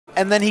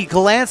and then he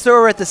glanced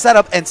over at the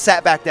setup and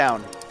sat back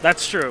down.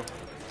 That's true.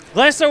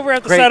 Glanced over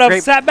at the setup,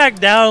 sat back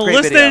down,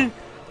 listening,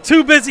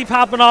 too busy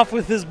popping off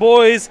with his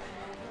boys.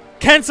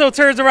 Kenso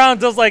turns around,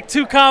 does like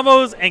 2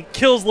 combos, and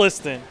kills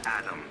Liston.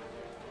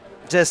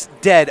 Just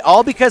dead.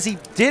 All because he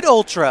did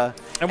Ultra.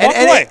 And walked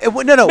away.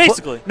 No.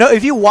 Basically. No,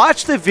 if you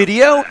watch the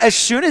video, as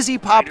soon as he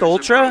popped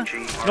Ultra,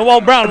 Noel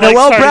Brown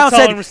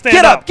said,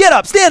 get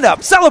up, stand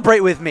up,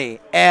 celebrate with me.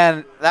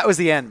 And that was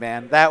the end,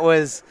 man. That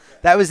was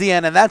the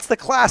end. And that's the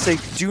classic,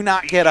 do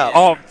not get up.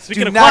 Oh,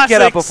 speaking of do not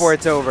get up before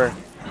it's over.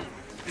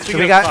 So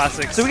we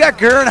got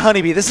Gur and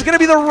Honeybee. This is going to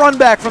be the run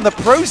back from the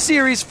Pro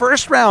Series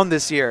first round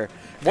this year.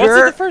 Was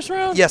it the first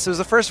round? Yes, it was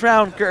the first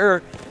round,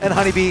 Gur and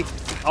Honeybee.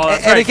 Oh,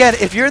 that's and right. again,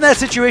 if you're in that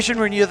situation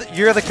when you're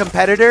the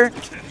competitor,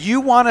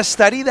 you want to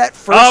study that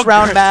first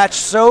round match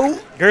so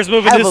Gur's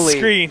moving heavily.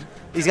 his screen.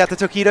 He's got the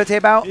Tokido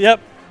tape out? Yep.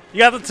 You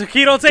got the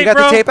Tokido tape, You got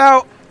bro? the tape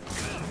out?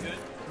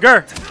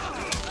 Gur.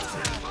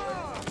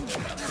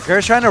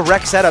 Gur's trying to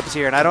wreck setups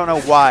here, and I don't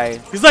know why.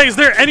 He's like, is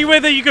there any way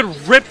that you could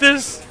rip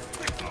this?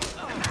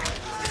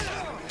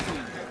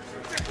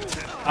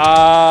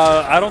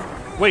 I don't.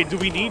 Wait, do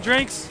we need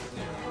drinks?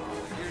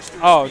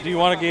 Oh, do you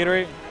want a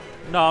Gatorade?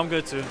 No, I'm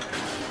good too.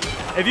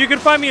 If you could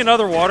find me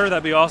another water,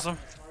 that'd be awesome.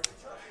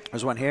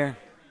 There's one here.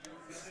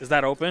 Is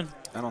that open?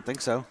 I don't think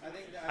so.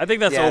 I think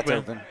that's open.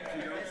 It's open.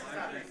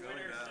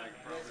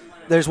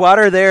 There's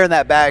water there in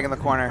that bag in the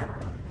corner.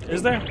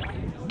 Is there?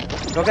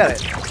 Go get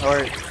it.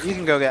 Or you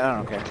can go get it. I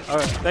don't care. All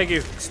right, thank you.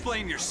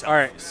 Explain yourself. All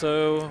right,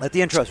 so. Let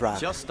the intros rock.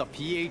 Just a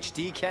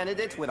PhD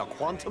candidate with a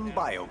quantum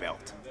bio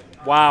belt.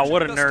 Wow,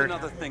 what a Just nerd.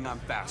 another thing I'm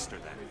faster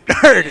than.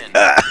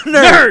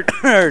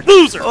 Nerd!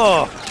 Loser!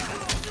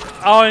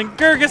 Oh, and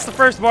Gur gets the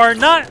first bar.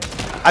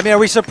 I mean, are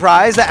we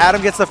surprised that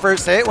Adam gets the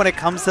first hit when it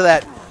comes to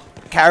that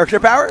character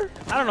power?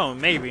 I don't know,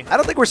 maybe. I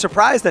don't think we're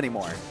surprised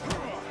anymore.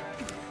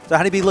 So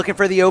Honeybee looking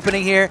for the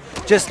opening here,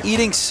 just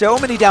eating so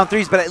many down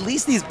threes, but at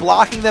least he's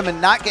blocking them and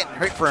not getting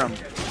hurt for him.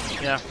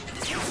 Yeah.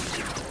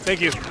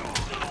 Thank you.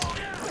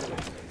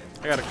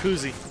 I got a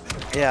koozie.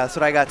 Yeah, that's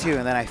what I got too,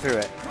 and then I threw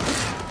it.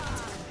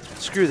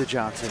 Screw the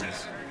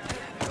Johnsons.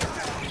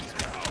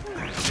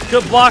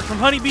 Good block from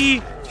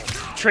Honeybee.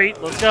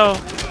 Trait, let's go.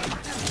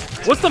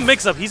 What's the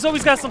mix-up? He's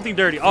always got something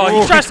dirty.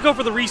 Oh, he tries to go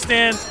for the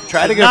restand.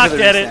 Try to go not for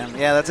the get restand.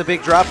 Yeah, that's a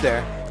big drop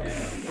there.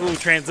 Ooh,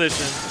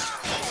 transition.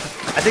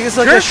 I think it's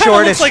like Gur the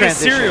shortest looks like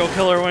transition. a serial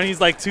killer when he's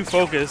like too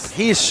focused.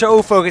 He is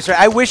so focused. Right?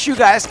 I wish you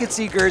guys could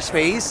see Gur's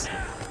face.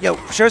 Yo,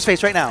 show his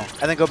face right now,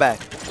 and then go back.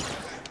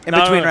 In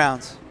between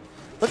rounds.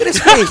 Look at his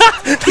face.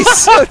 He's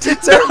so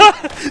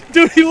determined.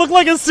 Dude, he looked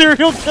like a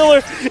serial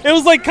killer. It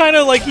was like kind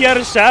of like he had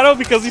a shadow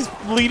because he's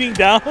bleeding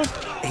down.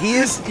 He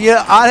is,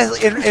 yeah,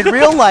 honestly, in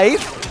real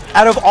life,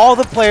 out of all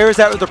the players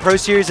that were the Pro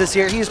Series this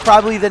year, he is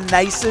probably the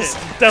nicest,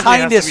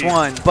 kindest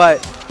one.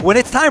 But when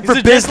it's time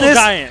for business,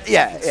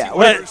 yeah.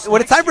 When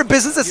it's time for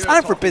business, it's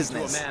time for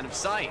business.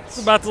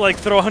 It's about to like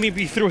throw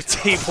Honeybee through a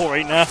table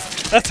right now.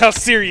 That's how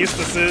serious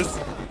this is.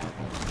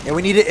 Yeah,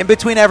 we need it in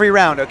between every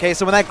round, okay?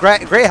 So when that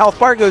gray health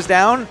bar goes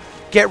down,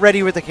 get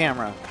ready with the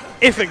camera.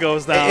 If it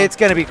goes down. It's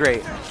going to be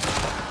great.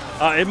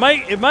 It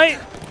might. Nope.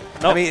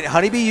 I mean,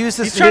 Honeybee used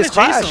his trying to chase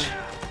clash. him.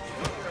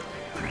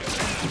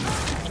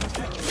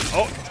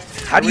 Oh.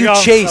 How do you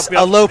chase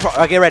a low pro?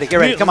 Oh, get ready.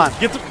 Come on.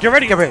 Get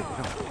ready.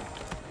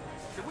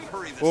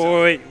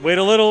 Wait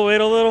a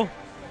little.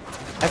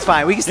 That's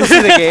fine. We can still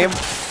see the game.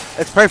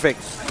 It's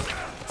perfect.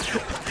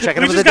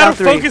 Checking him with the down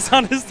three. Focus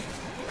on his.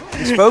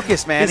 He's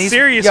focused, man. He's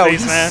serious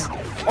face, man.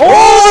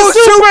 Oh,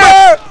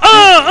 super!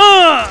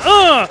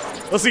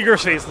 Let's see your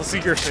face.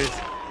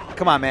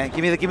 Come on, man. Give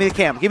me the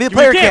cam. Give me the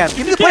player cam.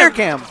 Give me the player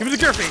cam. Give me the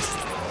Gur face.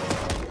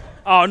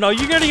 Oh no,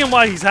 you're getting him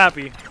while he's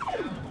happy.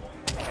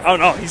 Oh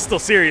no, he's still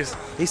serious.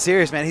 He's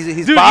serious, man.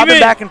 He's bobbing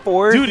back and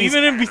forth. Dude,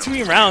 even in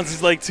between rounds,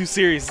 he's like too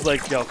serious. He's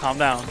like, yo, calm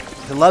down.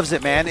 He loves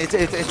it, man. It's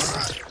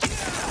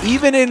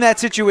even in that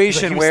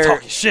situation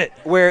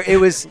where it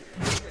was.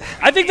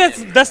 I think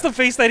that's the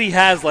face that he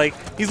has. Like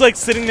he's like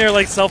sitting there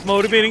like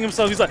self-motivating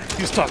himself. He's like,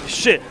 he was talking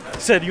shit. He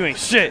said you ain't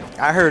shit.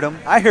 I heard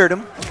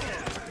him.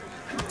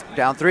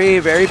 Down three,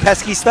 very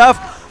pesky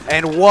stuff.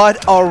 And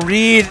what a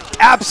read.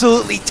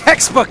 Absolutely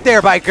textbook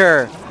there by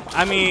Gur.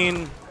 I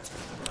mean,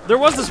 there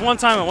was this one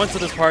time I went to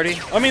this party.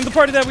 I mean, the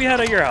party that we had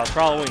at your house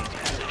for Halloween.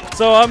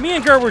 So me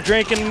and Gur were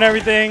drinking and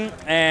everything,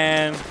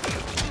 and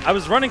I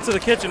was running to the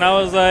kitchen. I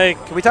was like...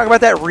 Can we talk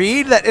about that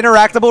read, that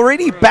interactable read?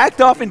 He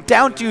backed off and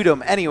down-2'd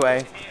him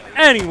anyway.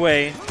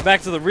 Anyway,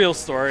 back to the real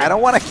story. I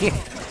don't want to...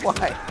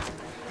 Why?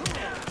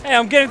 Hey,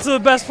 I'm getting to the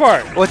best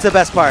part. What's the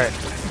best part?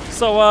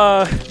 So,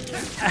 I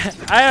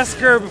asked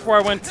Gur before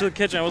I went to the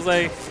kitchen. I was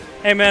like,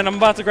 hey, man, I'm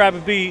about to grab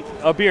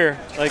a beer.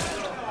 Like,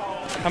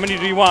 how many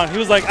do you want? He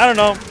was like, I don't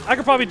know. I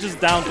could probably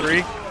just down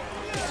 3.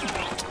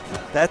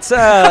 That's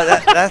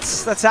that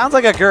sounds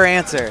like a Gur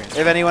answer.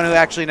 If anyone who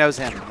actually knows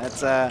him,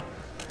 that's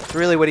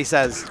really what he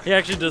says. He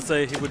actually did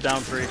say he would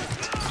down 3,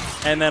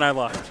 and then I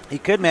left. He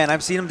could, man.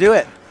 I've seen him do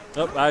it.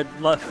 Nope, I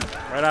left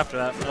right after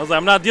that. I was like,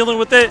 I'm not dealing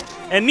with it,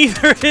 and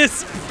neither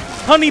is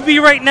Honeybee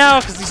right now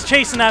because he's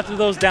chasing after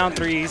those down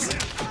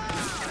 3s.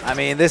 I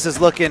mean, this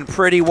is looking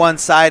pretty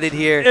one-sided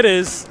here. It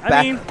is.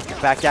 I mean,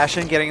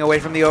 backdashing, getting away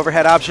from the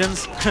overhead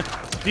options.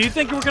 Do you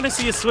think we're going to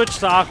see a switch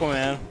to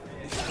Aquaman?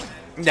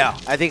 No,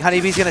 I think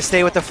Honeybee's going to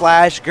stay with the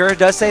Flash. Gur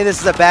does say this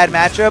is a bad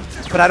matchup,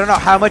 but I don't know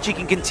how much he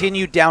can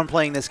continue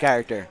downplaying this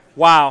character.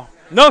 Wow.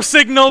 No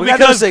signal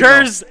because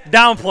Gur's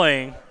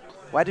downplaying.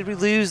 Why did we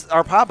lose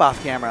our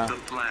pop-off camera? The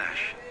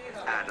Flash,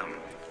 Adam.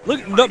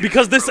 Look, no,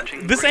 because this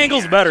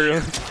angle's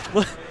better.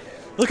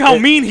 Look how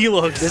mean he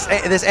looks.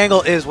 This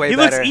angle is way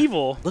better. He looks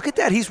evil. Look at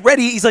that. He's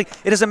ready. He's like,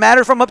 it doesn't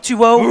matter if I'm up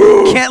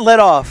 2-0. Can't let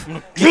off.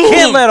 You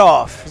can't let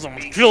off. I'm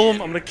going to kill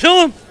him. I'm going to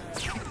kill him.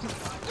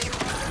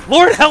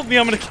 Lord help me.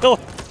 I'm going to kill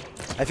him.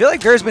 I feel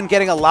like Gur's been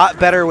getting a lot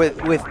better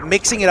with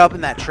mixing it up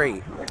in that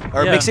trait.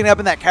 Or mixing it up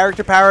in that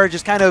character power.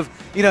 Just kind of,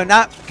 you know,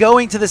 not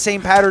going to the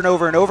same pattern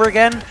over and over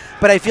again.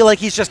 But I feel like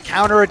he's just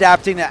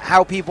counter-adapting to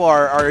how people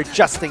are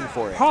adjusting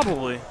for it.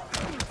 Probably.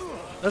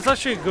 That's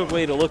actually a good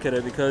way to look at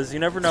it because you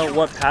never know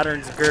what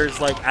patterns Gur's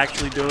like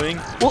actually doing.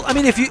 Well, I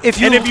mean, if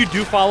you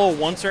do follow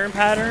one certain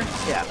pattern,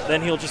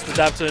 then he'll just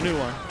adapt to a new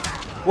one.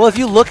 Well, if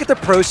you look at the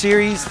Pro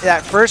Series,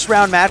 that first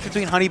round match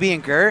between Honeybee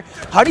and Gur,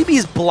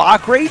 Honeybee's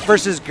block rate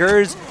versus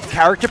Gur's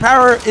character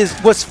power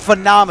was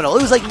phenomenal.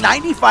 It was like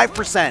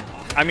 95%.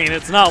 I mean,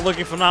 it's not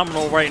looking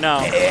phenomenal right now.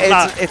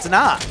 It's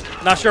not.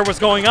 Not sure what's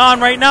going on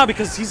right now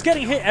because he's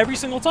getting hit every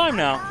single time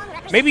now.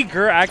 Maybe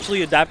Gur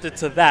actually adapted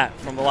to that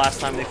from the last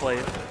time they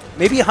played.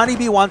 Maybe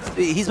Honeybee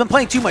he's been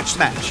playing too much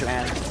Smash,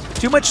 man.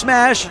 Too much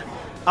Smash,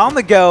 on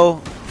the go,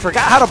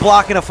 forgot how to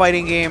block in a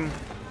fighting game.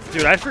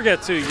 Dude, I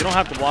forget too. You don't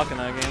have to block in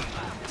that game.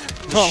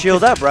 Just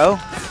shield up, bro.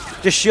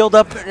 Just shield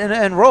up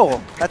and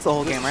roll. That's the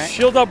whole game, right?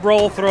 Shield up,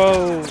 roll,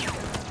 throw,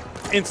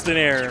 instant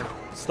air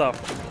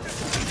stuff.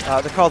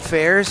 They're called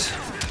fairs?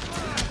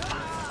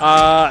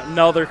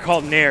 No, they're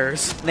called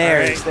nairs.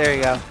 Nairs, right. There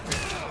you go.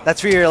 That's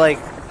for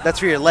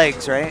your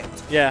legs, right?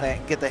 Yeah.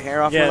 Get the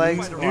hair off your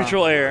legs?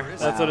 Neutral air.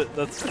 That's what it,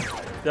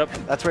 yep.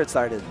 That's where it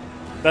started.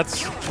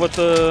 That's what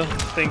the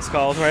thing's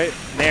called, right?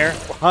 Nair.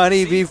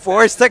 Honeybee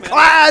forced to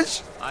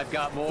clash! I've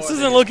got more. This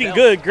isn't looking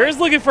good. Gur's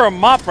looking for a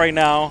mop right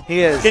now.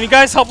 He is. Can you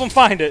guys help him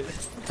find it?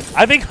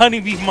 I think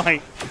Honeybee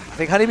might. I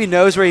think Honeybee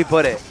knows where he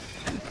put it.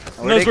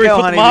 Knows where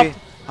he put the mop?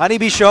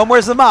 Honeybee, show him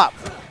where's the mop.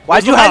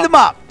 Why'd you hide the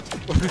mop?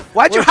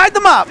 Why'd you hide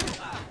the mop?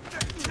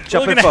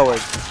 Jumping forward.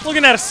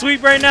 Looking at a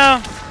sweep right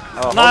now.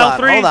 Oh,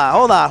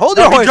 hold on. Hold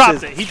your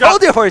horses. He dropped it.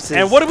 Hold your horses.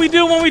 And what do we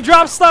do when we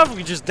drop stuff?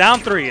 We just down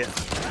 3 it.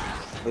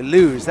 We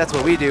lose. That's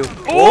what we do.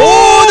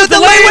 Oh, the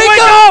delay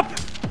wake up!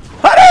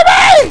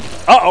 Honeybee!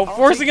 Uh-oh,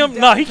 forcing him.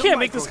 No, he can't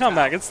make this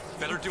comeback.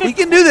 He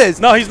can do this.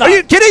 No, he's not. Are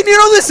you kidding? You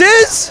know what this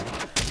is?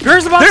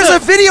 There's a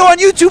video on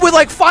YouTube with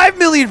like 5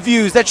 million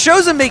views that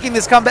shows him making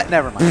this comeback.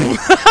 Never mind.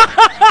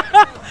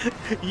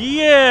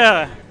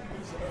 Yeah.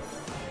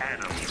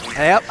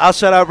 Yep, I'll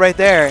shut up right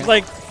there.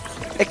 Like,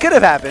 it could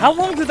have happened. How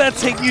long did that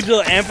take you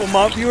to amp him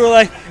up? You were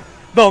like,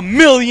 the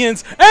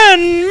millions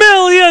and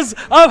millions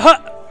of...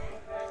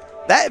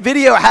 That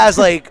video has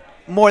like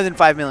more than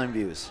 5 million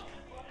views.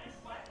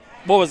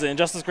 What was it,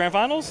 Injustice Grand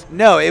Finals?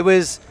 No, it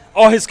was...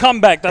 Oh, his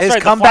comeback. That's right.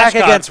 His comeback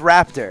against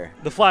Raptor.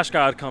 The Flash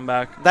God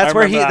comeback. That's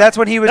where he. That's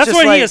when he was. That's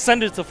when he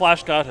ascended to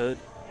Flash Godhood.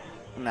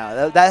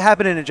 No, that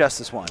happened in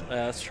Injustice 1. Yeah,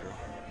 that's true.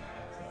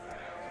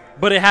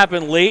 But it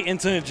happened late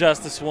into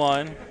Injustice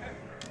 1.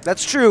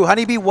 That's true.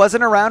 Honeybee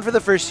wasn't around for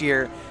the first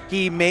year.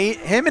 Him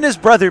and his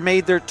brother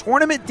made their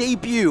tournament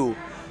debut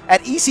at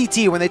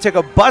ECT when they took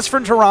a bus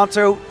from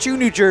Toronto to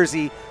New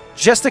Jersey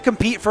just to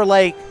compete for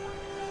like.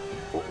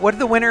 What did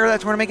the winner of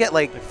that tournament get?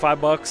 Like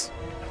 $5.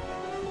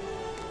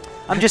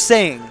 I'm just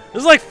saying. It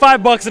was like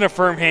 $5 and a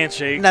firm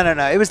handshake. No.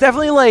 It was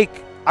definitely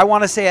like, I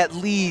want to say at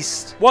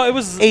least it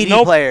was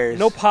 80 players.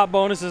 No pop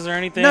bonuses or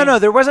anything? No,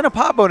 there wasn't a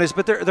pop bonus,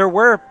 but there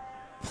were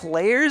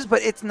players,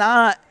 but it's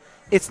not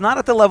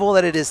at the level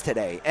that it is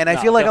today. And I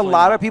feel like a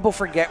lot of people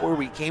forget where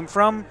we came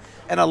from,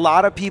 and a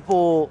lot of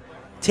people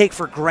take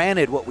for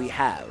granted what we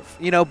have.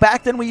 You know,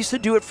 back then we used to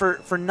do it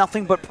for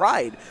nothing but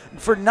pride.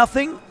 For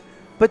nothing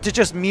but to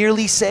just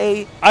merely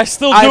say, I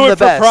still do it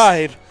for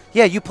pride.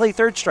 Yeah, you play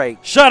Third Strike.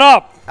 Shut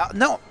up.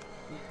 No,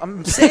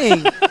 I'm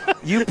saying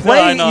you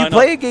play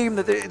play a game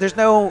that there's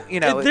no,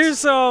 you know.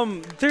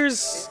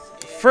 There's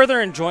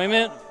further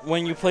enjoyment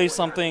when you play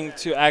something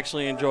to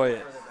actually enjoy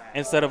it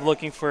instead of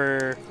looking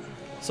for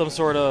some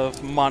sort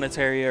of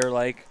monetary or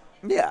like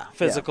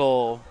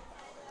physical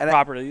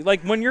property.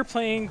 Like when you're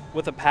playing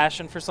with a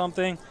passion for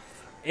something,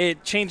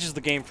 it changes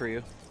the game for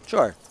you.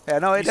 Sure. Yeah,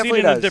 no, it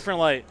definitely does. You see it in a different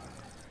light.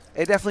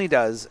 It definitely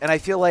does. And I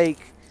feel like,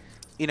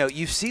 you know,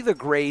 you see the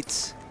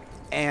greats,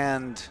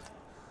 and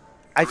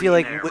I feel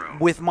like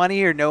with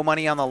money or no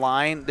money on the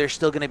line, they're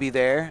still going to be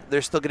there.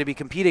 They're still going to be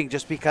competing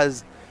just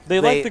because they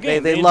like the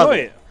game. They love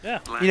enjoy it. Yeah.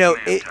 You know,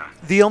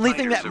 the only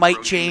thing that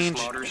might change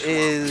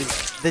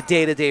is the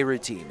day-to-day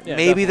routine. Yeah,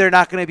 Maybe they're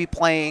not going to be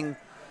playing,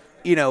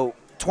 you know,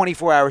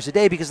 24 hours a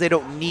day because they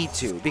don't need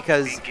to,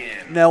 because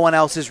no one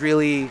else is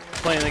really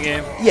playing the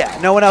game. Yeah,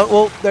 no one else.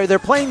 Well, they're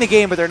playing the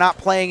game, but they're not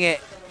playing it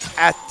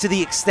to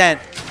the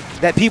extent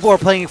that people are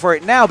playing for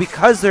it now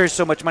because there's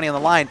so much money on the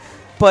line.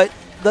 But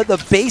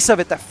the base of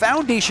it, the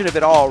foundation of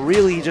it all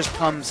really just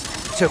comes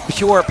to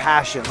pure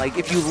passion. Like,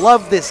 if you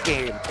love this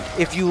game,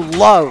 if you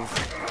love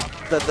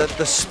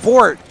the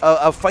sport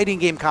of fighting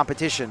game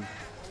competition,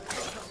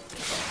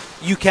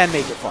 you can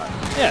make it fun.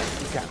 Yeah.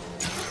 You can.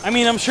 I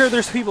mean, I'm sure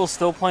there's people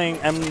still playing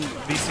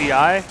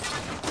MVCI.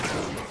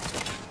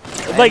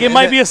 Like, it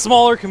might be a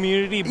smaller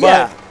community,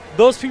 but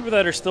those people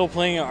that are still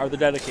playing it are the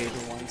dedicated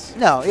ones.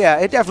 No, yeah,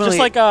 it definitely...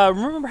 Just like,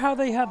 remember how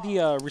they had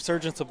the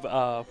resurgence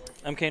of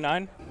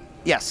MK9?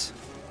 Yes.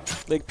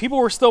 Like, people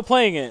were still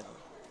playing it.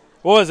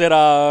 What was it,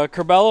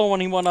 Curbelo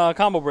when he won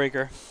Combo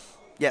Breaker?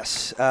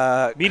 Yes.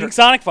 Beating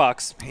Sonic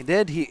Fox. He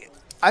did.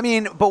 I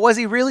mean, but was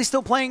he really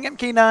still playing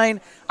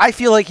MK9? I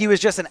feel like he was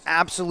just an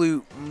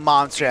absolute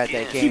monster at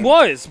that game. He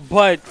was,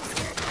 but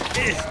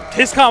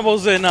his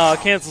combos and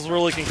cancels were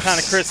looking kind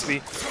of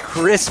crispy.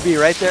 Crispy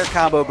right there,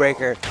 Combo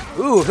Breaker.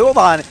 Ooh, hold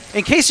on.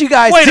 In case you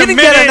guys didn't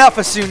get enough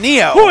of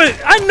Sooneo.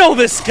 I know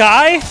this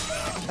guy. I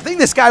think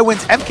this guy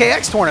wins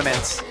MKX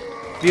tournaments.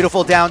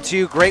 Beautiful down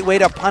two. Great way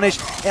to punish.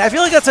 And I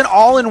feel like that's an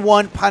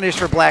all-in-one punish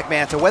for Black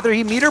Manta. Whether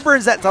he meter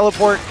burns that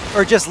teleport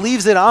or just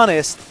leaves it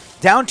honest,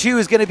 down two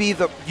is going to be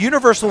the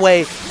universal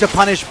way to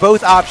punish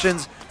both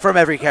options from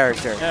every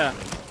character. Yeah.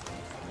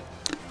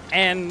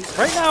 And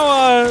right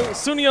now,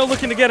 Sooneo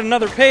looking to get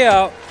another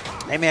payout.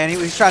 Hey, man,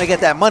 he's trying to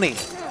get that money.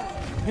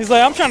 He's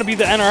like, I'm trying to be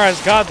the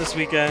NRS god this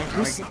weekend.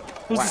 Who's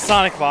the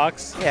Sonic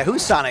Fox? Yeah,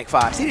 who's Sonic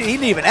Fox? He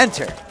didn't even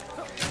enter.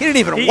 He didn't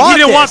even want this. He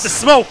didn't want the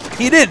smoke.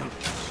 He didn't.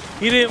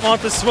 He didn't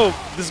want the smoke,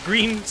 this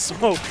green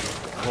smoke.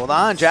 Hold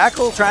on,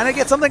 Jackal trying to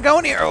get something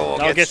going here. Oh,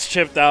 gets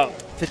chipped out.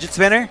 Fidget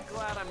spinner?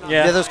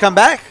 Yeah. Did those come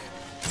back?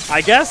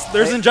 I guess.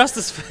 There's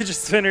Injustice fidget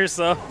spinners,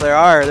 so. There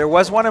are. There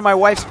was one in my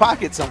wife's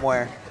pocket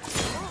somewhere.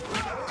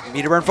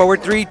 Meter burn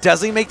forward three.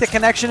 Does he make the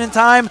connection in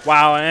time?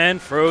 Wow,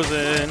 and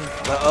frozen.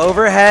 The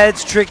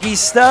overheads, tricky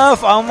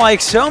stuff.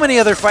 Unlike so many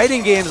other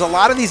fighting games, a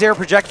lot of these air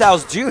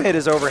projectiles do hit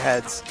his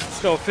overheads.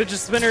 Let's go. Fidget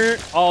spinner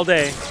all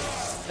day.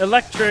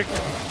 Electric.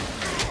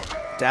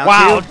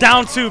 Down two.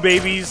 Down two,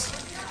 babies.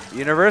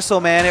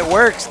 Universal, man. It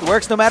works. It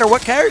works no matter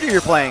what character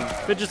you're playing.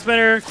 Fidget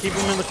spinner. Keep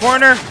him in the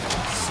corner.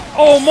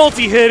 Oh,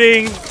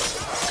 multi-hitting.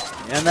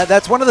 And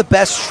that's one of the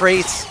best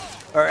traits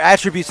or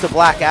attributes to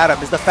Black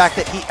Adam is the fact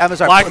that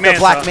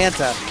Black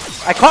Manta.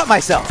 I caught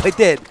myself. I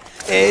did.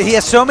 He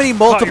has so many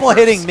multiple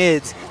hitting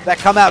mids that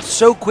come out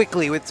so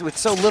quickly with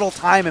so little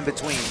time in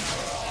between.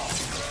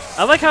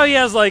 I like how he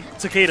has like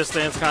Takeda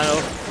stance kind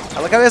of.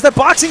 I like how he has that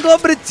boxing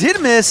glove, but it did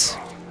miss.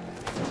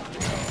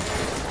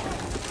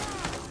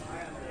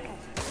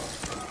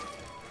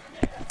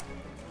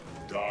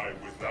 Die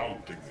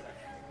without dignity.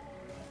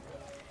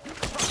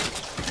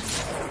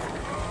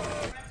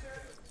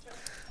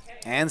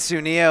 And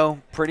Sooneo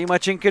pretty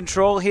much in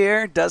control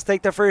here. Does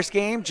take the first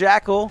game.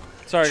 Jackal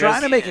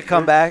trying to make a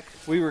comeback.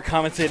 We were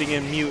commentating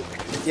in mute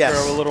for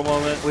a little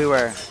moment. We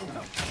were.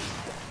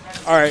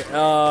 All right.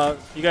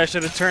 You guys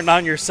should have turned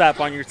on your SAP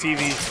on your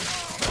TV.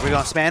 Are we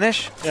going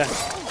Spanish? Yeah.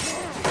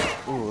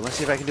 Let's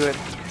see if I can do it.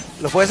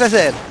 Lo puedes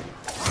hacer.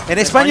 En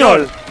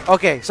español.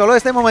 Ok, solo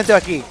este momento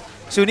aquí.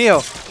 Sooneo,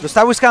 lo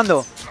está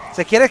buscando.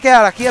 Se quiere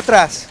quedar aquí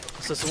atrás.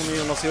 Ese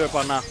Sooneo no sirve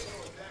para nada.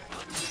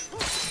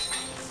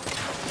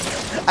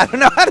 I don't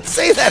know how to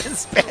say that in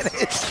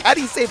Spanish. How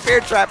do you say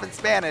bear trap in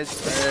Spanish?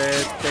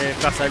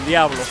 Casa del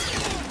Diablo.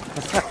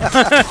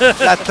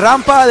 La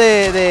trampa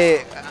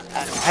de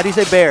how do you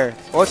say bear?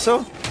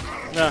 Oso?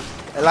 No.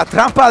 La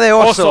trampa de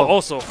oso.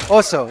 Oso.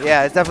 Oso.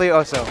 Yeah, it's definitely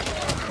oso.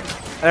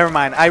 Never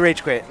mind. I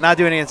rage quit. Not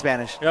doing it in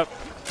Spanish. Yep.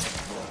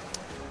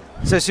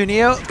 So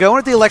Sooneo going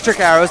with the electric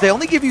arrows. They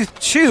only give you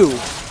 2,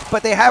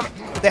 but they have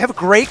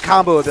great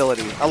combo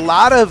ability. A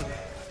lot of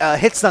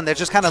hit stun that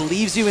just kind of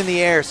leaves you in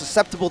the air,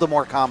 susceptible to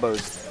more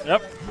combos.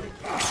 Yep.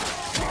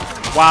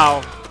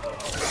 Wow.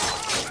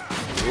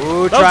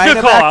 Ooh, trying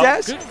to back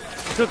dash.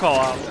 Good call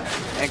out.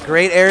 And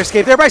great air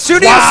escape there by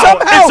Sooneo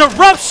somehow. It's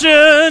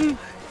Interruption.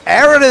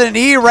 Arrow to the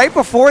knee right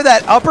before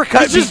that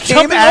uppercut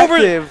became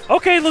active.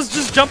 Okay, let's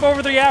just jump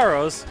over the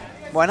arrows.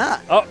 Why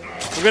not? Oh,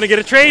 we're going to get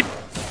a trade.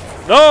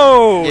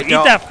 No, eat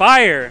that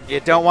fire.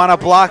 You don't want to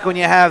block when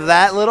you have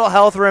that little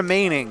health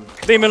remaining.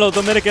 Dímelo,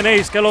 Dominican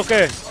Ace, que lo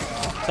que?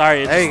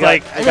 Sorry, there you go.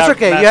 Like, it's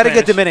okay. You had to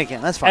get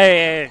Dominican. That's fine.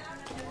 Hey.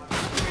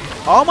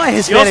 All my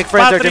Hispanic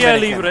friends are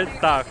Dominican. I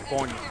brought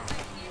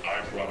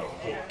a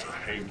hook to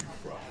hang you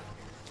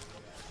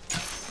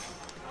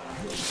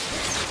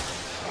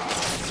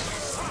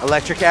from.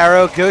 Electric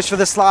arrow goes for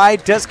the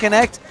slide, does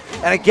connect.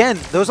 And again,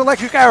 those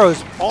electric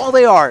arrows, all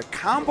they are,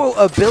 combo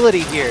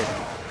ability here.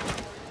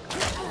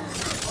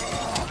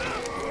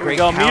 Here we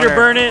go, meter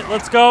burn it.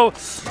 Let's go.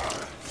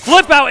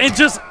 Flip out and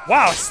just,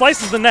 wow,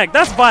 slices the neck.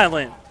 That's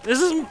violent.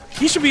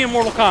 He should be in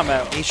Mortal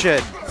Kombat. He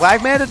should.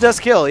 Black Manta does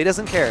kill. He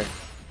doesn't care.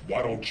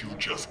 Why don't you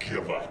just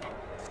give up?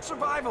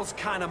 Survival's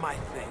kind of my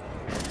thing.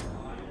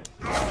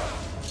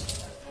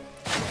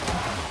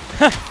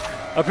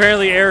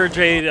 Apparently, Air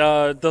Jade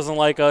doesn't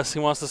like us. He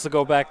wants us to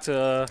go back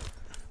to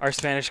our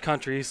Spanish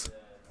countries.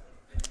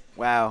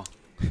 Wow.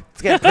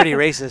 It's getting pretty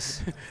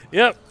racist.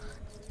 Yep.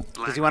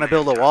 Does he want to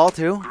build a wall,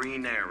 too?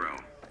 Green arrow.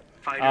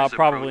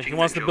 Probably. He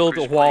wants to build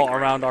a wall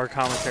around our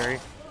commentary.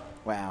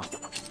 Wow.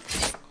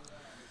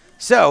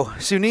 So,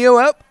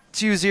 Sooneo up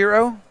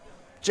 2-0.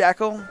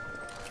 Jackal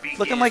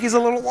looking like he's a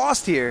little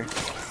lost here.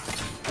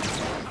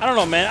 I don't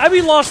know, man. I'd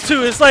be lost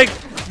too. It's like,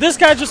 this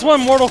guy just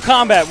won Mortal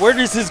Kombat. Where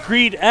does his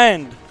greed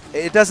end?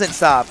 It doesn't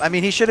stop. I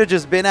mean, he should have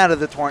just been out of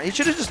the tournament. He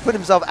should have just put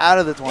himself out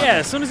of the tournament. Yeah,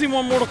 as soon as he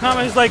won Mortal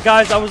Kombat, he's like,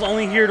 guys, I was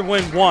only here to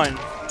win one.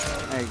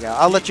 There you go.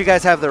 I'll let you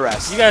guys have the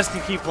rest. You guys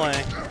can keep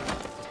playing.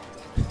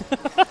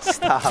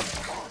 Stop.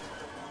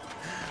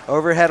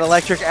 Overhead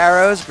electric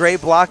arrows.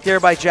 Great block there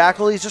by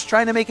Jackal. He's just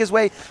trying to make his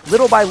way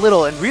little by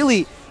little. And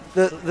really,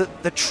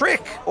 the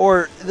trick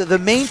or the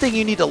main thing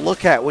you need to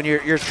look at when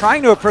you're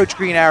trying to approach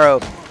Green Arrow,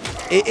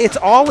 it's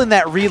all in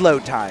that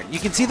reload time. You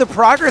can see the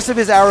progress of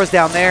his arrows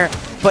down there,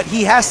 but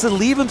he has to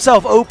leave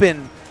himself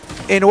open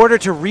in order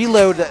to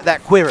reload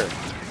that quiver.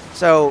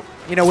 So,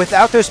 you know,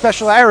 without those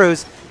special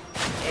arrows,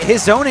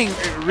 his zoning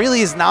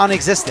really is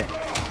non-existent.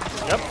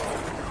 Yep.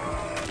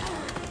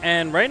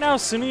 And right now,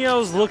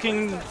 Suneo's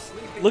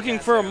looking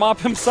for a mop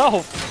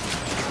himself.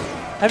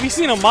 Have you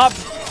seen a mop?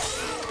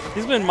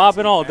 He's been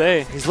mopping all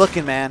day. He's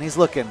looking, man. He's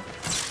looking.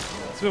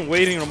 He's been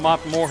waiting to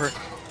mop more.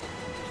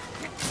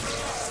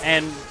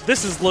 And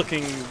this is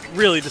looking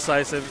really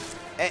decisive.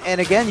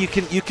 And again, you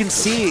can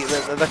see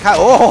the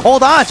oh,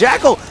 hold on,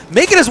 Jackal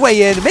making his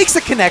way in, makes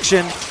the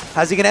connection.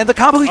 How's he gonna end the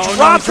combo? He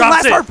drops the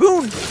last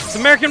harpoon. It's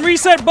American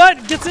reset,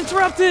 but gets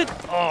interrupted.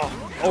 Oh,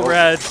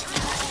 overhead.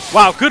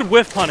 Wow, good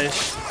whiff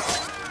punish.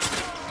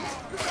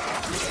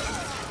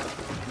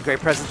 Great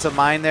presence of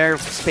mind there,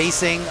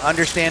 spacing,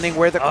 understanding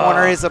where the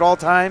corner is at all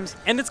times.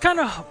 And it's kind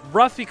of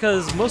rough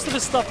because most of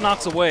his stuff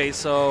knocks away.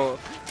 So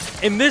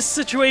in this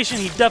situation,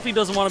 he definitely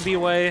doesn't want to be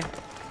away.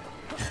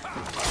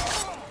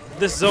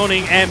 This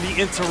zoning and the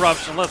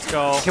interruption. Let's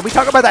go. Can we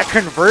talk about that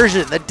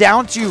conversion? The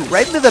down two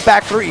right into the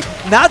back three.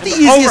 Not the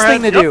easiest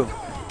thing to do.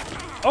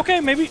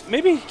 Okay, maybe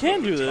he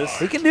can do this.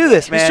 He can do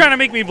this, man. He's trying to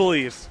make me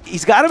believe.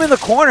 He's got him in the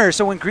corner,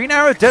 so when Green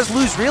Arrow does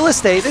lose real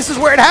estate, this is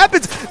where it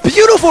happens.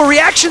 Beautiful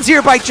reactions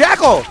here by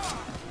Jackal.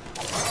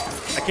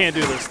 I can't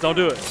do this. Don't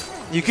do it.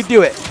 You can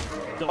do it.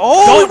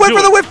 Oh, he went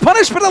for the whip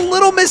punish, but a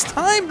little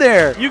mistimed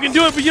there. You can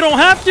do it, but you don't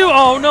have to.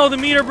 Oh, no, the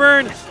meter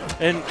burn.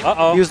 And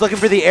uh-oh. He was looking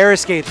for the air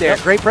escape there.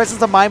 Yep. Great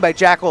presence of mind by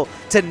Jackal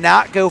to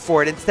not go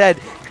for it.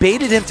 Instead,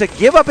 baited him to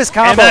give up his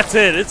combo. And that's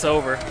it. It's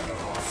over.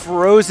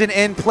 Frozen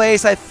in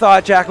place. I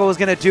thought Jackal was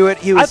going to do it.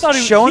 He was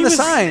showing the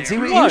signs. He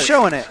was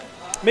showing it.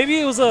 Maybe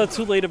it was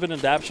too late of an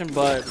adaptation,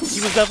 but he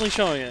was definitely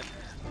showing it.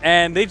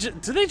 And did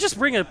they just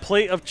bring a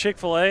plate of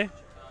Chick-fil-A?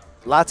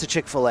 Lots of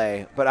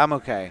Chick-fil-A, but I'm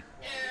okay.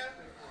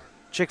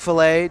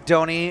 Chick-fil-A,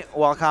 don't eat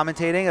while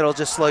commentating. It'll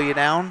just slow you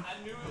down.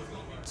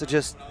 So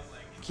just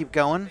keep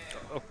going.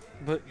 Oh,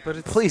 but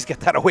it's please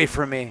get that away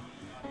from me.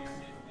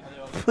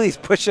 Please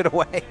push it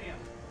away.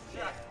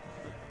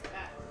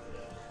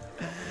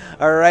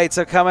 All right,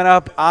 so coming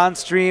up on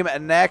stream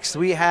next,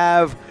 we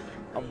have,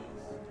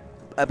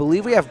 I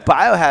believe we have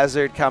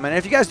Biohazard coming. And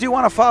if you guys do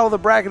want to follow the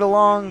bracket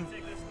along,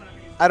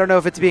 I don't know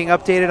if it's being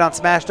updated on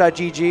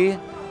Smash.gg.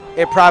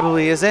 It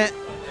probably isn't.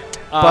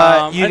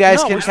 But you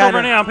guys can kind of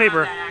running on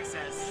paper.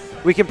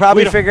 We can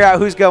probably figure out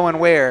who's going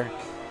where.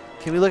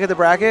 Can we look at the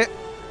bracket?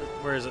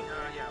 Where is it?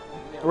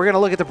 We're going to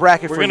look at the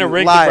bracket for you live.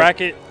 We're going to rig the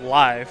bracket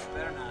live.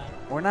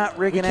 We're not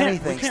rigging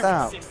anything.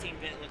 Stop.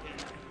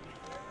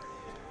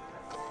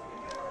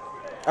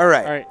 All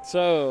right. All right.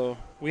 So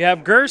we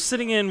have Gers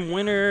sitting in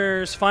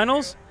winners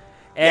finals,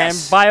 and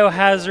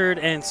Biohazard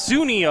and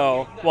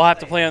Sooneo will have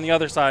to play on the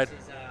other side.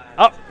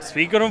 Oh,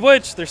 speaking of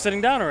which, they're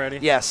sitting down already.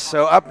 Yes.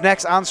 So up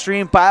next on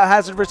stream,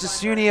 Biohazard versus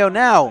Sooneo.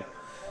 Now,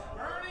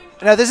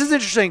 this is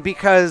interesting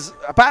because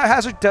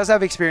Biohazard does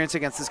have experience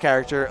against this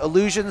character.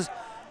 Illusions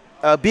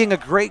being a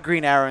great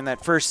Green Arrow in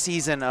that first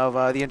season of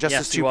the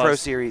Injustice 2 Pro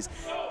Series.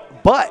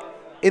 But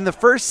in the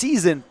first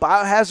season,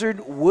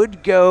 Biohazard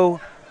would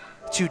go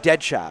to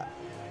Deadshot.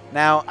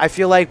 Now, I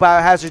feel like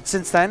Biohazard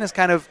since then has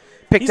kind of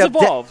picked up.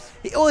 He's evolved.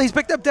 He's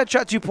picked up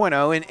Deadshot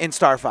 2.0 in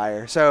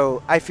Starfire.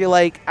 So I feel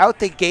like out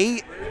the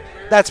gate,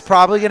 that's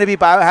probably going to be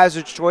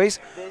Biohazard's choice.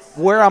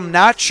 Where I'm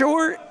not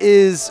sure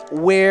is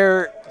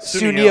where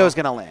Sooneo is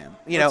going to land.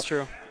 That's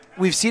true.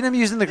 We've seen him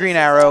using the Green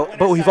Arrow,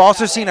 but we've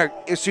also seen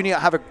Sooneo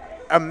have an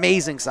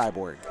amazing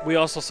cyborg. We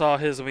also saw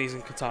his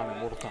amazing katana in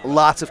Mortal Kombat.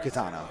 Lots of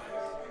katana.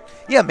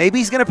 Yeah, maybe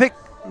he's going to pick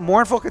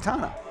Mournful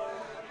Katana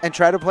and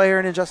try to play her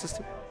in Injustice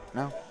 2.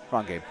 No?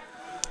 Wrong game.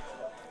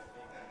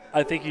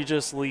 I think you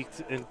just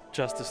leaked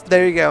Injustice 2.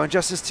 There you go.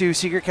 Injustice 2,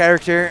 secret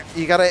character.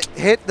 You got to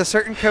hit the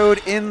certain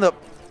code in the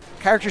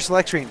character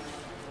select screen.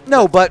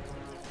 No, but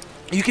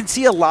you can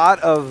see a lot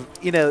of,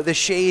 the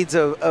shades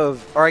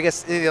of or I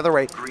guess the other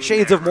way,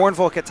 shades of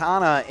Mournful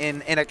Katana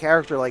in a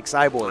character like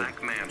Cyborg.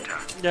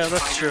 Yeah,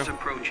 that's true.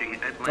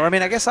 Or,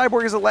 I guess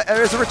Cyborg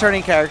is a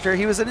returning character.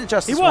 He was in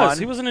Injustice 1.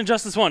 He was in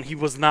Injustice 1. He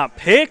was not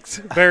picked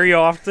very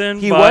often.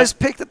 He was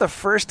picked at the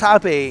first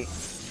top 8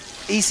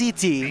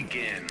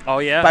 ECT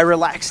by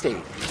Relax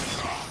State.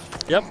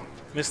 Yep.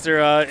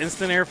 Mr.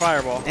 Instant Air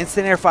Fireball.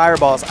 Instant Air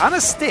Fireballs on a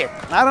stick,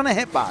 not on a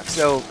hitbox.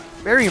 So,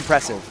 very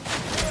impressive.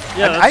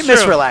 Yeah, I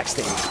miss Relax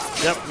State.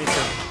 Yep, me too.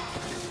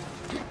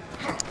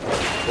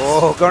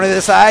 Oh, going to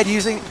the side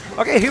using.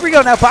 Okay, here we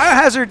go. Now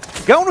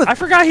Biohazard going with. I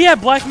forgot he had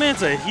Black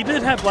Manta. He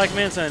did have Black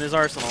Manta in his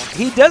arsenal.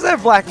 He does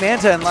have Black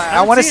Manta, and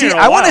I want to see.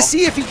 I want to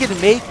see if he can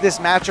make this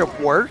matchup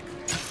work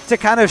to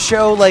kind of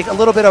show like a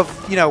little bit of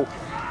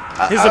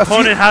his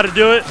opponent how to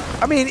do it.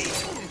 I mean,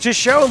 just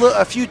show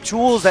a few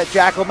tools that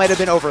Jackal might have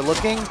been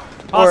overlooking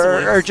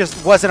or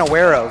just wasn't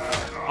aware of.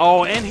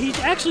 Oh, and he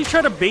actually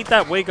tried to bait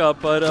that wake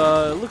up, but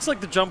it looks like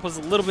the jump was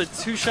a little bit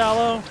too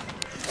shallow.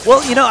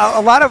 Well,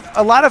 a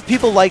lot of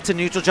people like to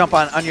neutral jump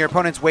on your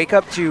opponent's wake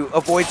up to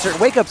avoid certain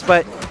wake ups,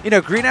 but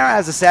Green Arrow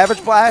has a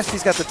Savage Blast,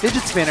 he's got the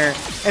Fidget Spinner,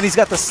 and he's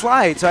got the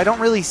slide, so I don't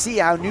really see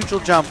how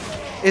neutral jump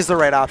is the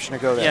right option to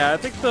go there. Yeah, I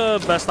think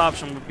the best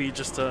option would be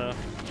just to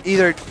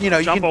either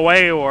jump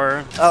away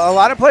or a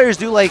lot of players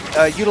do like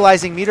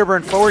utilizing meter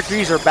burn forward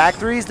threes or back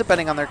threes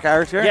depending on their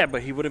character. Yeah,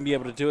 but he wouldn't be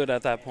able to do it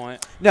at that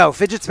point. No,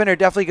 Fidget Spinner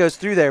definitely goes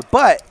through there,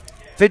 but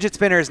Fidget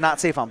Spinner is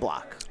not safe on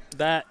block.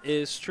 That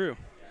is true.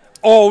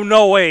 Oh,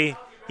 no way.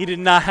 He did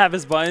not have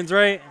his buttons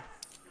right.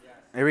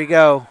 Here we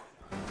go.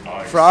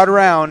 Fraud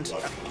round.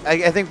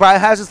 I think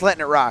Biohazard's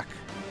letting it rock.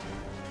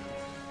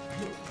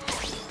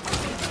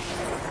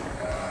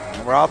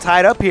 We're all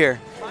tied up here.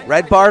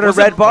 Red bar to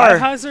red bar.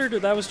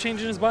 Biohazard that was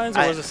changing his buttons,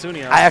 or was it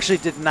Sooneo? I actually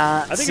did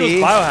not see. I think it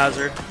was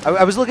Biohazard.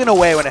 I was looking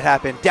away when it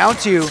happened. Down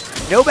two.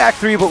 No back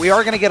three, but we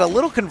are going to get a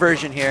little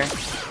conversion here.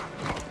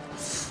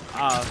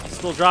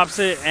 Still drops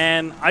it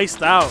and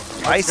iced out.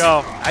 Let's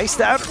go.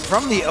 Iced out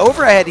from the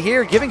overhead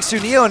here, giving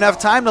Sooneo enough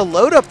time to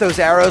load up those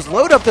arrows,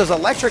 load up those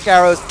electric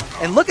arrows,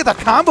 and look at the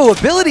combo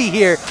ability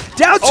here.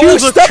 Down two,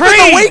 stuck in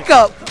the wake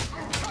up.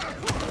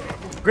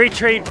 Great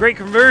trade, great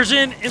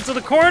conversion into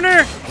the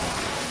corner.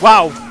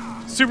 Wow,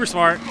 super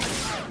smart.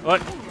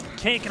 But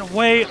can't get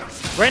away.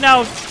 Right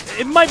now,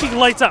 it might be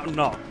lights out.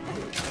 No.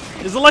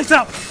 Is the lights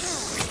out?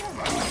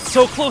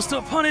 So close to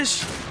a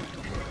punish.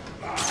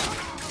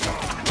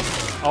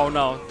 Oh,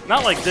 no.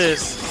 Not like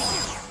this.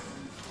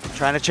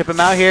 Trying to chip him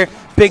out here.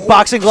 Big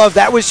boxing glove.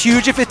 That was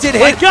huge if it did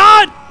hit. Oh, my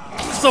God!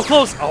 So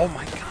close. Oh,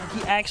 my God.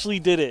 He actually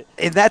did it.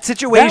 In that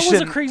situation.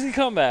 That was a crazy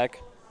comeback.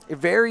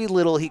 Very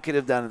little he could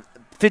have done.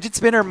 Fidget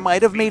Spinner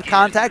might have made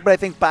contact, but I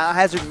think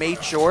Biohazard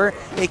made sure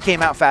it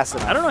came out fast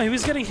enough. I don't know. He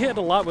was getting hit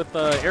a lot with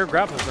air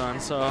grapple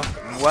gun, so.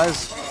 He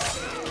was.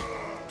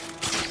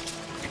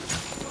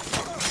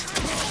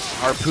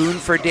 Harpoon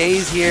for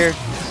days here.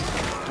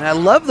 And I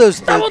love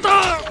those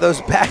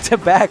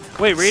back-to-back.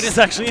 Wait, Raiden's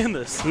actually in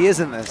this. He is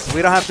in this.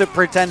 We don't have to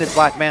pretend it's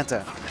Black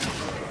Manta.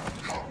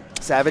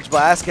 Savage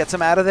Blast gets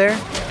him out of there.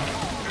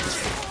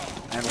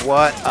 And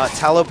what a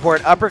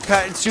teleport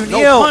uppercut. And Sooneo.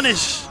 No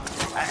punish.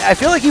 I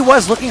feel like he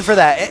was looking for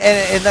that.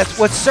 And that's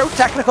what's so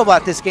technical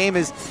about this game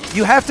is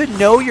you have to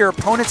know your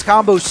opponent's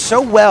combos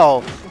so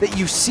well that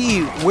you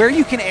see where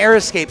you can air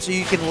escape so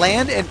you can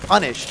land and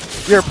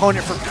punish your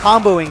opponent for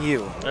comboing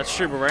you. That's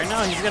true, but right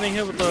now he's getting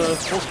hit with the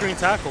full screen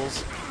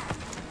tackles.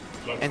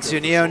 And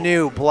Sooneo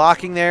knew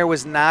blocking there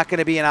was not going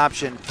to be an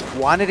option.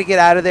 Wanted to get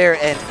out of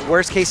there, and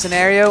worst case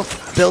scenario,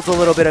 built a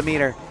little bit of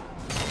meter.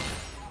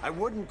 I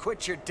wouldn't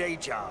quit your day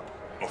job.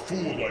 A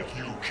fool like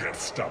you can't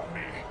stop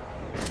me.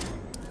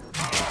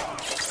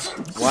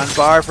 One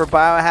bar for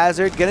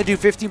Biohazard. Going to do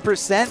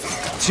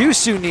 15% to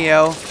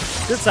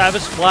Sooneo. Good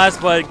Savage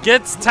Blast, but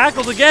gets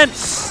tackled again.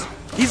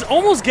 He's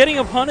almost getting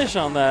a punish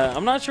on that.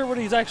 I'm not sure what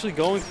he's actually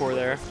going for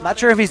there. Not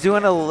sure if he's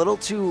doing a little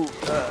too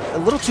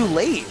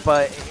late,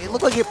 but it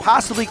looked like it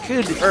possibly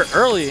could. Or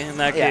early in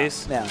that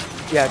case.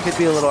 Yeah, it could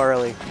be a little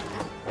early.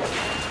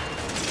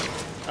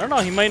 I don't know.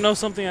 He might know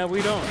something that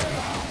we don't.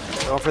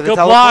 Going for the Good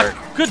teleport.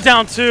 block. Good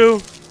down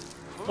two.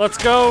 Let's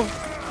go.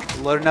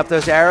 Loading up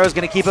those arrows.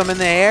 Going to keep him in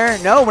the air.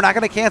 No, we're not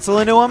going to cancel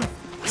into him.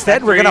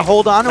 Instead, we're going to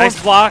hold on to him.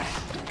 Nice block.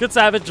 Good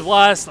Savage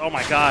Blast. Oh,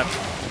 my God.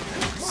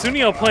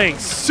 Sooneo playing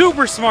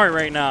super smart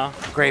right now.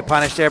 Great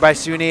punish there by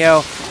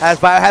Sooneo. Has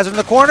Biohazard in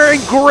the corner,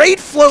 and great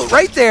float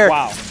right there.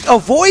 Wow.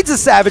 Avoids the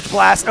Savage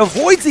Blast,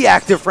 avoids the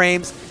active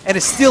frames, and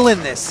is still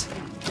in this.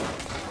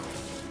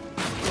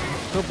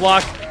 Good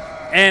block.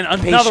 And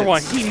another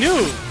one. Patience. He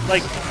knew.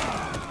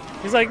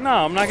 He's like, no,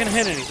 I'm not going to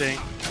hit anything.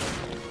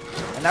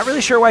 I'm not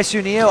really sure why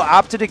Sooneo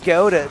opted to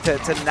go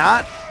to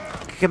not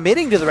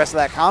committing to the rest of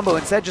that combo.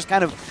 Instead, just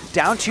kind of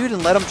down chewed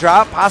and let him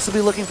drop,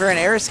 possibly looking for an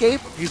air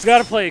escape. He's got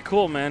to play it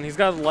cool, man. He's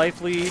got a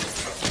life lead.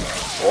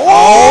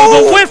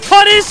 Oh, the whiff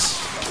punish!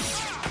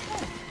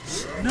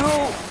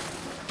 No.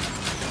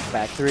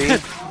 Back three.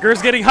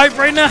 Gur's getting hyped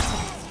right now.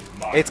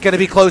 It's going to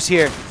be close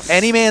here.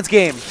 Any man's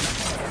game. Goes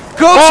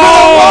for the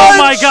Oh, lunge!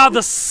 my God,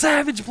 the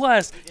Savage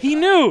Blast. He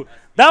knew.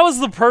 That was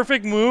the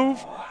perfect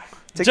move.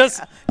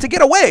 To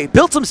get away.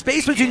 Build some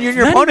space between you and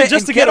your opponent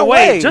just to get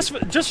away. Just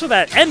for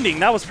that ending,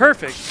 that was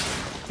perfect.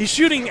 He's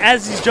shooting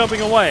as he's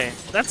jumping away.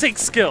 That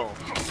takes skill.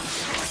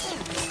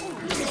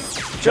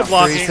 Jump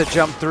threes to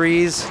jump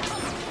threes.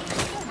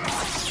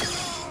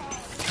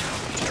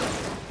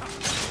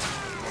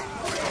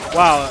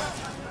 Wow.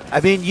 I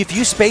mean, if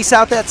you space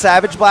out that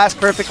Savage Blast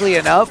perfectly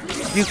enough,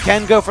 you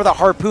can go for the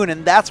Harpoon,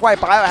 and that's why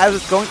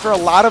Biohazard's going for a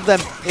lot of them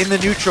in the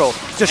neutral,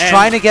 just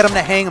trying to get him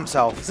to hang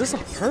himself. Is this a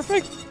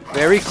perfect?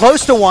 Very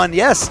close to one,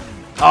 yes.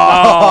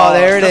 Oh,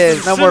 there it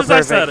is. No more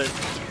perfect.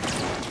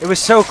 It was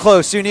so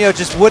close. Sooneo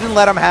just wouldn't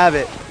let him have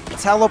it.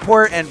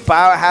 Teleport and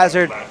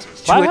Biohazard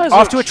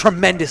off to a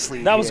tremendous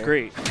lead. That was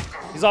great.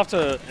 He's off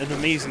to an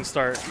amazing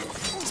start,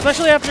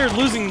 especially after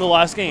losing the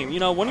last game. You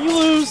know, when you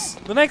lose,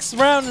 the next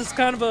round is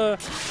kind of a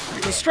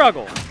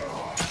struggle.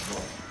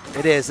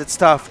 It is. It's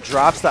tough.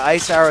 Drops the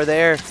ice arrow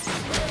there.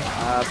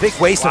 Big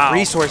waste of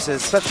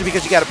resources, especially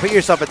because you got to put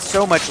yourself at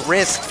so much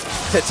risk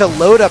to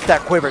load up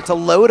that quiver, to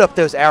load up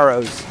those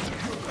arrows.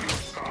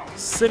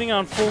 Sitting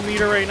on full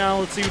meter right now.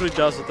 Let's see what he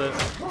does with it.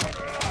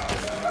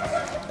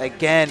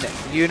 Again,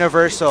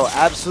 universal,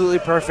 absolutely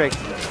perfect.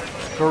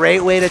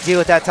 Great way to deal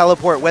with that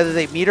teleport, whether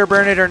they meter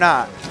burn it or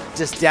not.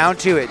 Just down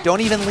to it.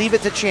 Don't even leave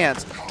it to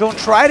chance. Don't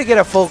try to get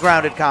a full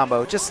grounded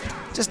combo. Just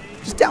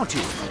down to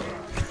it.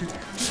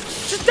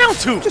 Just down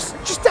to it.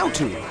 Just down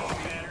to it.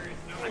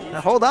 Now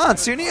hold on,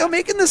 Sooneo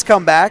making this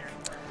comeback.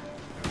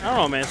 I don't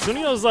know, man.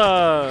 Suneo's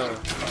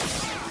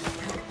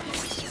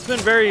it's been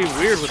very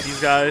weird with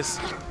these guys.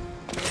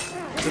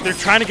 That they're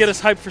trying to get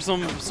us hyped for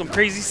some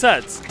crazy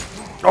sets.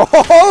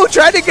 Oh,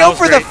 tried to go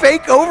for the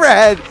fake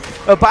overhead.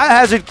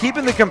 Biohazard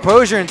keeping the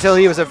composure until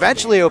he was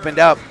eventually opened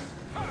up.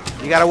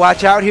 You got to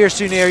watch out here,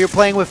 Sooneo. You're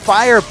playing with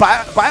fire.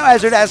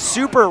 Biohazard has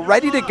super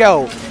ready to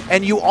go,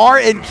 and you are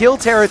in kill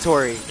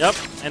territory. Yep,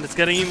 and it's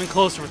getting even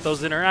closer with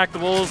those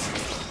interactables.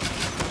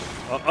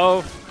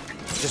 Uh-oh.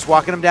 Just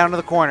walking him down to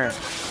the corner.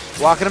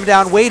 Walking him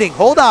down, waiting.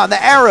 Hold on,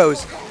 the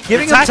arrows.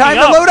 Giving him time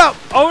to load up.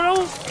 Oh,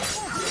 no.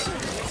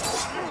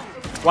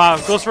 Wow,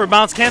 goes for a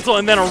bounce cancel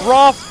and then a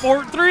raw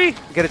 4-3. You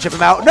got to chip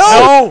him out.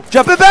 No!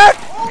 Jump it back.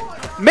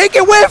 Make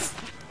it whiff.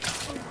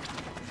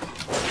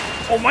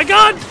 Oh, my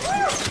God.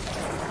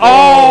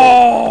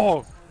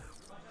 Oh.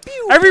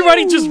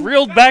 Everybody just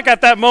reeled back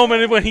at that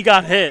moment when he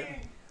got hit.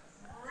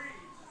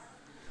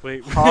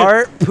 Wait.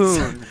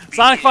 Harpoon.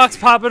 Sonic Fox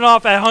popping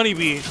off at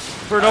Honeybee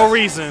for no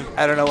reason.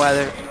 I don't know why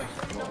they're...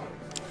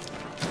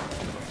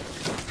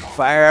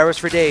 Fire arrows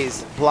for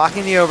days.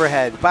 Blocking the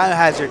overhead.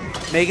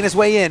 Biohazard making his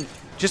way in.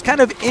 Just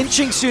kind of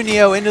inching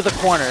Sooneo into the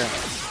corner.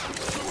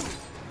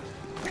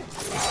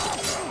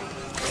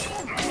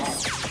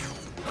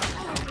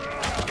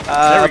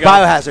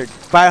 Biohazard.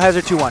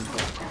 Biohazard 2-1.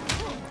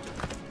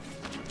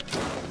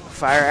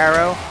 Fire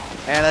arrow.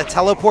 And the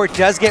teleport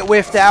does get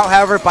whiffed out.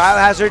 However,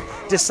 Biohazard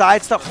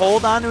decides to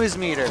hold on to his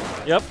meter.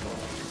 Yep.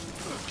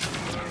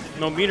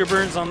 No meter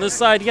burns on this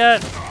side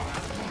yet.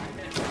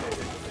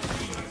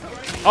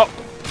 Oh,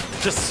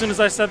 just as soon as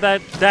I said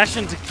that, dash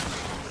into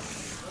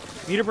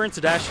meter burn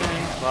to dash in,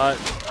 but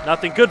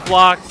nothing. Good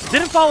block.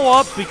 Didn't follow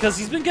up because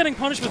he's been getting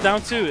punished with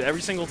down 2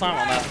 every single time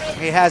on that.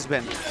 He has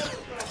been.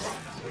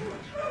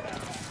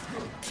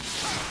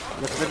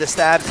 Looking for the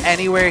stabs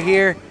anywhere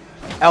here.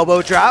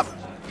 Elbow drop.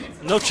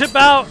 No chip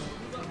out.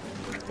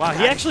 Wow,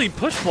 he actually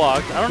push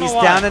blocked. I don't know why.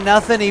 He's down to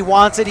nothing. He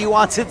wants it. He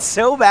wants it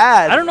so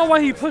bad. I don't know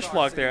why he push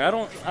blocked there. I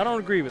don't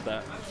agree with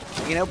that.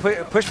 You know,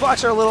 push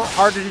blocks are a little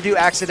harder to do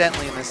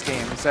accidentally in this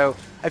game. So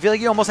I feel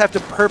like you almost have to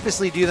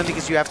purposely do them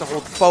because you have to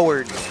hold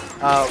forward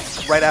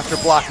right after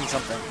blocking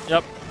something.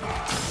 Yep.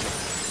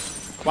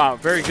 Wow,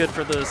 very good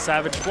for the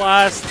Savage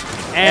Blast.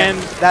 And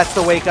that's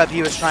the wake up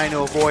he was trying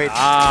to avoid.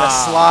 The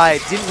slide.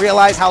 Didn't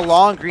realize how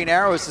long Green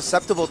Arrow is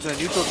susceptible to a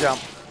neutral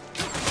jump.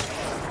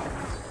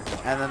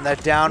 And then the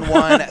down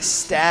 1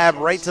 stab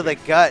right to the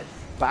gut.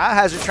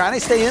 Biohazard trying to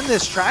stay in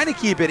this, trying to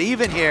keep it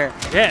even here.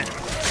 Yeah,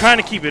 trying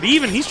to keep it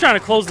even. He's trying to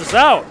close this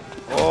out.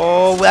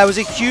 Oh, that was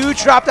a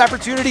huge dropped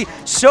opportunity.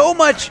 So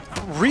much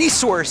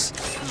resource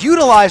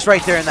utilized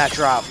right there in that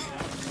drop.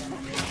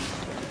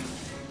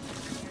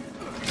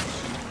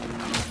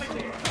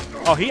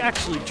 Oh, he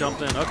actually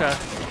jumped in. Okay.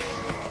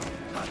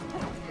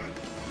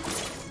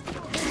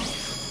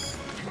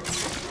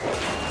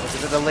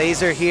 Looking at the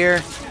laser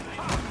here.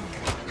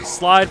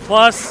 Slide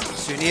plus.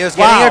 Suneo's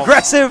getting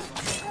aggressive.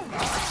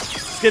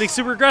 He's getting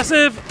super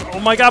aggressive. Oh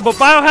my God, but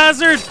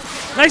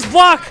Biohazard. Nice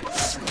block.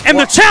 And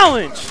the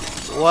challenge.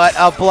 What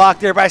a block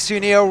there by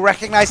Sooneo,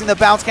 recognizing the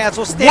bounce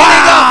cancel, standing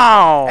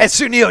up. And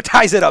Sooneo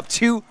ties it up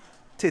 2-2.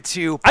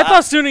 I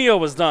thought Sooneo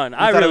was done.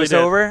 I really did.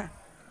 Over?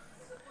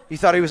 You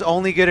thought he was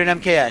only good at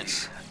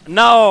MKX?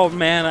 No,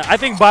 man. I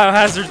think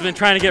Biohazard's been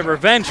trying to get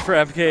revenge for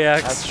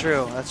MKX. That's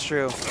true. That's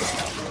true.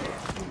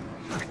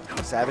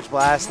 Savage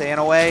Blast staying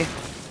away.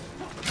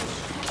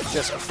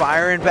 Just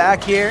firing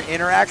back here.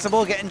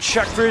 Interactable, getting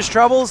chucked for his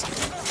troubles.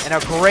 And a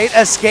great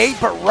escape,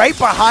 but right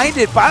behind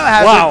it,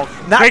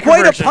 Biohazard, not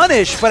quite a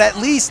punish, but at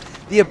least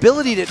the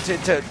ability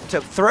to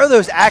throw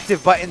those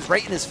active buttons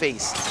right in his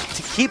face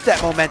to keep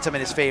that momentum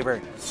in his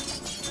favor.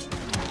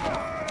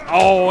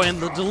 Oh, and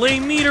the delay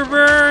meter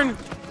burn.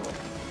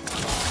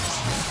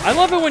 I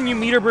love it when you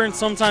meter burn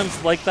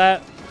sometimes like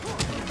that.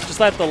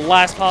 Just at the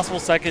last possible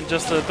second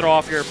just to throw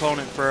off your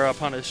opponent for a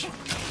punish.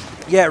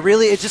 Yeah,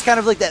 really, it's just kind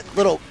of like that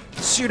little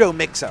pseudo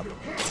mix-up.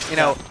 You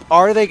know,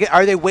 are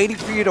they waiting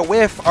for you to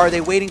whiff? Are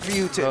they waiting for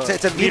you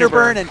to meter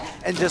burn?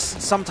 And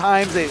just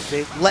sometimes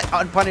they let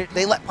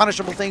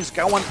punishable things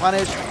go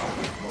unpunished.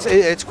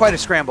 It's quite a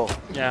scramble.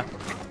 Yeah.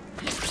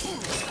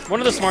 One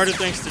of the smarter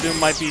things to do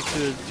might be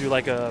to do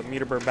like a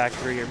meter burn back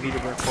 3 or meter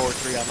burn forward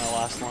 3 on that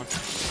last one.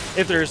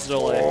 If there's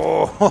delay.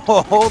 Oh,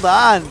 hold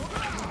on.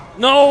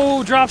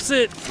 No, drops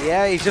it.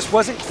 Yeah, he just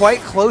wasn't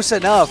quite close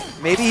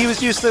enough. Maybe he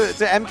was used to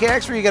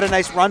MKX where you get a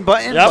nice run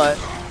button, but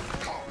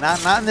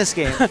not in this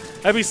game.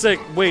 That'd be sick.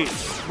 Wait,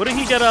 wouldn't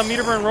he get a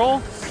meter burn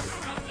roll?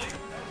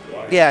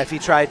 Yeah, if he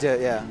tried to,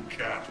 yeah.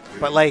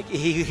 But like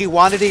he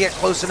wanted to get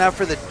close enough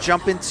for the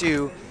jump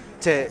into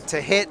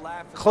to hit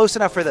close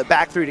enough for the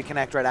back 3 to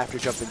connect right after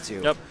jump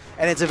into. Yep.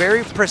 And it's a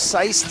very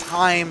precise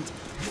timed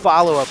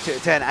follow-up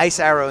to an ice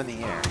arrow in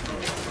the air.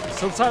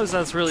 Sometimes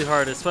that's really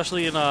hard,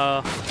 especially in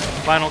a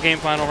final game,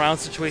 final round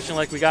situation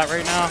like we got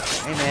right now.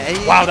 Hey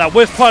man, wow, that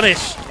whiff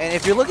punish. And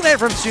if you're looking at it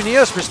from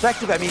Suneo's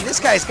perspective, I mean, this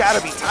guy's got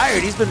to be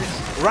tired. He's been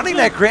running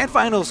that Grand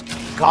Finals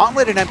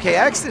gauntlet in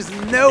MKX. There's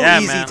no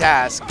easy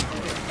task.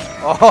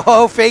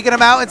 Oh, faking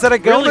him out instead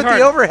of going with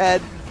the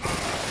overhead.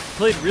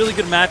 Played really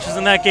good matches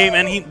in that game,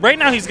 and right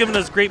now he's giving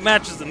us great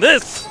matches in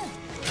this.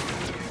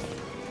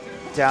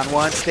 Down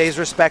 1, stays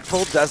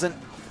respectful, doesn't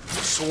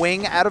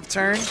swing out of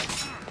turn.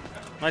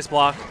 Nice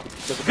block.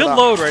 Good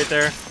load right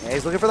there. Yeah,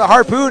 he's looking for the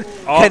harpoon.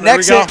 Oh,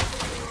 connects there we it.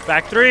 Go.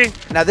 Back 3.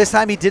 Now this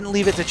time he didn't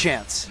leave it to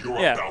chance.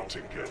 Yeah.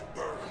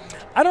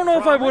 I don't know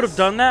if I would have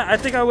done that. I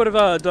think I would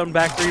have done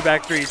back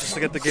 3, just to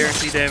get the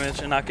guarantee damage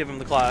and not give him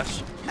the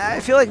clash. I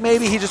feel like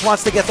maybe he just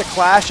wants to get the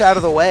clash out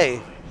of the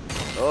way.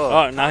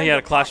 Oh, now he had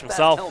a clash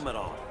himself.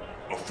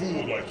 A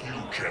fool like you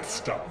can't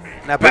stop me.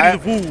 Now the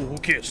fool who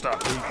can't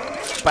stop me.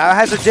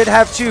 Biohazard did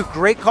have 2.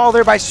 Great call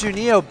there by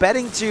Sooneo.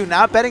 Betting 2,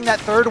 not betting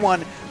that third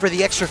one for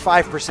the extra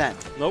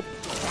 5%. Nope.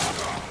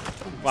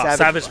 Wow,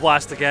 Savage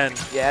Blast again.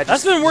 Yeah,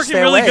 that's been working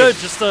really good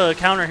just to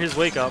counter his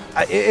wake up.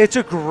 It's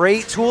a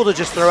great tool to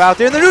just throw out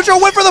there. And the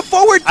neutral went for the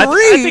forward 3.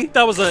 I think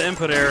that was an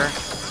input error.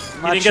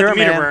 He didn't get the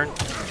meter burn.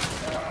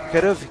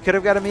 Could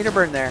have got a meter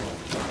burn there.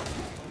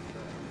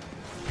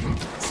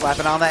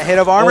 Slapping on that hit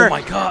of armor. Oh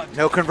my god.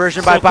 No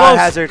conversion by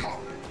Biohazard.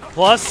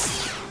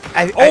 Plus.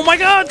 Oh my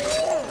god.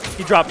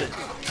 He dropped it.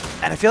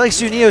 And I feel like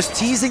Suneo's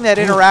teasing that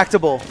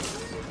interactable.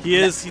 He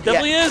is. He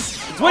definitely is.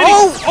 It's waiting.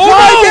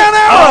 Oh, down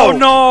arrow. Oh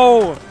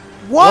no.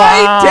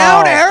 Why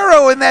down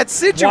arrow in that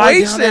situation?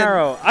 Why down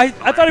arrow? I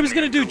thought he was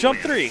going to do jump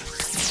 3.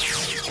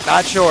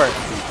 Not sure.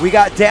 We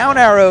got down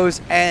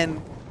arrows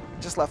and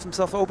just left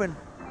himself open.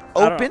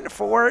 Open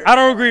for... I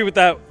don't agree with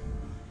that.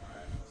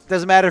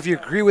 Doesn't matter if you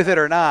agree with it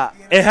or not.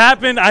 It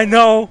happened, I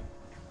know,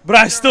 but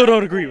I still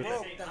don't agree with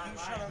it.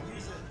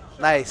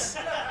 Nice.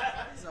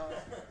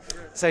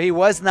 So he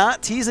was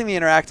not teasing the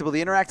interactable.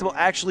 The interactable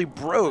actually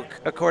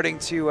broke, according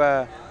to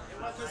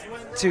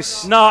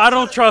No, I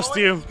don't trust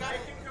you.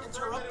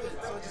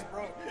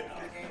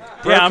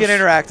 Broken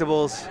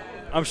interactables.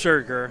 I'm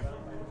sure, Gur.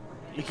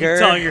 You keep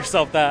telling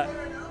yourself that.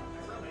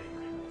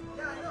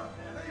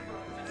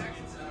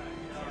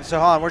 So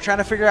hold on, we're trying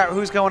to figure out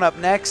who's going up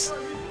next.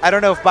 I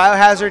don't know if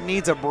Biohazard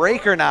needs a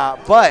break or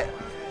not, but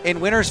in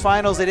winners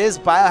finals, it is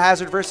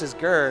Biohazard versus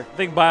Gur. I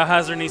think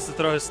Biohazard needs to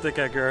throw his stick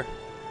at Gur.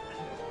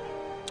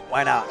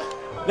 Why not?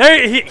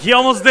 There, he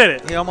almost did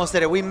it. He almost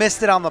did it. We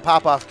missed it on the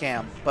pop-off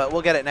cam, but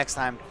we'll get it next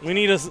time. We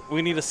need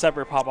a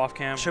separate pop-off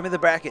cam. Show me the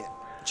bracket.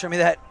 Show me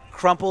that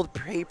crumpled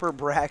paper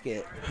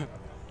bracket.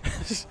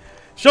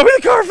 Show me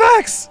the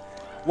Carfax.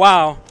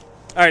 Wow. All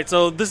right,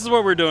 so this is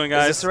what we're doing,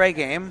 guys. Is this the right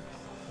game?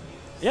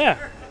 Yeah,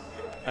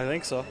 I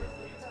think so.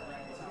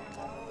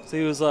 So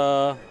he was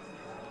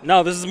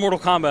no, this is Mortal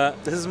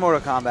Kombat. This is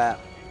Mortal Kombat.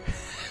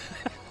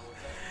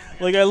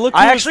 Like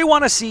I actually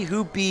want to see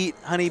who beat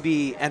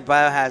Honeybee and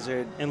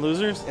Biohazard in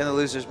losers in the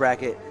losers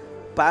bracket.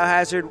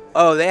 Biohazard.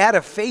 Oh, they had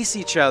to face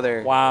each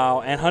other. Wow,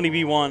 and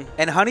Honeybee won.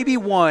 And Honeybee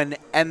won,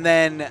 and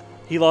then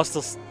he lost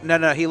to.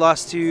 No, he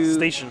lost to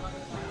Station.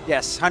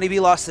 Yes, Honeybee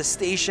lost to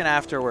Station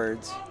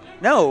afterwards.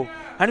 No,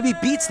 Honeybee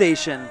beat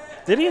Station.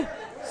 Did he?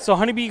 So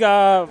Honeybee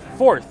got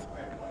 4th.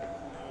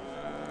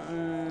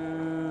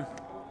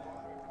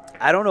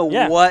 I don't know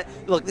what.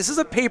 Look, this is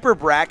a paper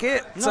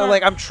bracket, so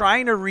like I'm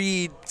trying to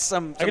read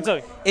some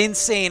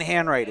insane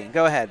handwriting.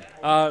 Go ahead.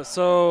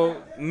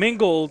 So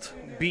Mingled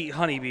beat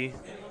Honeybee,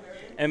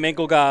 and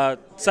Mingle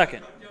got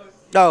 2nd.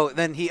 Oh,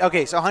 then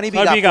so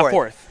Honeybee got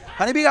 4th.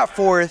 Honeybee got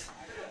 4th.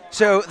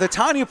 So the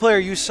Tanya player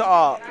you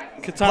saw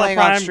Katana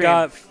Prime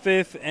got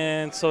 5th,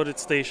 and so did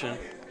Station.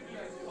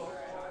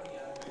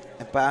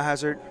 And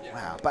Biohazard,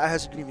 wow,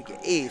 Biohazard didn't even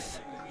get 8th.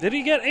 Did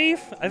he get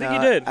 8th? I think he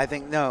did. I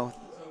think no.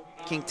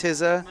 King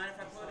Tizza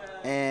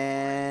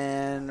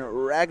and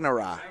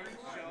Ragnarok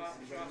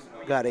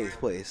got 8th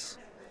place.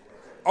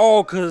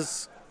 Oh,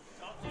 because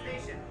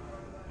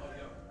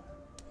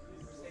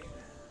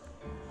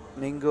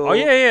Mingle. Oh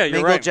yeah, you're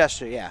Mingle right.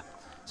 Gesture, yeah.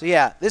 So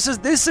yeah, this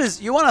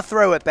is you want to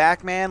throw it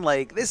back, man.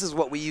 Like this is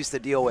what we used to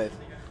deal with,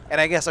 and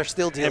I guess are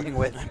still dealing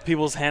with.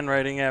 People's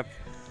handwriting app.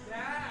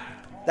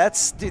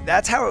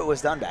 That's how it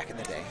was done back in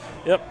the day.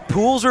 Yep.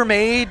 Pools were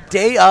made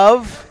day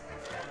of.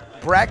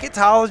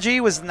 Bracketology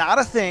was not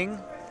a thing.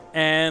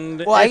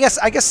 And well, I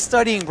guess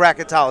studying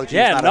bracketology.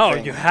 Yeah, is not a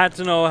thing. You had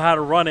to know how to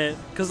run it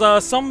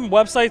because some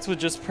websites would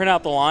just print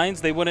out the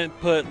lines. They wouldn't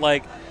put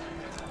like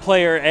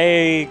player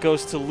A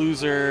goes to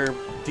loser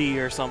D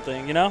or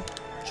something, you know?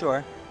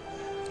 Sure.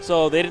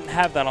 So they didn't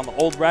have that on the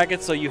old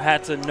bracket, so you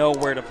had to know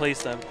where to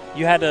place them.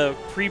 You had to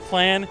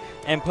pre-plan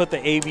and put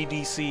the A, B,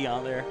 D, C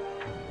on there.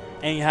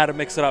 And you had to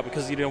mix it up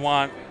because you didn't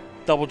want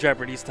double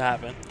jeopardies to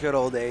happen. Good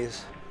old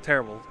days.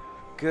 Terrible.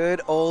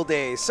 Good old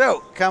days.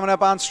 So, coming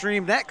up on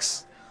stream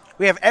next,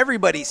 we have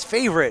everybody's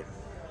favorite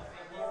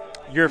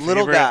Your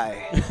little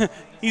favorite. guy.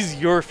 He's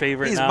your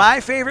favorite He's now. my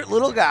favorite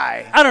little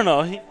guy. I don't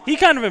know. He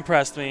kind of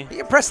impressed me. He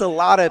impressed a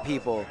lot of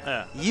people.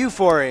 Yeah.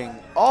 Euforing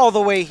all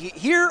the way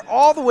here,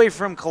 all the way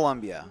from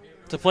Colombia.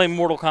 To play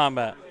Mortal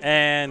Kombat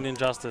and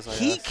Injustice, I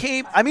He guess.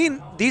 came, I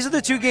mean, these are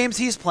the 2 games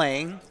he's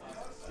playing.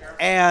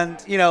 And,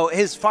 you know,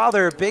 his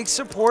father, a big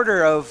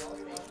supporter of,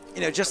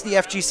 you know, just the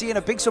FGC and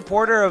a big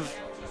supporter of,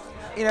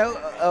 you know,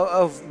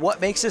 of what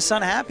makes his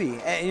son happy.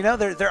 And, you know,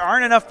 there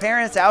aren't enough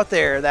parents out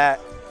there that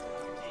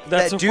do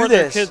support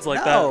this. their kids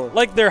like No. that.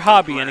 Like their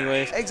hobby,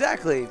 anyways.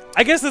 Exactly.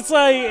 I guess it's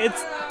like,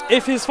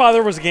 if his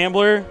father was a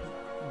gambler,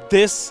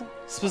 this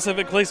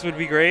specific place would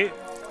be great.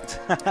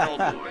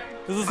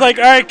 This is like,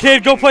 all right,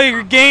 kid, go play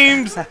your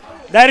games.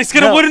 Daddy's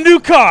going to win a new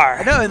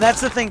car. No, and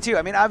that's the thing, too.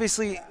 I mean,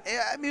 obviously,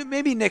 I mean,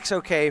 maybe Nick's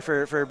okay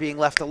for being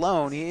left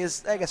alone. He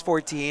is, I guess,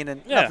 14,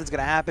 and nothing's going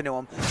to happen to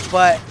him.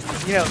 But,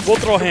 you know. We'll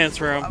throw hands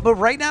for him. But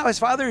right now, his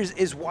father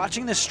is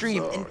watching the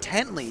stream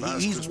intently.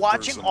 He's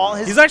watching all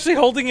his. He's actually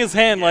holding his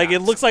hand like it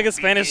looks like a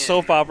Spanish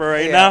soap opera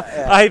right now.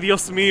 Yeah. Ay,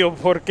 Dios mío,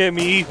 porque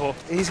mi hijo.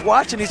 He's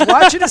watching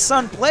his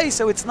son play.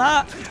 So it's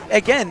not,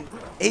 again,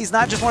 he's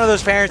not just one of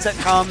those parents that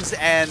comes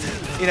and,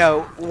 you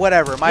know,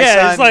 whatever. My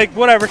son. It's like,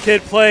 whatever,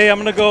 kid, play. I'm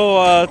going to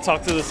go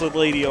talk to this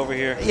lady over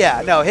here.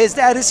 Yeah, no, his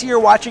dad is here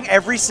watching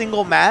every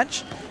single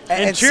match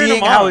and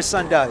seeing how his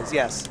son does,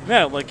 yes.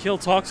 Yeah, like he'll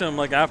talk to him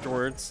like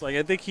afterwards. Like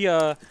I think he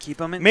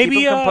keep him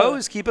maybe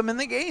composed, keep him in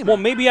the game. Well,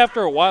 maybe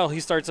after a while he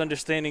starts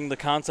understanding the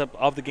concept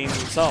of the game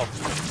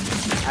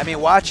himself. I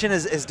mean, watching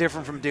is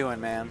different from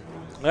doing, man.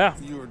 Yeah.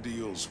 Your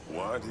deal's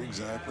what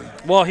exactly?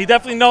 Well, he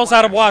definitely knows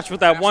how to watch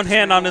with that one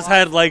hand on his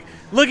head, like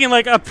looking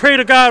like I pray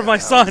to God, my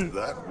son.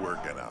 How's that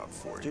working out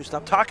for you? Dude,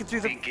 stop talking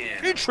through the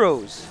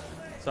intros.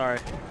 Sorry.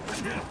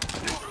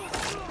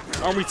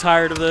 Aren't we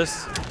tired of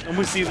this? And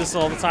we see this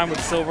all the time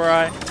with Silver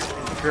Eye.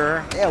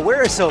 Sure. Yeah,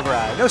 where is Silver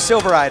Eye? No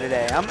Silver Eye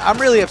today. I'm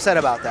really upset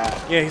about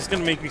that. Yeah, he's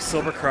gonna make me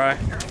silver cry.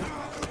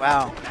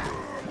 Wow.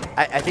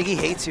 I think he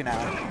hates you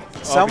now.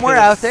 Somewhere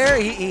out there,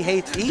 he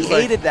hates. He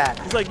hated that.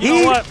 He's like,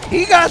 you know what?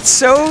 He got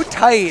so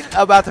tight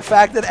about the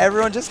fact that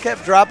everyone just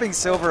kept dropping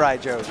Silver Eye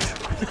jokes.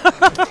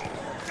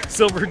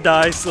 Silver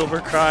die, silver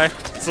cry,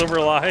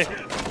 silver lie.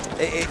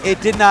 It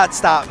did not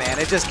stop, man.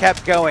 It just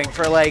kept going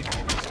for like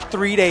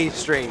 3 days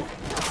straight.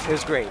 It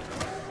was great.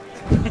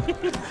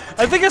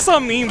 I think I saw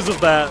memes of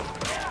that.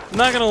 I'm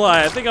not gonna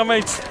lie. I think I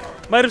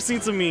might have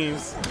seen some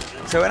memes.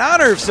 So in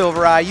honor of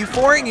Silver Eye,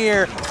 Euphoric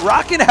here,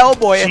 rocking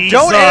Hellboy, and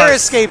don't air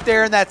escape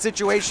there in that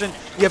situation.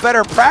 You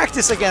better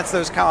practice against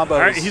those combos. All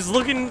right,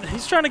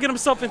 he's trying to get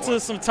himself into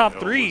some top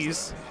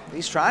 3s.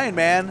 He's trying,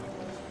 man.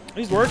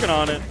 He's working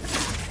on it.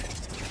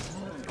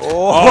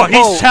 Oh,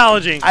 he's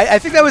challenging. I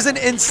think that was an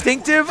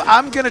instinctive,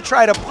 I'm going to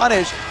try to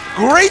punish.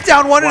 Great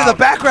down one into the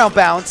background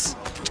bounce.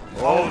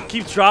 Oh,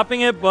 keeps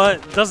dropping it,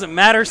 but doesn't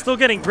matter. Still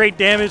getting great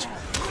damage.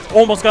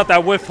 Almost got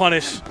that whiff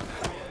punish.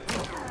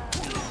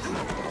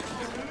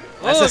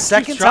 That's the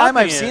second time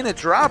I've seen it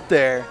drop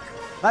there.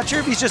 Not sure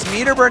if he's just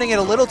meter burning it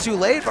a little too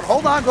late, but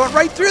hold on, going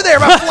right through there.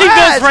 But He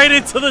goes right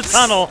into the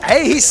tunnel.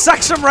 Hey, he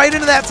sucks him right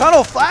into that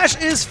tunnel. Flash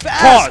is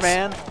fast,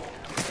 man.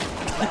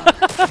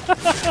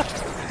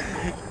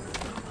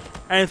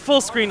 And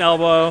full screen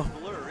elbow.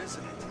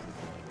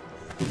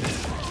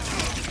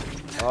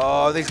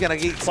 Oh, he's going to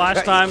get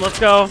Flash time, let's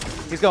go.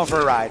 He's going for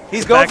a ride.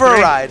 He's going for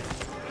a ride.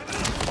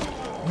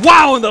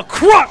 Wow, in the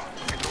crop!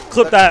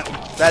 Clip that.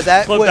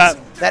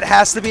 That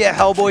has to be a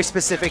Hellboy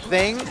specific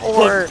thing,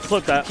 or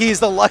clip that. He's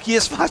the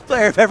luckiest Flash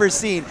player I've ever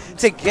seen.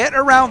 To get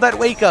around that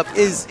wake up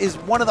is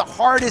one of the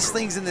hardest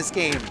things in this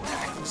game.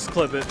 Just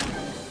clip it.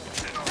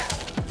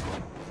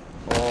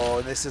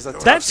 Oh, this is a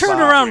tough That turned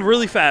spot. around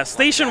really fast.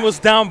 Station was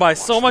down by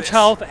so much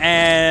health,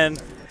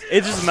 and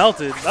it just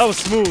melted. That was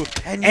smooth.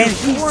 And he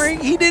held on to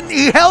it. He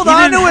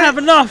didn't have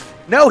enough.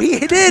 No, he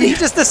did. He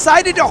just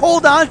decided to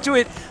hold on to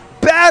it.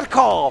 Bad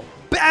call.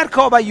 Bad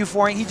call by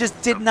Euphoric. He just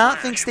did not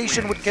think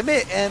Station would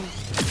commit. And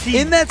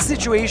in that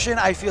situation,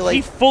 I feel like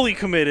he fully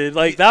committed.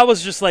 Like, that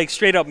was just like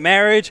straight up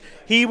marriage.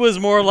 He was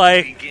more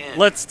like,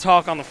 let's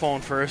talk on the phone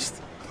first.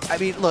 I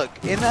mean, look,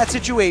 in that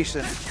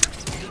situation,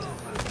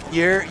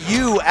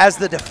 you as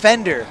the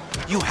defender,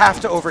 you have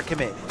to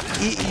overcommit.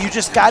 You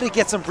just got to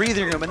get some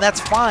breathing room, and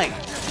that's fine.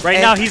 Right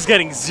now, he's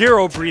getting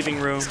 0 breathing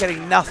room. He's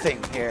getting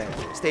nothing here.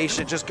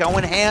 Station just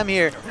going ham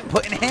here,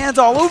 putting hands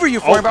all over you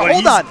for him. But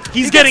hold on,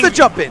 he's getting the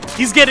jump in.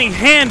 He's getting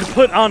hand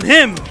put on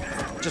him.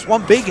 Just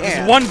one big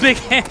hand. Just one big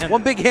hand.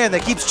 One big hand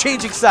that keeps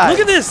changing sides.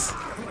 Look at this.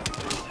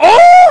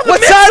 Oh,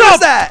 what side is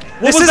that?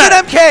 This is an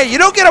MK. You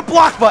don't get a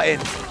block button.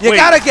 You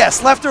gotta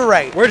guess, left or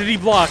right. Where did he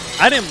block?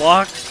 I didn't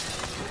block.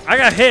 I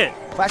got hit.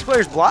 Flash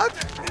players block?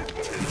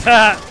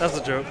 That's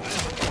a joke.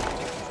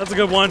 That's a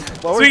good one.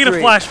 Forward Speaking 3.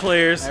 of flash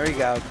players. There we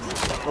go.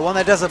 The one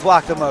that doesn't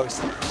block the most.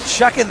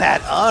 Chucking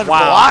that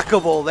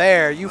unblockable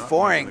there.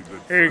 Euphoric.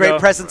 Here you Great go.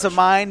 presence of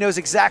mind. Knows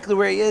exactly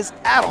where he is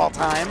at all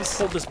times.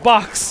 Hold this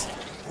box.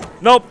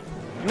 Nope.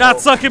 Not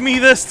sucking me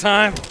this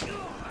time.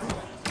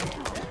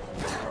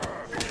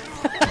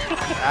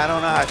 I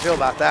don't know how I feel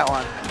about that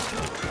one.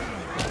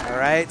 All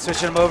right,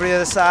 switching him over to the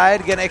other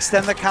side. Going to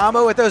extend the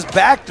combo with those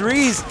back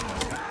threes.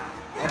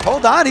 And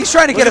hold on, he's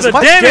trying to get as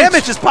much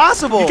damage as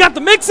possible. You got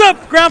the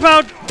mix-up, ground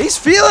pound. He's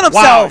feeling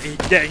himself.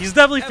 Wow. Yeah, he's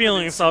definitely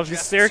feeling himself. He's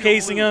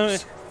staircasing him.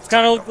 It's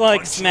kind of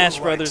like Smash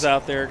Brothers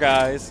out there,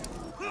 guys.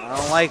 I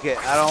don't like it.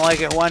 I don't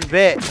like it one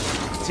bit.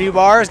 2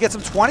 bars, gets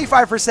him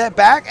 25%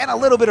 back and a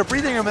little bit of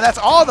breathing room, and that's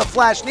all the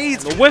Flash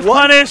needs. The whiff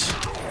punish.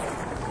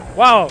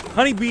 Wow,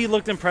 Honeybee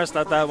looked impressed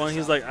at that one.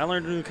 He's like, I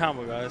learned a new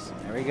combo, guys.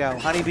 There we go.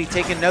 Honeybee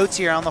taking notes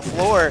here on the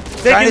floor.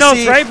 Taking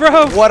notes, right,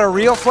 bro? What a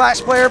real Flash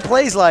player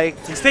plays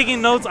like. He's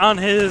taking notes on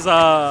his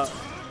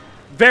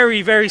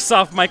very, very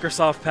soft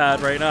Microsoft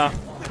pad right now.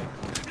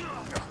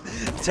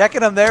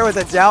 Checking him there with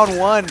a down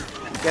 1.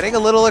 Getting a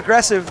little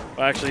aggressive.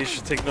 Well, actually, you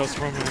should take notes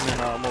from him in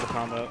Mortal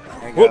Kombat.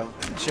 There you go.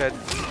 Should.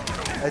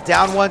 A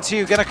down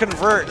 1-2. Going to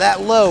convert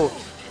that low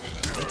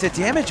to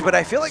damage, but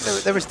I feel like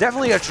there was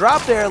definitely a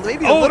drop there.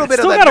 Maybe a little bit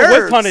of the nerves. Still got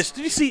a whip punish.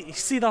 Did you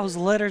see those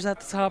letters at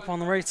the top on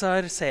the right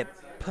side? It said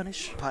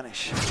punish.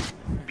 Punish.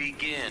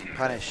 Begin.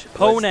 Punish.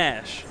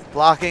 Ponash.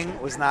 Blocking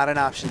was not an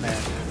option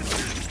there.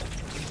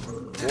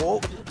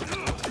 Whoa.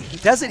 He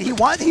does it.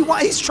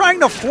 He's trying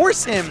to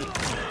force him.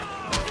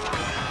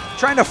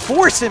 Trying to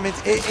force him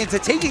into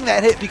taking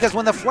that hit, because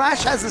when the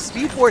Flash has the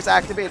Speed Force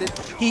activated,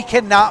 he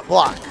cannot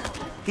block.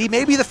 He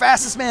may be the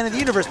fastest man in the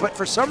universe, but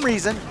for some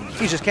reason,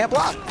 he just can't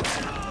block.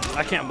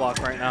 I can't block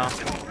right now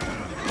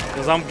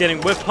because I'm getting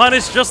whip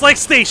punished just like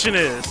Station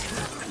is.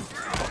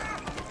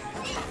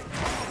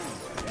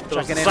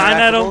 Checking in sign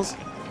at him.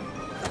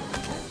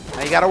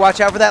 Now you got to watch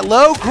out for that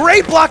low.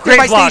 Great block there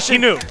by Station. He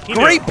knew.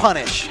 Great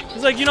punish.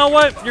 He's like, you know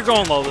what? You're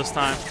going low this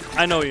time.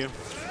 I know you.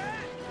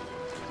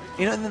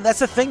 You know, and that's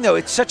the thing, though.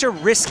 It's such a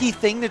risky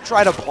thing to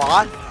try to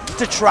block.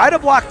 To try to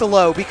block the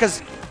low,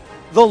 because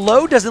the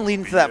low doesn't lead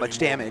into that much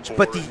damage,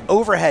 but the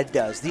overhead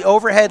does. The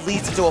overhead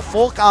leads into a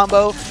full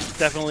combo.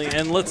 Definitely.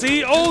 And let's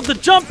see. Oh, the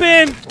jump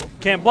in.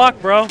 Can't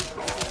block, bro.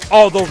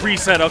 Oh, the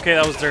reset. Okay,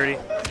 that was dirty.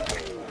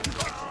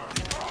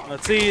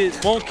 Let's see.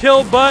 It won't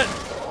kill, but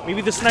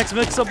maybe this next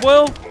mix-up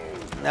will.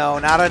 No,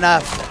 not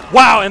enough.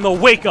 Wow, and the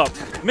wake-up.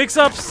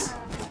 Mix-ups.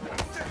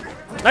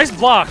 Nice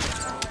block.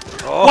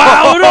 Oh.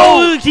 Wow,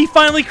 no, he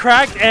finally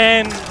cracked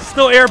and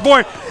still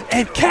airborne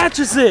and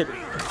catches it.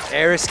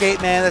 Air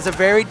escape, man. That's a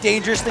very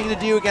dangerous thing to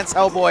do against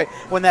Hellboy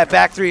when that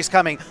back 3 is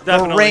coming.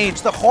 Definitely. The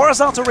range, the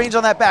horizontal range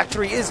on that back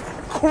 3 is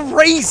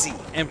crazy.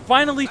 And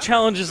finally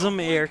challenges him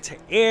air to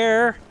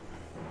air.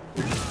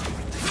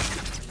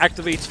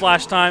 Activates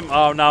flash time.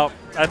 Oh, no.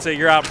 That's it.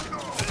 You're out.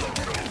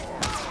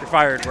 You're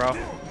fired, bro.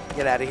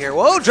 Get out of here.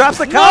 Whoa, drops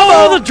the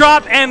combo. No, the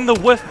drop and the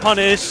whiff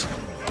punish.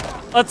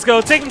 Let's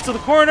go. Take him to the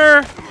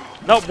corner.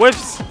 Nope,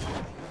 whiffs.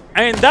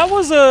 And that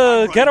was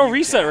a ghetto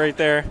reset right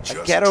there.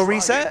 A ghetto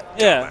reset?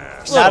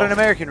 Yeah. Not an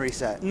American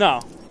reset.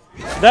 No.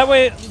 That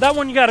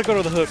one you got to go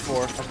to the hood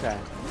for. Okay.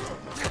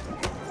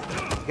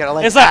 You gotta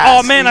like it's like,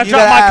 oh man, I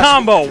dropped my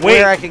combo. Wait.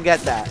 Where I can get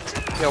that.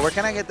 Yo, where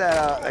can I get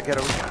that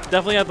ghetto reset?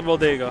 Definitely at the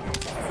bodega.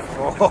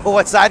 Oh,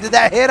 what side did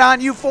that hit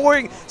on?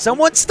 Euphoric.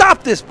 Someone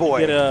stop this boy.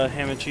 Get a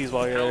ham and cheese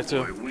while you're there,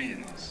 too.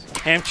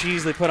 Ham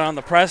cheese, they put on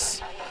the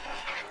press.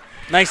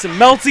 Nice and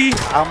melty.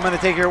 I'm going to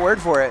take your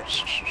word for it.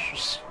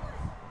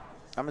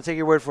 I'm going to take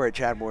your word for it,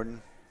 Chad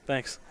Borden.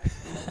 Thanks.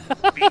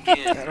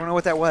 I don't know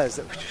what that was.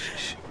 All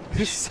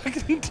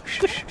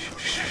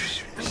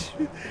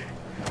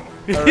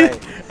right.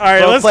 All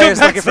right, Both let's go players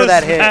back looking to for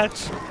that hit.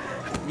 match.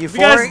 If you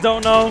guys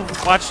don't know,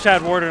 watch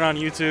Chad Warden on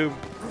YouTube.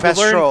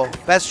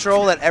 Best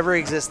troll that ever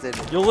existed.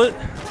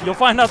 You'll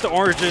find out the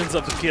origins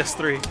of the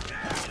PS3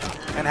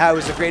 and how it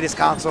was the greatest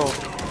console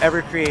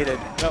ever created.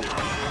 Yep.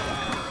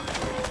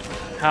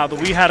 How the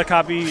Wii had a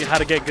copy, how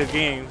to get good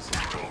games.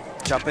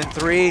 Jumping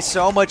 3,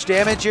 so much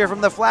damage here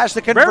from the Flash.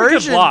 The conversion. Very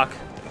good block.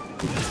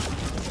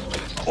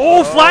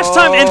 Oh, flash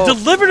time, and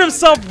delivered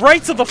himself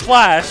right to the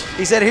Flash.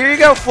 He said, "Here you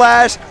go,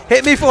 Flash.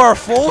 Hit me for a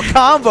full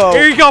combo."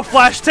 Here you go,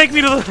 Flash. Take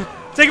me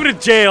to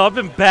jail. I've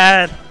been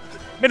bad.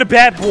 Been a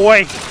bad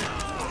boy.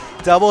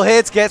 Double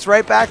hits, gets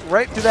right back,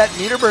 right to that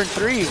meter burn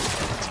 3.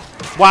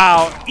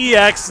 Wow,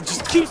 EX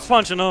just keeps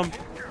punching him.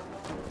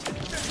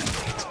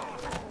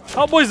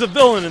 Hellboy's a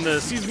villain in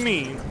this. He's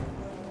mean.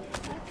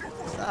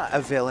 He's not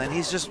a villain.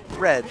 He's just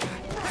red.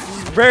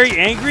 He's very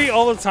angry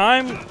all the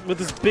time with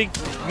his big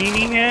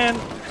meanie hand.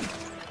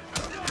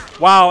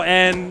 Wow,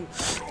 and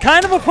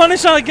kind of a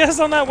punish, I guess,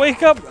 on that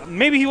wake up.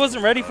 Maybe he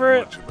wasn't ready for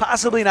it.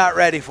 Possibly not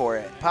ready for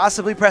it.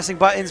 Possibly pressing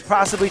buttons.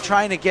 Possibly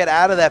trying to get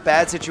out of that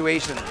bad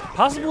situation.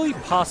 Possibly.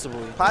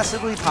 Possibly.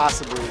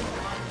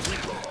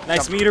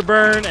 Nice meter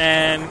burn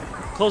and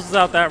closes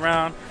out that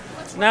round.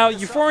 Now,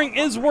 Euphoric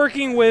is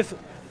working with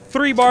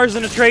 3 bars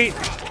in a trait.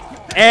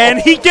 And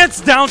he gets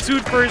down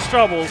 2'd for his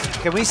troubles.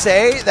 Can we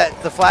say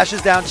that the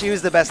Flash's down 2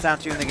 is the best down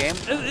 2 in the game?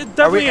 It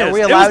definitely is. Are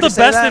we It allowed was to the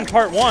say best that? in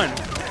part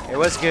 1. It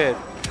was good.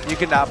 You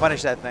could not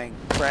punish that thing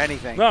for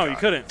anything. No, you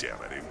couldn't.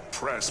 Damn it,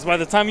 impressed. By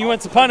the time you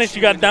went to punish,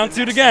 you got down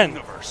 2'd again.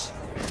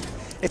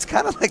 It's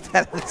kind of like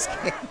that in this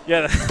game.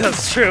 Yeah,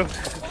 that's true.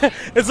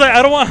 It's like,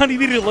 I don't want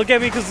Honeybee to look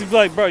at me because he'd be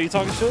like, bro, you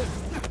talking shit?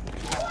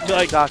 Be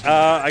like,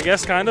 I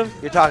guess kind of.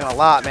 You're talking a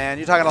lot, man.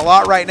 You're talking a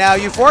lot right now.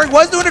 Euphoric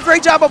was doing a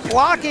great job of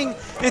blocking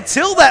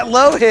until that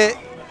low hit.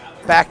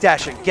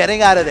 Backdashing,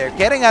 getting out of there,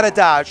 getting out of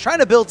dodge, trying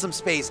to build some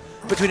space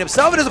between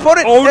himself and his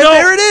opponent. Oh, and no.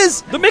 There it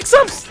is. The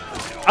mix-ups.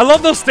 I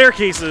love those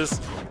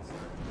staircases.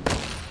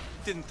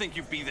 Didn't think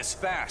you'd be this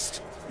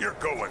fast. You're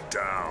going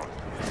down.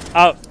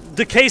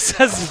 Decay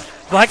says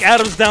Black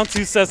Adam's down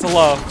 2 says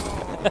hello.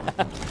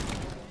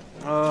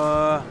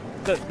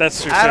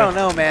 That's true. I don't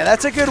know, man.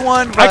 That's a good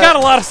one. I got a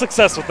lot of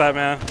success with that,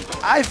 man.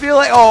 I feel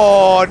like,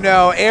 oh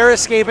no, air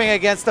escaping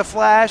against the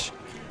Flash.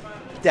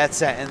 Death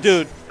sentence.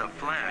 Dude,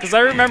 because I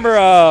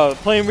remember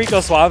playing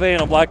Rico Suave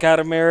in a Black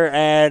Adam mirror,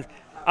 and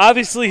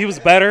obviously he was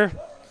better,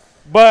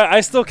 but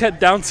I still kept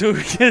down 2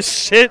 his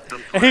shit.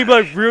 And he'd be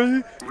like,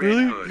 really?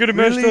 Really? You're going to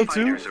mash down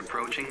 2?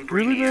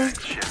 Really, man?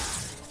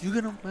 You're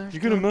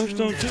gonna mash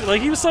down 2?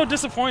 Like, he was so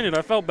disappointed.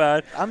 I felt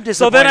bad. I'm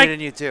disappointed in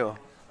you too.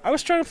 I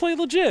was trying to play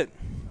legit.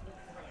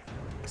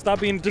 Stop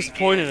being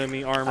disappointed in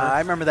me, Armor. I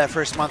remember that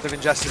first month of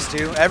Injustice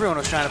 2. Everyone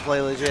was trying to play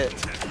legit.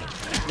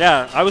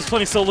 Yeah, I was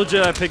playing so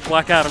legit I picked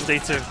Black Adam day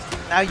 2.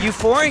 Now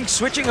Euphoric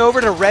switching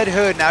over to Red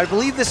Hood. Now I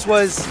believe this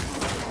was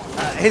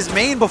his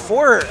main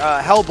before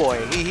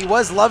Hellboy. He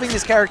was loving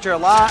this character a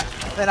lot.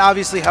 Then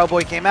obviously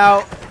Hellboy came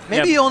out.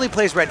 Maybe he only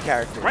plays red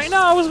characters. Right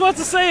now I was about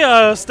to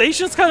say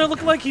Stations kind of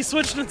look like he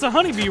switched into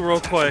Honeybee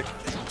real quick.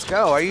 Let's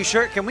go. Are you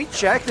sure? Can we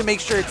check to make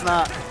sure it's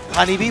not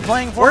Honeybee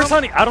playing for Where's him?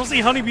 Honey? I don't see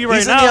Honeybee right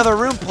He's now. in the other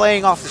room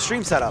playing off the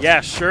stream setup.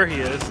 Yeah, sure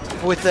he is.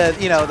 With the,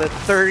 the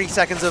 30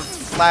 seconds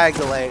of lag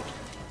delay.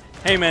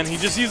 Hey man, he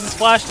just uses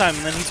flash time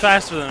and then he's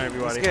faster than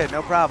everybody. That's good,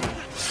 no problem.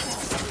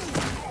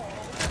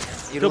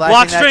 Good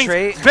block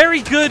strength,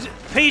 very good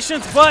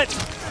patience, but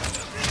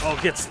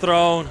gets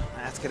thrown.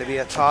 That's gonna be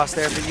a toss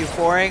there for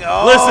Euphoric.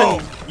 Oh!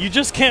 Listen, you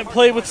just can't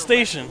play with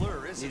Station.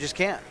 You just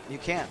can't. You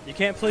can't. You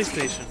can't play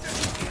Station.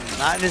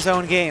 Not in his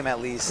own game,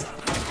 at least.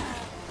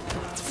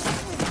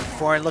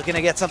 Euphoric looking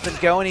to get something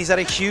going. He's at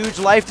a huge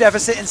life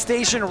deficit in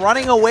Station,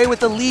 running away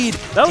with the lead.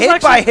 That was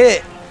hit by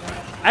hit.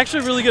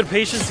 Actually, really good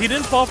patience. He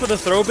didn't fall for the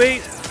throw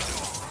bait.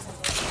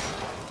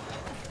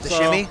 The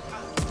shimmy?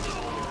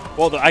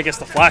 Well, I guess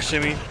the flash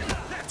shimmy.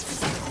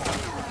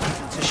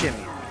 It's a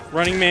shimmy.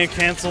 Running man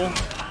cancel.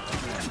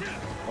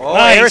 Oh,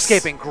 nice. Air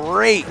escaping.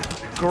 Great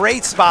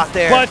spot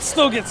there. But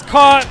still gets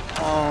caught.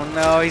 Oh,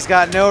 no. He's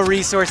got no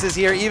resources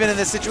here, even in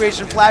this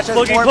situation. Flash has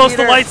looking more close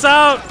meter. to lights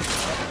out.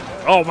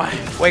 Oh, my.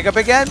 Wake up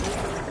again.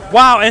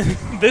 Wow, and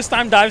this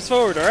time dives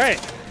forward. All right.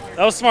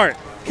 That was smart.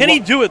 Can he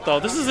do it, though?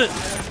 This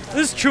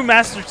is true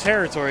master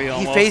territory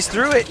almost. He phased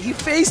through it. He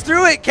phased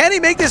through it. Can he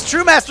make this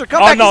true master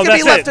comeback? No, He's going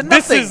to be left to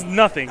nothing. This is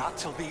nothing. Not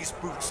till these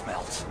boots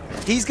melt.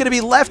 He's going to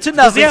be left to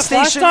nothing. Does he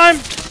have flash time?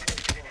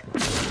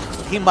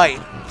 He might.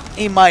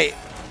 He might.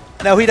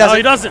 No, he doesn't. No,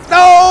 he doesn't.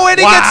 No, and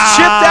he gets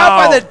chipped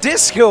out by the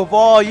disco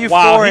ball. Euphoric.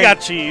 Wow, he got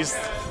cheesed.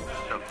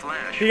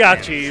 He got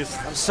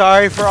cheesed. I'm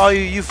sorry for all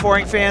you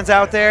Euphoric fans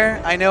out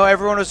there. I know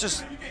everyone was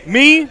just...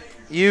 Me?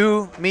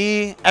 You,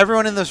 me,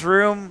 everyone in this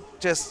room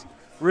just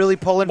really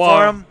pulling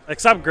for him.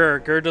 Except Gur.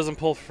 Gur doesn't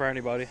pull for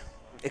anybody.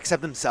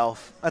 Except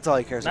himself. That's all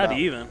he cares about. Not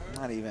even.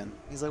 Not even.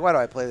 He's like, why do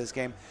I play this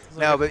game?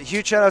 No, but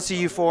huge shout outs to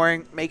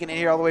Euphoric, making it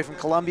here all the way from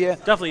Colombia.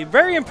 Definitely.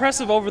 Very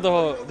impressive over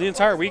the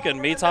entire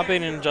weekend. Made top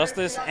 8 in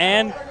Injustice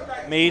and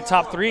made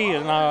top 3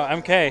 in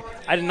MK.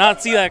 I did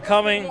not see that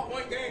coming.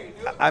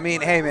 I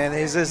mean, hey, man,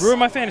 is this... Ruined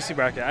my fantasy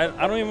bracket.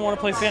 I don't even want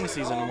to play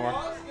fantasies anymore.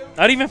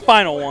 Not even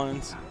final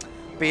ones.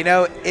 But,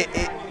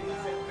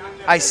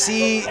 I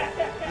see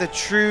the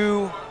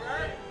true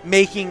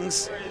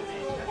makings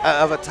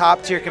of a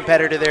top-tier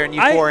competitor there in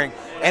Euphoric.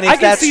 And if I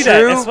can that's see true,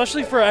 that,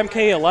 especially for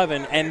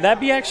MK11, and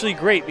that'd be actually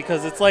great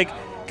because it's like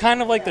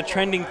kind of like the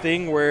trending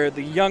thing where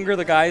the younger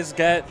the guys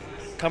get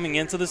coming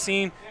into the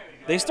scene,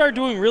 they start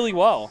doing really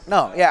well.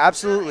 No, yeah,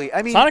 absolutely.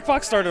 I mean, Sonic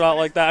Fox started out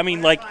like that. I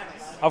mean, like,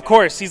 of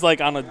course, he's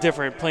like on a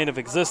different plane of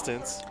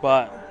existence,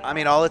 but I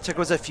mean, all it took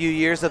was a few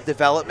years of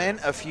development,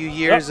 a few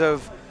years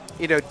of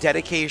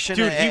dedication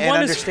and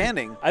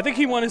understanding. I think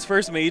he won his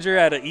first major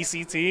at an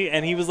ECT,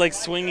 and he was like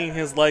swinging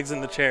his legs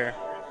in the chair.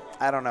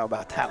 I don't know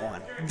about that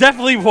one.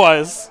 Definitely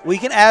was. We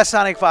can ask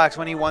Sonic Fox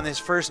when he won his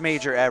first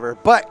major ever.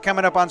 But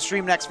coming up on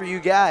stream next for you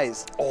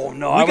guys. Oh,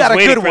 no. We got a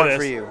good one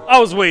for you. I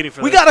was waiting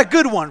for this. We got a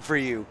good one for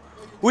you.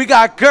 We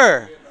got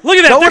Gur. Look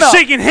at that. They're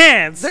shaking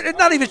hands. They're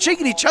not even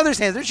shaking each other's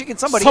hands. They're shaking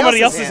somebody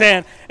else's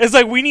hand. It's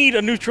like we need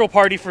a neutral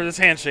party for this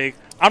handshake.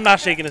 I'm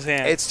not shaking his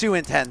hand. It's too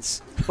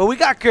intense. But we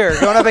got Gur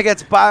going up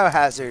against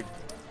Biohazard.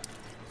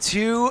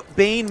 2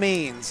 Bane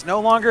mains.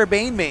 No longer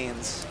Bane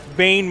mains.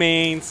 Bane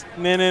mains.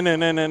 Bane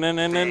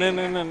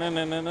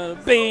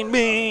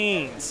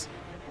mains.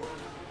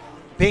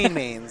 Bane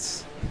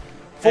mains.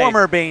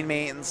 former Bane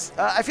mains.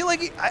 I feel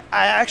like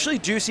I actually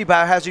do see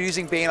Biohazard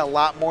using Bane a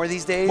lot more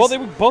these days. Well, they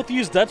both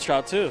use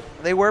Deadshot, too.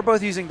 They were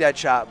both using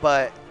Deadshot,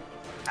 but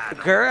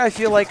Gur, I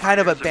feel like, kind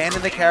of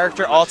abandoned the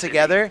character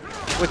altogether.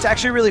 What's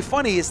actually really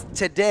funny is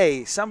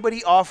today,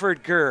 somebody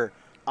offered Gur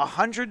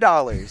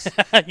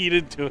 $100 he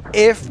didn't do it.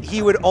 if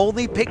he would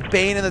only pick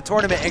Bane in the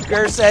tournament, and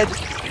Gur said,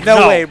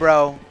 no way,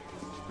 bro.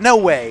 No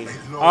way.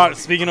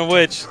 Speaking of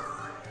which,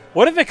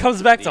 what if it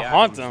comes back to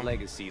haunt him?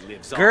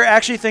 Gur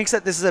actually thinks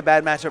that this is a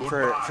bad matchup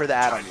for the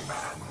Atom.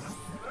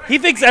 He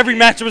thinks every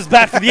matchup is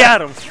bad for the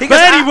Atom. Because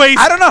But anyways,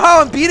 I don't know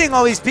how I'm beating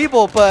all these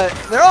people, but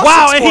they're all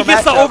wow, 6'4" and he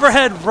gets matchups. the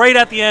overhead right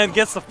at the end,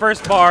 gets the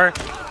first bar.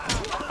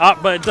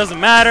 But it doesn't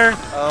matter.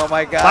 Oh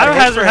my god.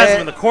 Biohazard has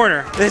him in the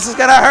corner. This is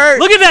gonna hurt.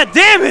 Look at that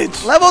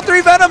damage! Level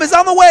 3 Venom is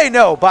on the way.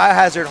 No,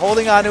 Biohazard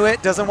holding onto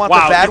it. Doesn't want the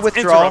bad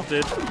withdrawal.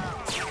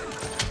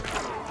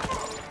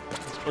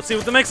 Let's see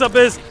what the mix-up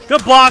is.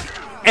 Good block.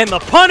 And the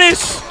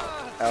punish.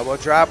 Elbow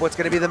drop. What's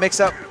gonna be the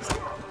mix-up?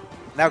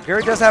 Now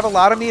Gur does have a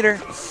lot of meter.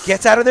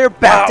 Gets out of there.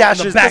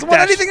 Backdashes. Doesn't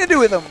want anything to do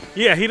with him.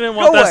 Yeah, he didn't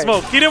want that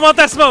smoke. He didn't want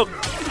that smoke.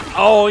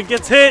 Oh, he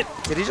gets hit.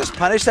 Did he just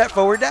punish that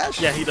forward dash?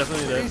 Yeah, he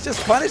definitely did. He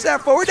just punished that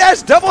forward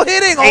dash. Double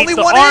hitting. Only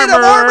one hit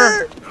of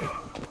armor.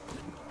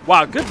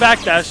 Wow, good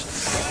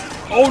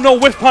backdash. Oh, no,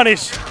 whiff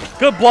punish.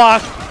 Good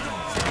block.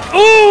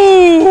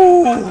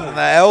 Ooh! And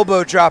the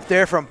elbow drop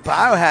there from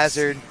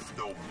Biohazard.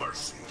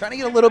 Trying to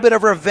get a little bit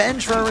of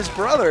revenge from his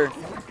brother.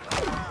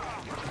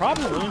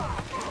 Probably.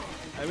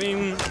 I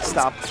mean,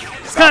 Stop.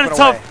 It's kind of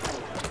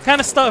tough.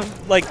 Kind of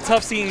stuff, like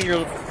tough seeing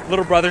your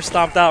little brother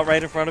stomped out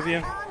right in front of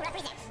you.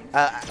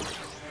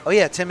 Oh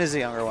yeah, Tim is the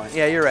younger one.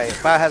 Yeah, you're right.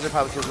 Biohazard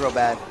probably feels real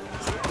bad.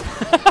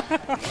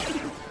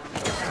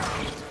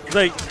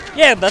 Like,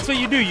 yeah, that's what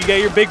you do. You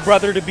get your big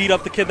brother to beat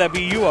up the kid that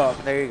beat you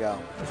up. There you go.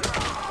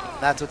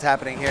 That's what's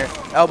happening here.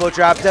 Elbow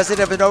drop, does it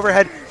have an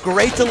overhead.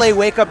 Great delay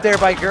wake up there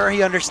by Gur.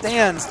 He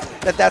understands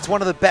that that's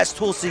one of the best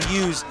tools to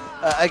use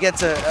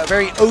against a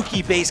very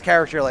oaky-based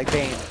character like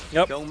Bane.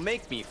 Yep. Don't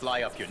make me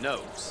fly off your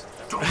nose.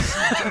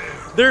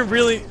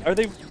 Are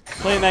they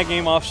playing that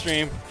game off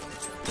stream?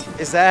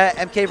 Is that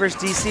MK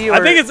versus DC? Or?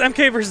 I think it's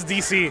MK versus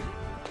DC.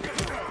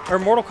 Or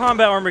Mortal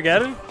Kombat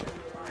Armageddon.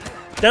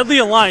 Deadly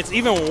Alliance,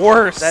 even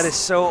worse. That is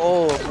so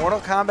old. Mortal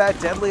Kombat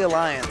Deadly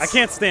Alliance. I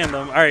can't stand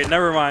them. All right,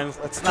 never mind.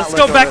 Let's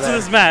go back to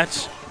this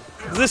match.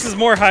 This is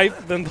more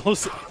hype than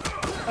those.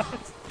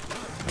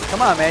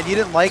 Come on, man. You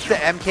didn't like the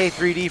MK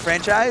 3D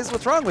franchise?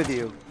 What's wrong with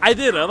you? I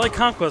did. I like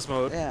Conquest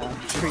Mode. Yeah,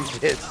 I'm sure you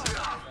did.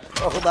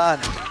 Hold on.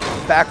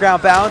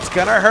 Background bounce.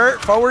 Gonna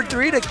hurt. Forward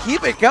 3 to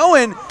keep it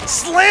going.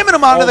 Slamming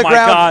him onto the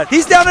ground. God.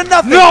 He's down to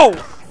nothing. No!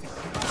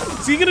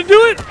 Is he going to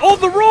do it? Oh,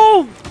 the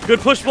roll.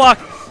 Good push block.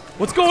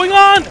 What's going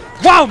on?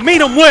 Wow,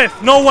 made him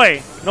whiff. No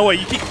way. No way.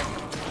 You keep.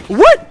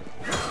 What?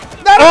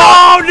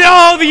 Oh,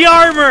 no, the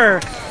armor.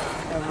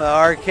 And the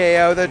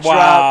RKO, the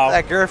drop.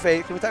 That Gur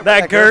face. Can we talk about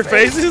that Gur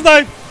face? He's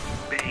like.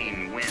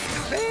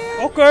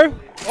 Okay.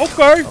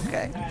 Okay.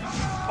 Okay.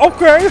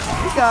 Okay.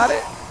 We got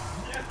it.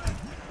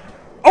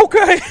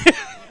 Okay.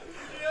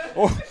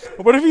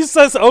 What if he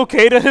says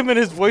okay to him and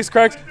his voice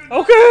cracks?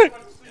 Okay.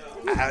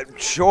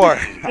 Sure.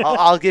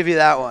 I'll give you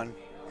that one.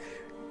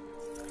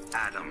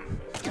 Adam,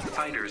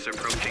 fighters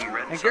approaching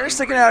red. And Gur's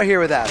sticking out here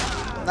with that.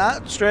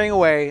 Not straying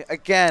away.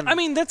 Again. I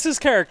mean, that's his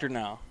character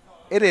now.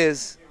 It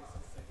is.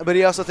 But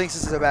he also thinks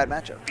this is a bad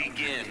matchup.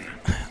 Begin.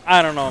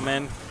 I don't know,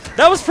 man.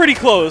 That was pretty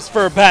close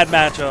for a bad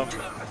matchup.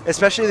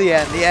 Especially the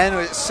end. The end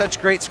was such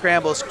great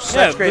scrambles,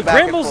 such great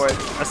back and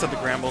forth. I said the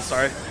Grambles,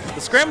 sorry.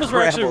 The Scrambles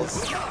were actually...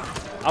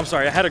 I'm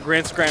sorry, I had a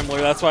Grand Scrambler.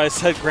 That's why I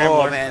said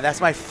Grambler. Oh, man, that's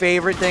my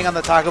favorite thing on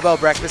the Taco Bell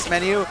breakfast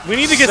menu. We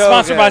need to get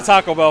sponsored by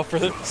Taco Bell for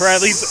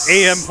at least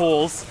AM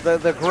pulls.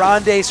 The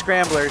Grande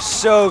Scrambler is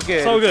so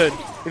good. So good.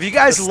 If you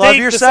guys the love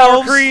steak,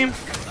 yourselves... the sour cream,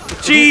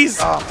 the cheese.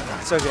 Oh, my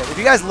God, so good. If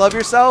you guys love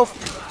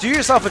yourself, do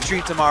yourself a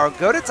treat tomorrow.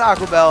 Go to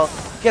Taco Bell,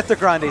 get the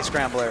Grande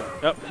Scrambler.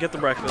 Yep, get the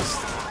breakfast.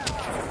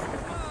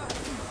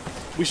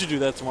 We should do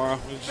that tomorrow.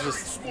 We should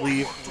just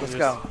leave. Let's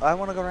go. I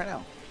want to go right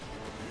now.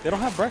 They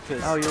don't have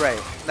breakfast. Oh, you're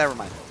right. Never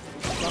mind.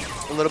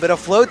 A little bit of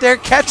float there.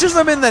 Catches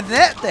them in the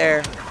net there.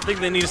 I think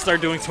they need to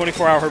start doing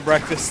 24-hour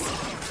breakfast.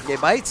 They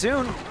might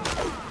soon.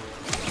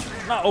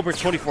 Not over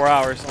 24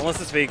 hours,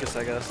 unless it's Vegas,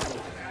 I guess.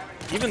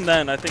 Even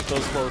then, I think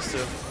those close,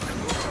 too.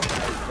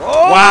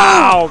 Oh!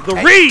 Wow, the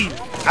read!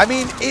 I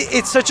mean,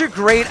 it's such a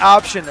great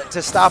option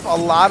to stop a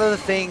lot of the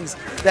things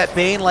that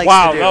Bane likes to do.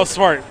 Wow, that was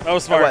smart. That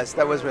was smart.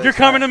 That was really You're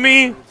smart. coming to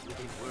me.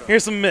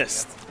 Here's some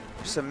mist.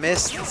 Some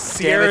mist,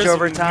 Sierra's damage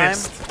over time.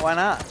 mist. Why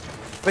not?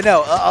 But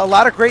no, a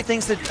lot of great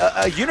things.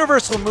 A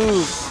universal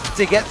move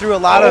to get through a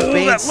lot of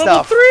Bane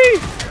stuff.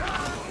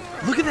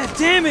 Level 3! Look at that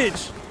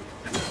damage.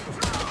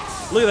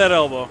 Look at that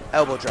elbow.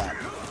 Elbow drop.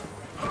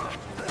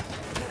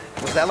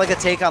 Was that like a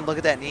take on look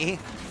at that knee?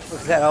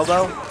 Look at that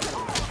elbow.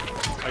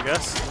 I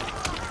guess.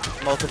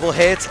 Multiple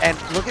hits, and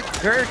look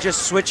at Gur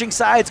just switching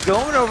sides,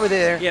 going over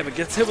there. Yeah, but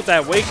gets hit with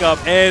that wake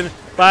up, and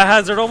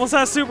Biohazard almost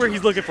has super.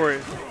 He's looking for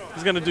it.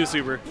 He's going to do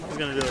super. He's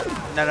going to do it.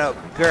 No,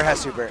 Gur has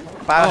super.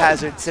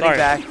 Biohazard sitting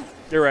back.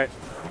 You're right.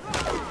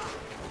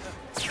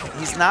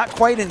 He's not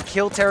quite in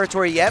kill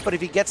territory yet, but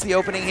if he gets the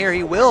opening here,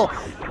 he will.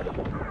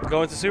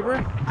 Go into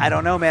super? I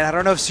don't know, man. I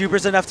don't know if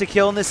super's enough to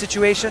kill in this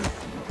situation.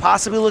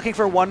 Possibly looking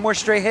for one more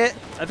straight hit.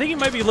 I think he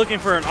might be looking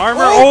for an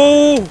armor.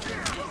 Oh!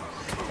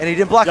 And he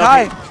didn't block Yep,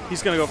 high.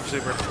 He's going to go for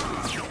super.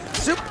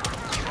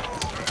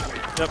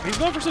 Yep, he's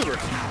going for super.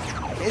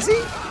 Is he?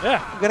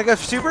 Yeah. Gonna go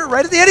for super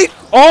right at the end.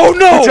 Oh,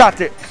 no! He dropped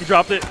it. He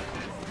dropped it.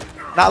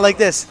 Not like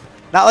this.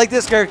 Not like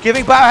this, Gur.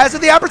 Giving Biohazard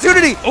the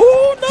opportunity.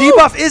 Oh, no!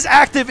 Debuff is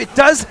active. It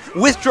does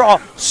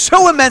withdraw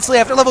so immensely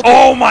after level 2.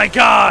 Oh, my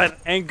God.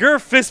 And Gur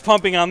fist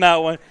pumping on that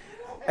one.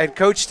 And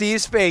Coach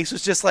Steve's face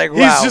was just like,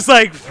 wow. He's just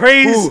like,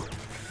 praise. Ooh,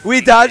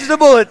 we dodged a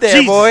bullet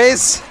there,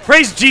 boys.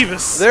 Praise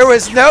Jeeves. There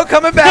was no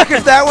coming back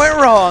if that went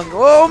wrong.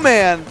 Oh,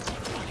 man.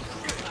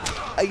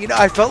 You know,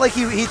 I felt like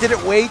he did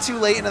it way too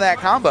late into that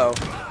combo.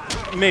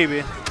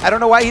 Maybe. I don't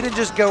know why he didn't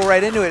just go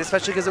right into it,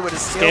 especially because it would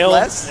have scaled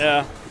less.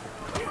 Yeah.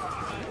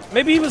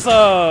 Maybe he was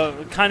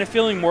kind of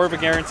feeling more of a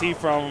guarantee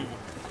from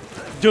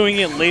doing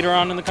it later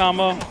on in the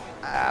combo.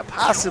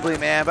 Possibly,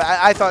 man, but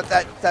I thought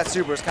that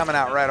super was coming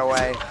out right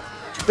away.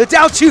 The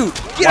down 2,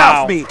 get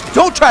off me.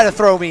 Don't try to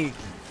throw me.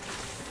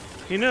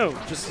 He knew,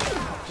 just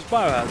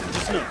Biohazard,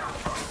 just knew.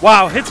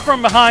 Wow, hits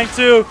from behind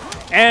too,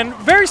 and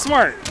very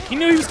smart. He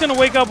knew he was going to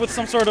wake up with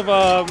some sort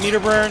of meter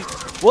burn.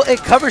 Well, it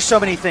covers so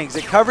many things.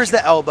 It covers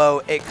the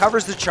elbow, it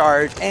covers the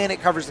charge, and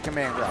it covers the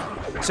command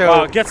grab. So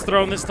wow, gets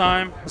thrown this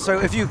time. So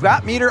if you've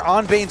got meter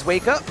on Bane's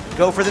wake up,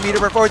 go for the meter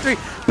burn forward 3.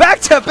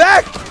 Back to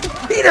back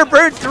meter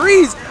burn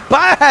 3s.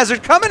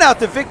 Biohazard coming out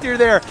the victor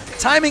there,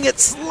 timing it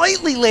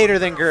slightly later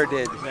than Gur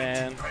did.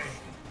 Man.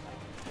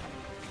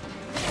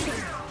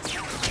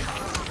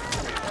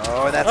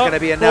 Oh, that's going to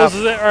be enough.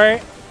 Closes it, all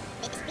right.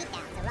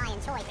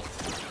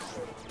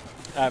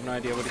 I have no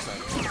idea what he said.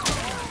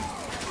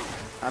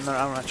 I'm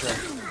not sure.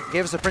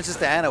 Gave us the Princess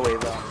Diana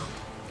wave, though.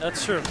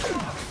 That's true.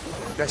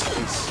 Rest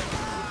in peace.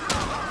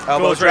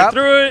 Elbow Goes drop. right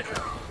through it.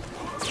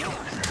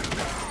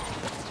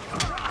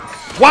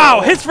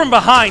 Wow, hits from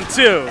behind,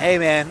 too. Hey,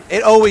 man,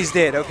 it always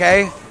did,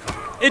 okay?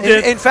 It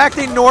did. In fact,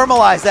 they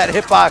normalized that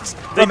hitbox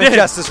from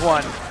Injustice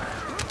 1.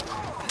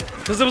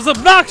 Because it was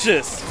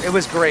obnoxious. It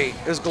was great.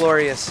 It was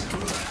glorious.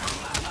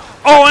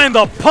 Oh, and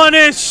the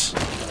punish.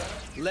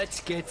 Let's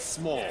get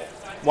small.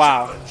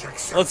 Wow.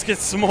 Let's get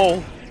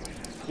small.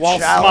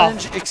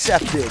 Challenge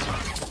accepted.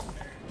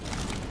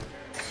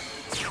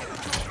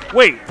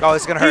 Wait. Oh,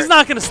 it's going to hurt. He's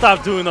not going to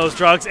stop doing those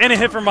drugs. And a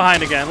hit from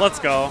behind again. Let's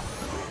go.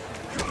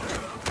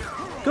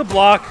 Good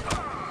block.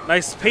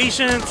 Nice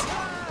patience.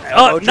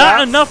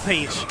 Not enough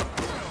patience.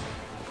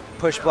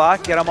 Push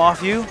block. Get him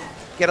off you.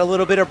 Get a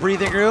little bit of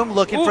breathing room.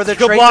 Looking for the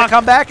good trait block. to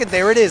come back. And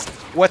there it is.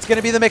 What's going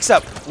to be the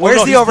mix-up?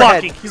 Where's the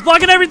overhead? Blocking. He's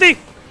blocking everything.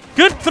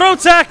 Good throw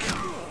tech.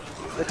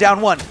 The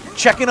down 1.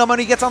 Checking him when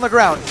he gets on the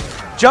ground.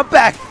 Jump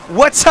back.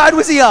 What side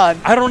was he on?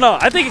 I don't know.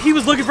 I think he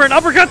was looking for an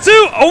uppercut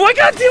too. Oh my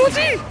God,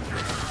 DLG.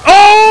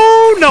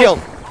 Oh, no.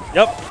 Killed.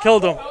 Yep,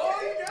 killed him.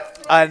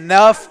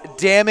 Enough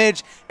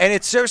damage. And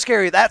it's so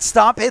scary. That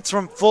stomp hits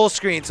from full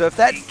screen. So if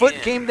that foot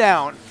came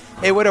down,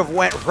 it would have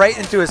went right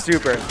into a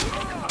super.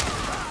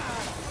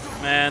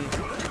 Man.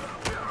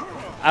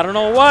 I don't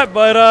know what,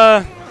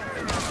 but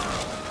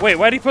wait,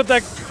 why'd he put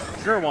that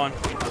Gur one?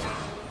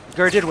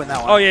 Gur did win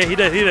that one. Oh yeah, he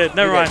did.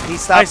 Never mind. He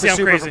stopped the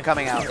super from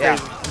coming out. Yeah.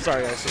 I'm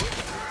sorry, guys.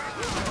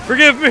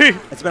 Forgive me.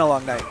 It's been a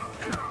long night.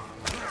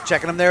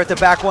 Checking him there at the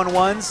back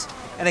 1-1s.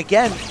 And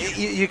again,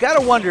 you got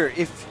to wonder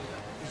if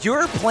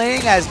you're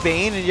playing as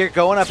Bane and you're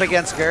going up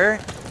against Gur,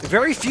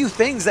 very few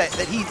things that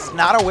he's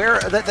not aware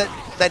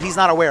that he's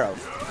not aware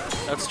of.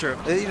 That's true.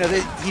 You know,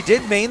 he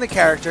did main the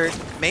character,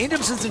 mained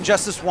him since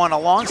Injustice 1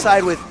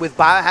 alongside with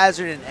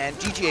Biohazard and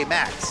GTA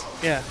Max.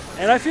 Yeah,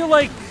 and I feel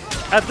like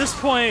at this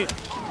point,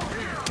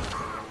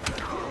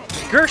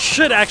 Gur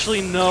should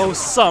actually know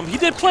some. He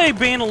did play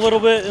Bane a little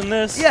bit in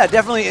this. Yeah,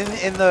 definitely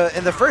in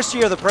the first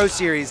year of the Pro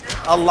Series,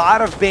 a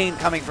lot of Bane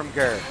coming from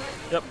Gur.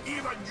 Yep.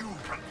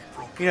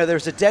 You know,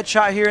 there's a dead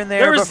shot here and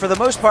there, but for the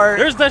most part,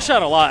 there's dead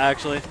shot a lot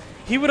actually.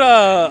 He would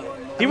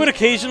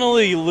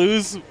occasionally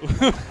lose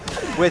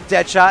with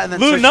dead shot and then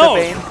switch to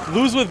Bane.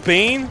 Lose with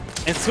Bane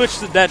and switch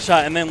to dead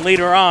shot, and then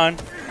later on,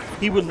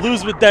 he would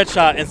lose with dead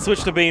shot and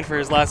switch to Bane for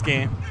his last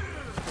game.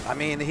 I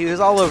mean, he was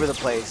all over the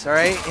place, all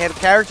right? He had a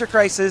character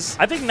crisis.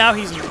 I think now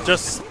he's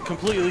just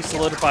completely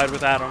solidified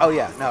with Adam. Oh,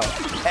 yeah, no.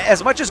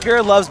 As much as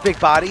Gur loves big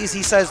bodies,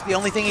 he says the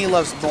only thing he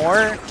loves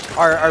more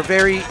are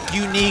very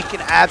unique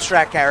and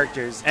abstract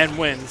characters. And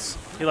wins.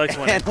 He likes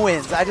winning. And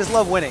wins. I just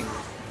love winning.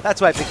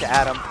 That's why I picked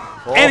Adam.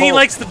 Whoa. And he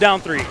likes the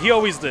down 3. He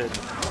always did.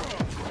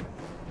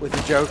 With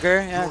the Joker,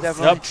 yeah,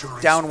 definitely.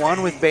 Yep. Down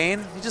 1 with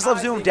Bane. He just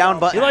loves doing down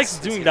buttons. He likes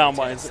doing down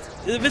buttons.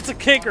 If it's a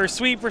kick or a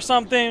sweep or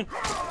something,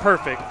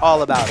 perfect.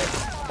 All about it.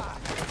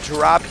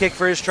 Drop kick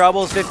for his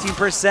troubles,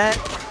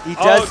 15%. He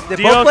does.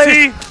 DLT. Both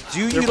players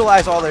do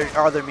utilize all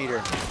their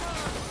meter.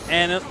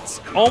 And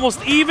it's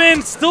almost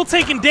even. Still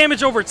taking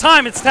damage over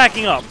time. It's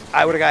stacking up.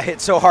 I would have got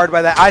hit so hard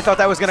by that. I thought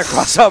that was going to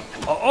cross up.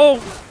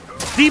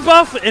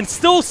 Debuff and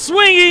still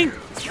swinging.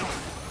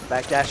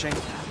 Backdashing.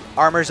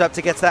 Armor's up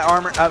to get that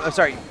armor. I'm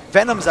sorry.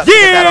 Venom's up to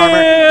get that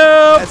armor.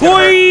 Yeah,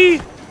 boy.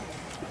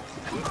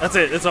 That's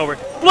it. It's over.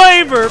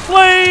 Flavor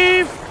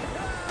Flav!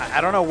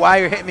 I don't know why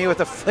you're hitting me with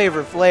the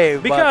Flavor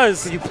Flav.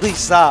 Because. Can you please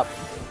stop?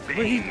 But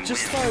he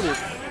just started.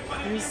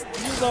 He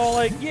was all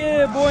like,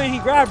 yeah, boy, and he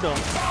grabbed him.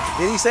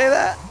 Did he say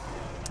that?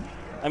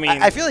 I mean.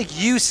 I feel like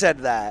you said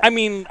that. I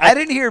mean. I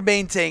didn't hear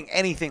Bane saying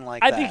anything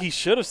like that. I think he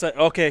should have said,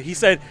 okay, he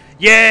said,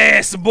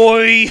 yes,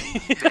 boy.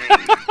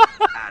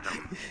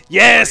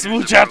 Yes,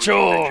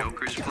 muchacho.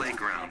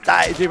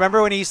 Die. Do you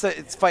remember when he used to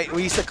fight?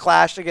 We used to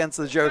clash against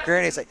the Joker,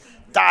 and he'd say,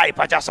 "Die,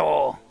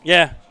 payaso."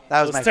 Yeah,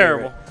 that was my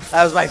terrible. Favorite.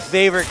 That was my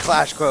favorite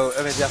Clash quote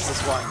of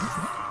Injustice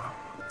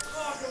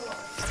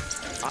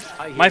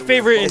 1. My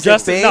favorite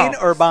Injustice. Bane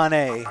or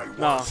Bane?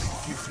 No.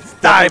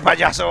 Die,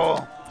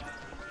 payaso. All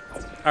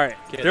right,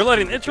 they're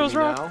letting intros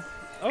roll.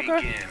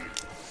 Okay.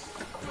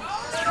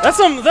 That's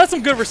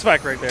some good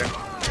respect right there.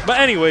 But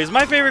anyways,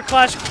 my favorite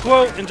Clash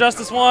quote,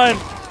 Injustice 1.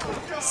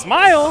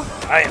 Smile.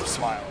 I am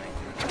smiling.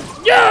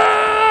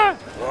 Yeah!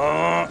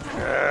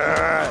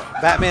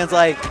 Batman's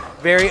like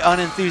very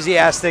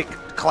unenthusiastic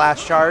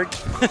Clash charge.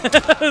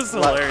 It's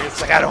hilarious.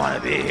 It's like, I don't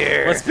want to be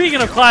here. But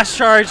speaking of Clash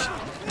charge,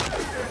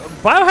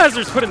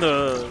 Biohazard's putting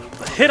the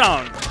hit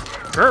on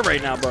Gert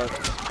right now, bud.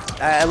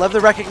 I love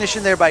the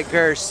recognition there by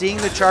Gur, seeing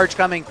the charge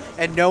coming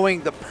and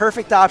knowing the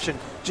perfect option.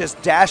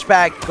 Just dash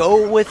back,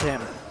 go with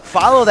him,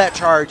 follow that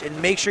charge,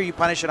 and make sure you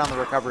punish it on the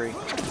recovery.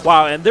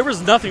 Wow, and there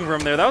was nothing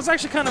from there. That was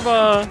actually kind of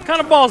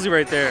ballsy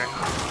right there.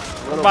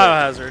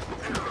 Biohazard.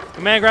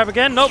 Command grab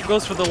again. Nope,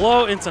 goes for the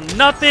low into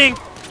nothing.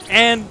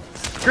 And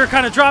Gur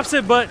kind of drops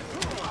it, but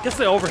gets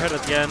the overhead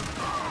at the end.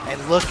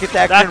 And look at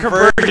that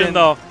conversion,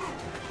 though.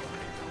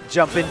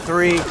 Jump in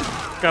 3.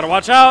 Got to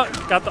watch out.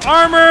 Got the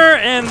armor,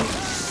 and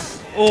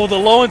oh, the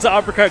low into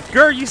uppercut.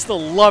 Gur used to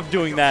love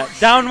doing that.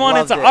 Down 1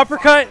 into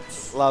uppercut.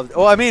 Loved it.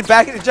 Well, I mean,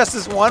 back in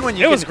Injustice 1 when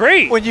you was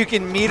great. When you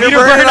can meter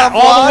burn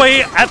all the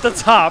way at the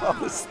top.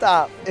 Oh,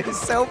 stop. It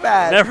was so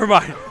bad. Never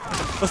mind.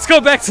 Let's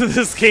go back to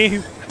this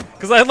game.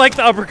 Because I like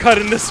the uppercut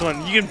in this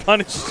one. You can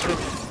punish it.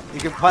 You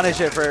can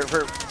punish it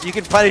you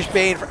can punish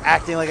Bane for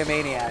acting like a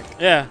maniac.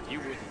 Yeah. You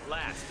would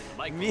last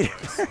like Dude,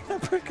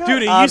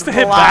 it used to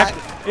hit back.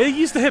 It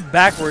used to hit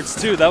backwards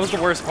too. That was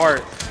the worst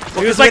part.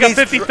 He was like a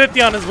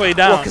 50-50 on his way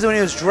down. Well, because when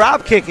he was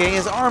drop kicking,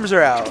 his arms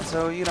are out.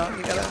 So you know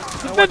you gotta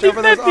watch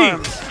over those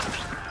arms.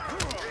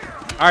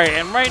 All right,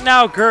 and right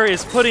now Gur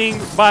is putting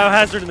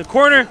Biohazard in the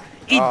corner.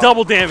 Eat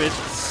double damage.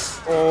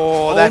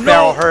 Oh, that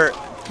barrel hurt.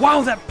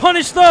 Wow, that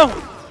punish though.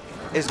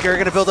 Is Gur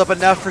going to build up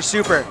enough for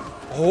super?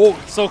 Oh,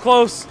 so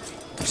close.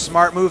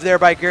 Smart move there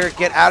by Gur.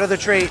 Get out of the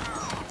trait.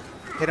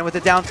 Hit him with the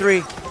down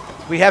 3.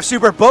 We have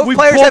super. Both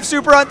players have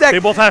super on deck. They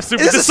both have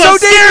super. This is so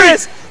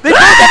dangerous. They both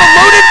have a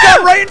loaded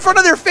gun right in front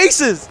of their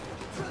faces.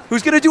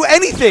 Who's going to do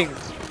anything?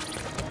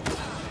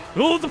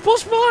 Oh, the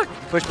push block.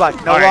 Push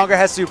block. No longer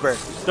has super.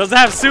 Doesn't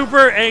have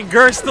super, and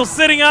Gur's still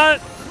sitting on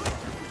it.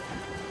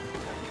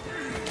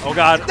 Oh,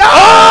 God. No!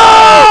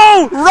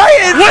 Oh!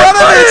 Right in front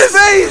of his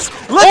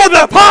face! Look at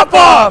the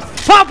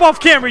pop-off! Pop-off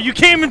camera, you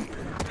came in.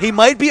 He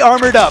might be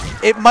armored up.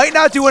 It might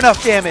not do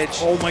enough damage.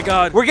 Oh, my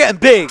God. We're getting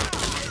big.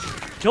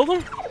 Killed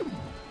him?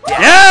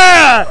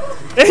 Yeah!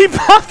 And he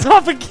popped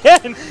off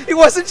again. He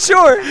wasn't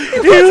sure.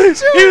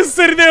 He was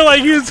sitting there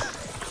like he was...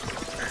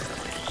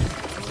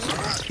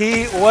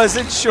 He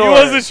wasn't sure. He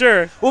wasn't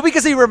sure. Well,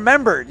 because he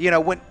remembered, you know,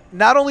 when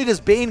not only does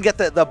Bane get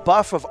the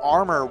buff of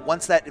armor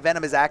once that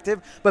Venom is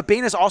active, but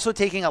Bane is also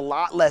taking a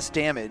lot less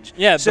damage.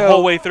 Yeah, so the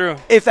whole way through.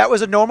 If that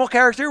was a normal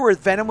character where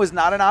Venom was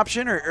not an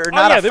option or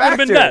not a factor, they would have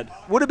been dead.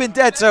 Would have been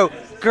dead. So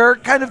Gur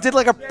kind of did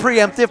like a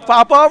preemptive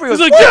pop-off. He was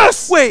like,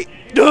 yes! Wait.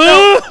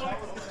 No.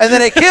 And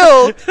then it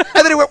killed, and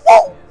then he went,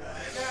 whoa!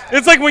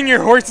 It's like when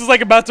your horse is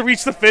like about to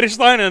reach the finish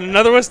line and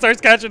another one starts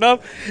catching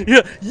up.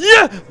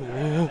 Yeah.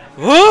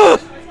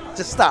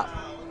 Just stop.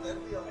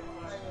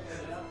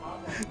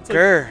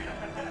 Gur.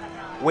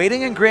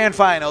 Waiting in grand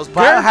finals.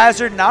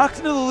 Biohazard knocked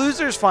into the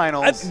losers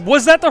finals.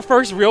 Was that the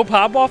first real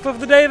pop-off of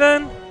the day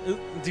then?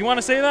 Do you want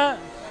to say that?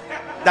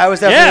 That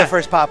was definitely the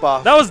first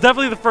pop-off. That was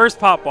definitely the first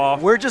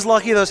pop-off. We're just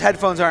lucky those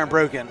headphones aren't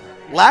broken.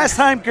 Last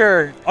time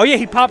Gur. Oh, yeah,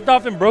 he popped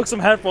off and broke some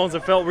headphones.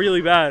 It felt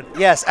really bad.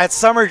 Yes, at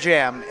Summer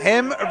Jam.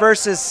 Him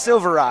versus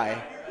Silver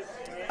Eye.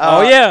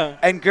 Oh, yeah.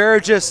 And Gur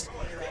just,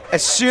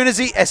 as soon as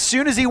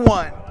he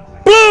won.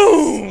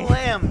 Boom!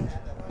 Slam.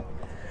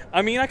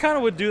 I mean, I kind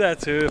of would do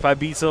that, too, if I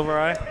beat Silver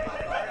Eye.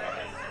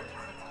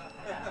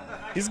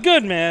 He's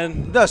good,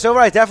 man. No, Silver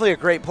Eye is definitely a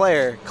great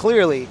player,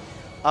 clearly.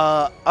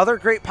 Other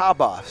great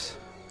pop-offs.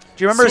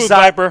 Do you remember Smooth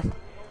Viper?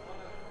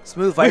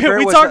 Smooth Viper?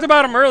 We talked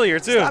about him earlier,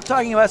 too. Stop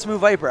talking about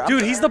Smooth Viper.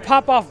 Dude, he's the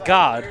pop-off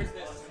god.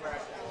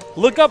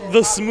 Look up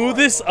the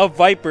smoothest of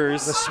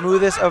Vipers. The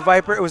smoothest of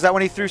Viper? Was that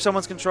when he threw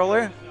someone's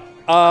controller?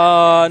 No,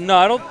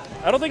 I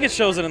don't think it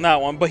shows it in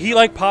that one, but he,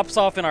 like, pops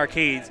off in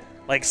arcades,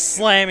 like,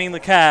 slamming the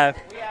cab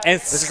and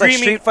this screaming. Is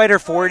like Street Fighter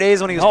 4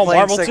 days when he was playing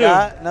Marvel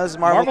Sagat? 2. No, this is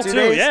Marvel 2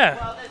 days?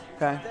 Yeah.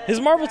 Okay. His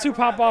Marvel 2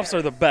 pop-offs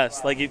are the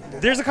best. Like,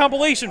 there's a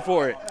compilation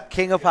for it.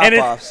 King of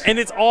pop-offs. And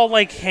it's all,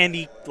 like,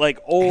 handy, like,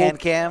 old. Hand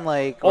cam,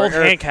 like. Old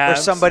hand cams.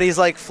 Or somebody's,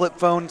 like, flip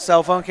phone,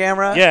 cell phone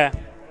camera. Yeah.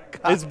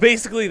 God. It's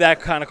basically that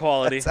kind of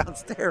quality. That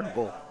sounds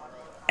terrible.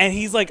 and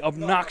he's like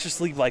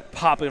obnoxiously like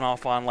popping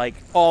off on like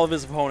all of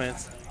his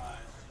opponents.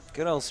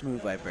 Good old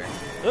Smooth Wiper.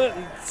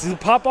 It's the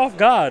pop-off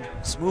god.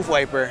 Smooth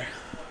Wiper.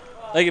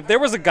 Like, if there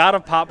was a god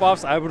of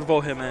pop-offs, I would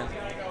vote him in.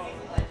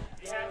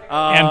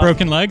 And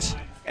broken legs?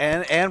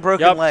 And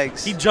broken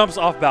legs. He jumps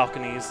off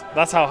balconies.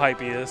 That's how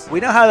hype he is. We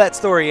know how that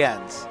story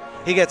ends.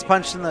 He gets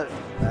punched in the...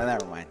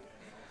 never mind.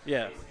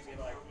 Yeah.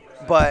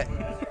 But,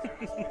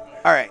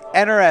 all right,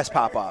 NRS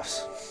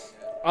pop-offs.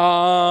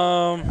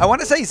 I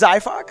want to say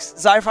Zyfox.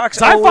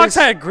 Zyfox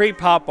had great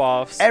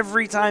pop-offs.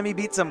 Every time he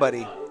beat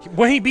somebody.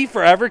 When he beat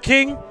Forever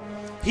King,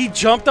 he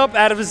jumped up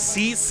out of his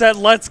seat, said,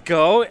 "Let's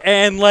go,"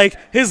 and like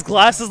his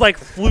glasses like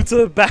flew to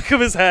the back of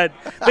his head.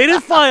 They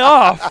didn't fly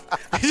off.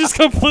 They just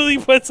completely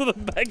went to the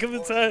back of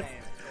his head.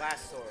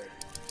 Glass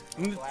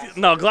sword.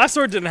 No, Glass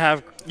Sword didn't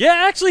have.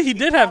 Yeah, actually, he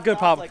did have good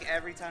pop. Like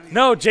every time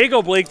No,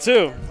 Jago Blake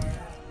too.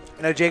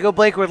 You know, Jago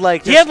Blake would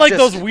like. He had like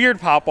those weird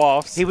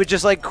pop-offs. He would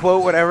just like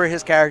quote whatever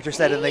his character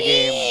said in the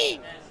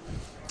game.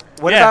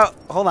 What about?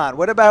 Hold on.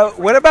 What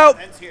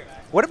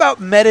about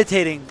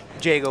meditating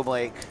Jago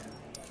Blake?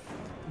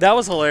 That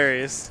was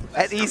hilarious.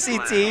 At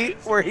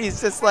ECT, where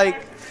he's just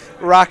like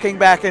rocking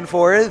back and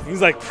forth.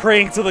 He's like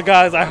praying to the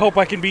gods, I hope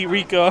I can beat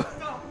Rico.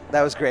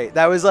 That was great.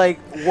 That was like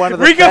one of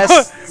the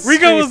best.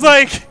 Rico was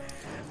like,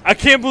 I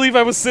can't believe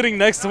I was sitting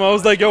next to him. I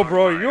was like, yo,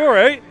 bro, you all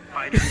right?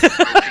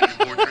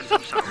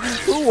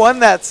 Who won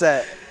that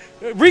set?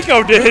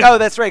 Rico did. Oh,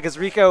 that's right, because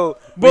Rico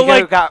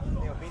got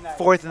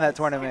fourth in that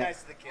tournament.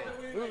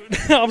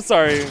 I'm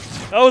sorry.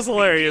 That was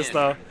hilarious,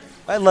 though.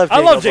 I love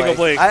Jago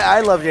Blake.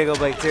 I love Jago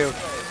Blake, too.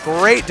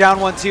 Great down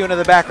 1-2 into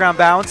the background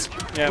bounce.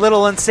 Yep.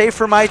 Little unsafe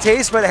for my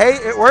taste, but hey,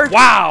 it worked.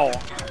 Wow.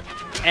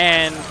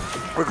 And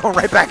we're going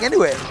right back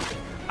into it.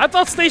 I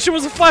thought Station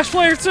was a Flash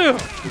player, too.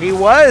 He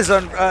was,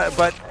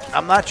 but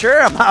I'm not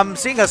sure. I'm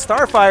seeing a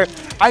Starfire.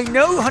 I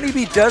know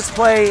Honeybee does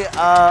play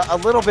a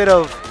little bit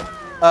of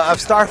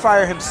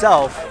Starfire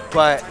himself,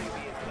 but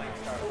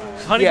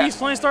Honeybee's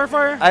playing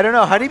Starfire? I don't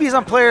know. Honeybee's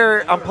on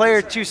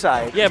player 2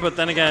 side. Yeah, but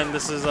then again,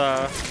 this is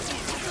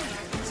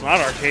it's not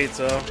arcade,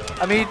 so.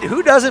 I mean,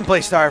 who doesn't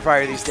play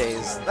Starfire these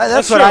days?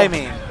 That's what true. I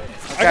mean.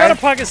 Okay? I got a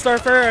Pocket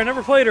Starfire. I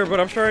never played her,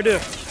 but I'm sure I do.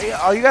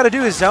 All you got to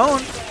do is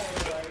zone.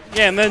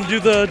 Yeah, and then do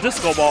the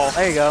disco ball.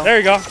 There you go. There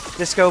you go.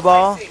 Disco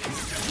ball.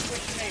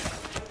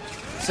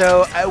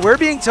 So we're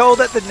being told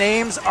that the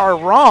names are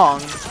wrong.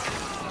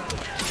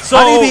 So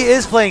Honeybee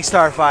is playing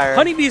Starfire.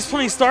 Honeybee is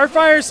playing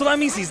Starfire, so that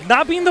means he's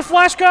not being the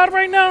Flash God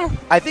right now?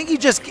 I think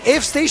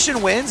if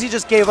Station wins, he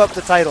just gave up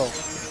the title.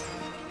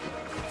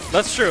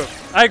 That's true.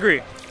 I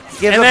agree.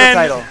 Gives up the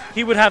title.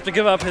 He would have to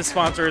give up his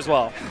sponsor as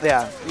well.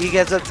 Yeah, he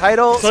gets a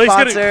title, so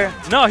sponsor.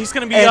 He's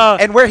going to be...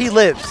 and where he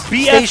lives.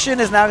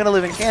 Station is now going to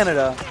live in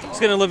Canada. He's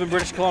going to live in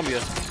British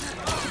Columbia.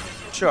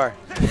 Sure.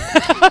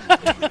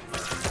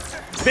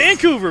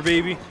 Vancouver,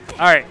 baby.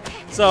 All right.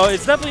 So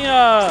it's definitely...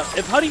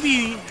 if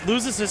Honeybee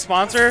loses his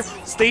sponsor,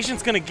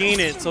 Station's going to gain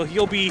it, so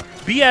he'll be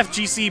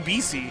BFGC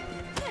BC.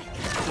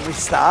 Can we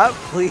stop,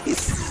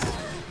 please?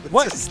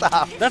 What? Just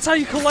stop. That's how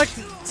you collect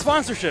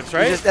sponsorships,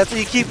 right? That's how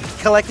you keep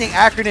collecting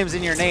acronyms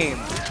in your name.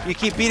 You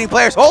keep beating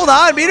players. Hold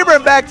on,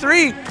 Meterburn back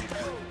 3.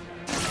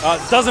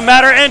 Doesn't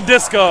matter, and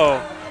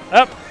Disco.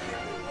 Up.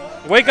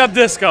 Wake up,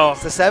 Disco.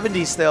 It's the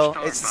 70s still.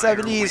 It's the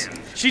 70s.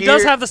 She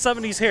does have the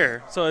 70s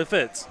hair, so it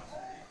fits.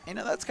 You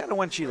know, that's kind of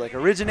when she like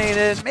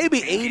originated.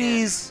 Maybe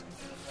 80s.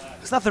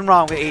 There's nothing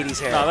wrong with 80s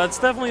hair. No, that's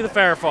definitely the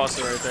Farrah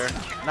Fawcett right there.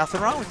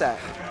 Nothing wrong with that.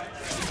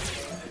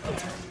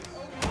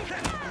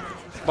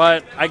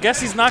 But I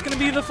guess he's not going to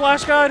be the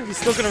Flash God. He's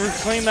still going to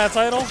reclaim that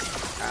title.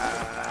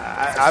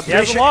 He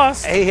has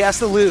lost. He has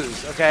to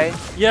lose, okay?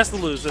 He has to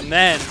lose, and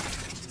then...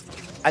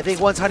 I think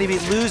once Honeybee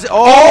loses...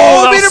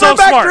 Oh, Meterburn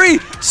back 3!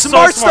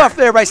 Smart stuff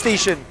there by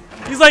Station.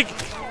 He's like,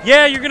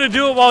 yeah, you're going to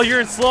do it while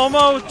you're in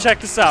slow-mo? Check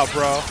this out,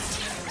 bro.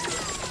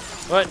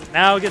 But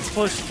now it gets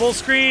pushed full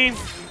screen.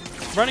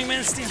 Running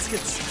Man stance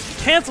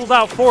gets canceled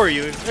out for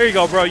you. There you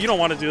go, bro. You don't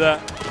want to do that.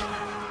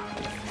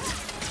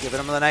 Giving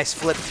him a nice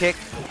flip kick.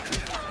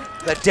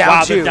 The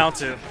down 2. The down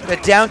 2. The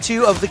down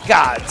 2 of the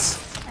gods.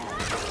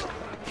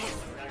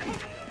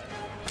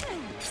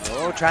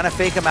 Oh, trying to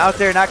fake him out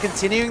there, not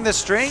continuing the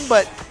string,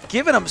 but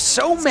giving him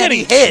so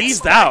many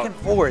hits back and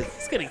forth.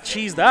 He's getting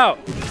cheesed out.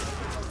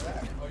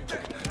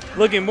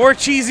 Looking more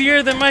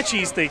cheesier than my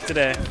cheesesteak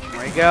today.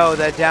 There we go.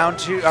 The down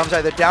 2. I'm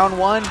sorry, the down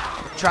 1.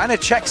 Trying to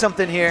check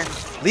something here.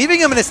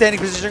 Leaving him in a standing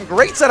position.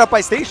 Great setup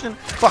by Station.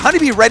 But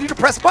Honeybee ready to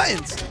press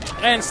buttons.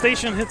 And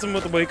Station hits him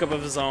with a wake up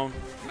of his own.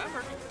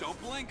 Remember,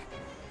 don't blink.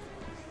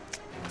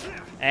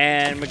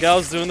 And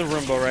Miguel's doing the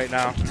Roomba right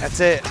now. That's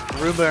it.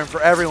 Roomba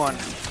for everyone.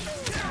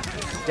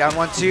 Down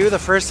 1-2. The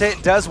first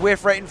hit does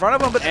whiff right in front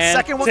of him, but the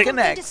second one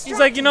connects. He's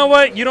like, you know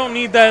what? You don't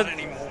need that.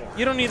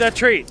 You don't need that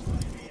trait.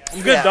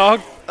 I'm good,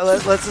 dog.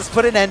 Let's just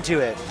put an end to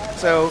it.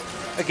 So,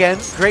 again,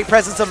 great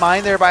presence of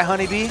mind there by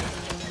Honeybee.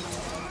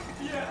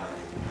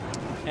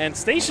 And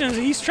Station,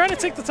 he's trying to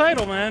take the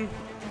title, man.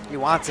 He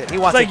wants it. He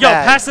wants it. It's like, yo,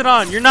 pass it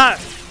on. You're not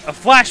a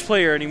Flash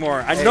player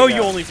anymore. I know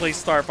you only play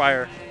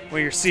Starfire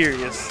when you're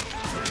serious.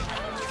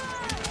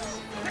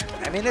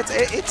 I mean,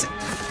 it's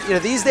you know,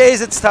 these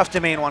days it's tough to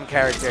main one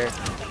character.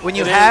 When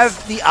you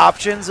have the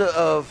options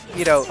of,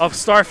 you know, of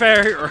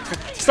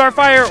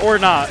Starfire or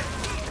not.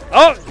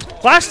 Oh,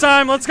 flash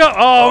time. Let's go.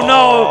 Oh,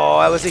 no.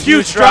 That was a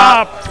huge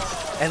drop.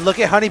 And look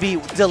at Honeybee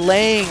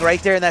delaying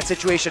right there in that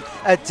situation,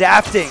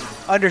 adapting,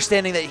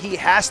 understanding that he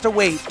has to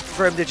wait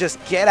for him to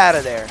just get out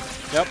of there.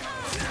 Yep.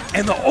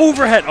 And the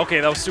overhead. Okay,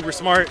 that was super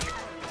smart.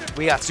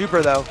 We got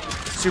Super, though.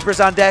 Super's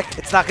on deck.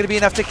 It's not going to be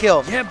enough to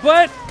kill. Yeah,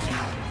 but...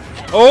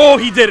 Oh,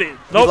 he did it.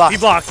 Nope, he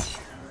blocked.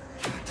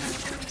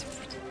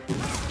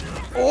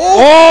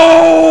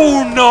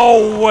 Oh,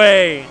 no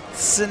way.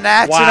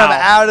 Snatching him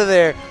out of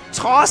there,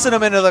 tossing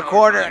him into the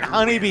corner, and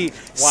Honeybee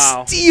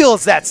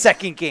steals that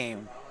second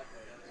game.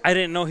 I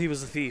didn't know he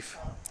was a thief.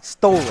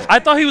 Stole it. I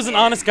thought he was an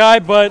honest guy,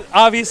 but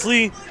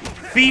obviously,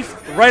 thief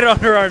right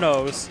under our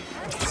nose.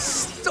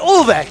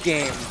 Stole that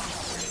game.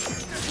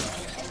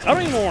 I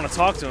don't even want to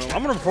talk to him.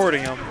 I'm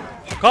reporting him.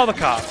 Call the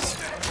cops.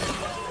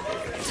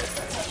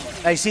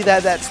 Now you see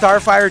that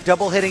Starfire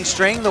double hitting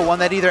string, the one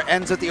that either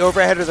ends with the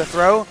overhead or the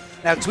throw.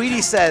 Now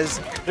Tweety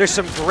says there's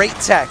some great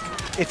tech.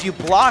 If you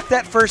block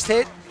that first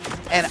hit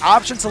and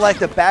option select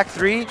the back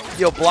three,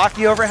 you'll block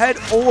the overhead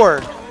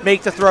or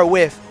make the throw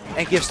whiff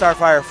and give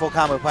Starfire a full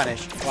combo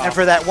punish. Wow. And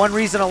for that one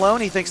reason alone,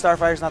 he thinks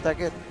Starfire's not that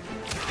good.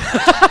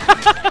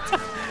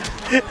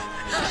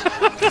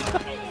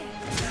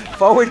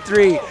 Forward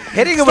three,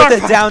 hitting him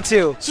with the down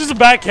two. She's a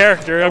bad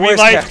character. I mean,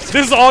 like,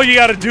 this is all you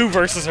got to do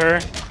versus her.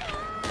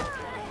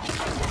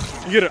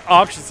 You get an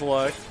option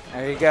select.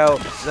 There you go.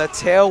 The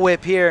tail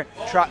whip here.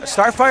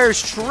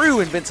 Starfire's true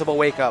invincible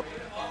wake up.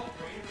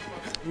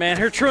 Man,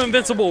 her true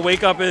invincible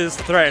wake up is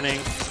threatening.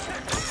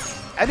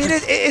 I mean,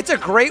 it's a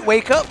great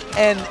wake up,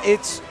 and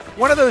it's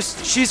one of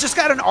those. She's just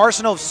got an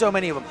arsenal of so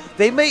many of them.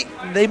 They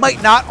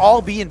might not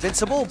all be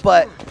invincible,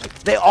 but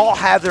they all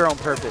have their own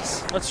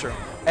purpose. That's true.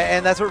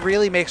 And that's what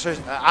really makes her,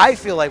 I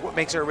feel like, what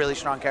makes her a really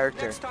strong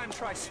character. Next time,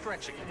 try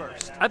stretching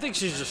first. I think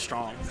she's just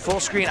strong.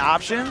 Full screen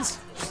options.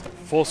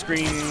 Full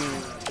screen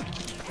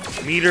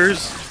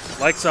meters,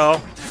 like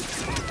so.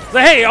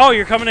 Hey, oh,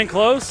 you're coming in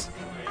close?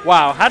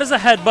 Wow, how does a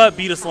headbutt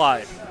beat a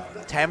slide?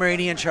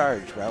 Tamaranian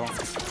charge, bro.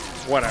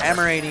 Whatever.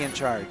 Tamaranian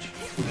charge.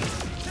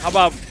 How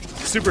about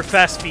super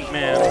fast feet,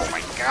 man? Oh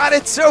my god,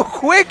 it's so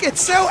quick.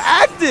 It's so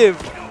active.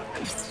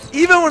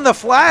 Even when the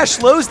flash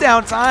slows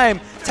down time,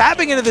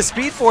 tapping into the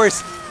speed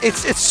force,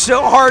 it's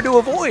so hard to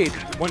avoid.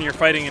 When you're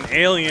fighting an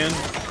alien,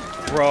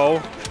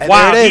 bro. And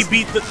wow, he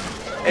beat the.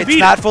 It's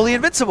not fully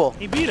invincible.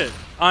 He beat it.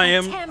 I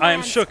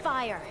am shook.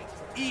 Fire.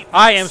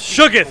 I am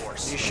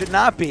shooketh. You should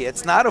not be.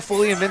 It's not a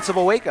fully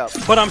invincible wake up.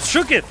 But I'm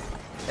shooketh.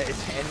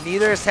 And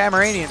neither is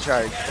Tamaranian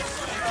charge.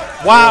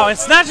 Wow, and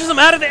snatches him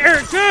out of the air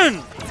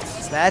again.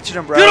 Snatching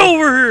him, bro. Get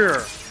over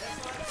here.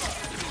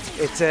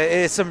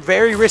 It's some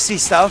very risky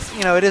stuff.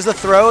 You know, it is a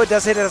throw. It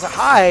does hit it as a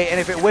high, and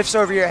if it whiffs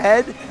over your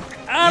head, you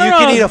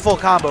can eat a full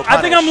combo punish.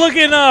 I think I'm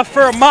looking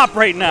for a mop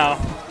right now.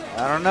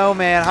 I don't know,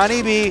 man.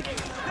 Honeybee.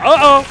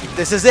 Uh-oh.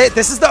 This is it.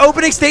 This is the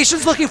opening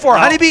station's looking for. No.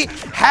 Honeybee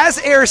has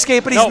air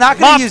escape, but he's not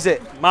going to use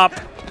it. Mop.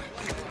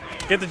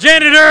 Get the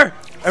janitor.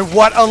 And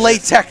what a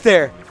late tech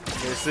there.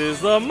 This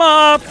is the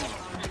mop.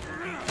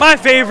 My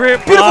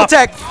favorite. Beautiful mop.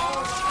 tech.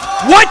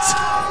 What?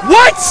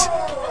 What?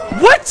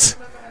 What?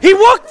 He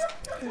walked.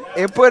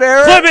 Input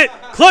error. Clip it.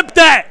 Clip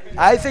that.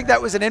 I think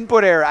that was an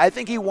input error. I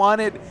think he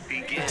wanted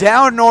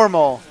down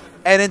normal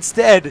and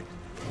instead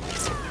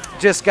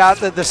just got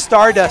the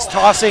Stardust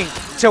tossing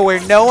to where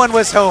no one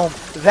was home.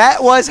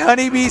 That was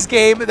Honeybee's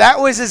game. That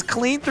was his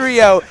clean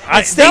 3-0.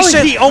 And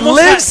Station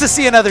lives to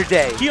see another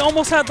day. He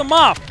almost had the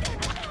mop.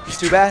 It's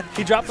too bad.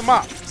 He dropped the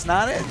mop. It's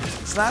not it.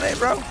 It's not it,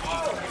 bro.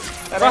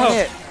 That ain't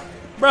it.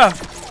 Bro,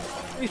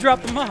 he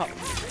dropped the mop.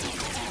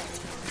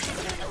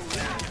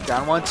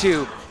 Down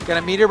 1-2.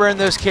 Gonna meter burn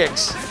those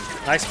kicks.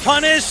 Nice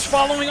punish,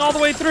 following all the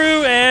way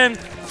through, and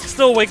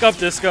still wake up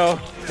Disco.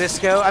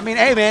 Disco. I mean,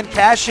 hey, man,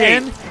 cash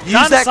in. Use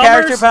Donna that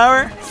character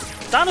power.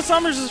 Donna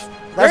Summers is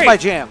That's great. my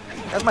jam.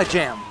 That's my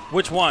jam.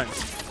 Which one?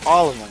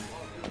 All of them.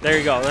 There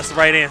you go. That's the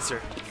right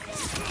answer.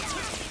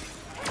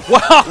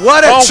 Wow.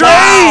 What a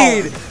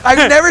trade! Wow.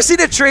 I've never seen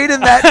a trade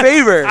in that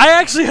favor. I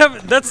actually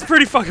have. That's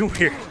pretty fucking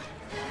weird.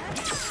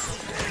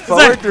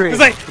 Forward three. It's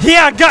like,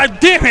 yeah, god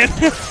damn it.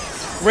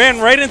 Ran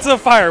right into the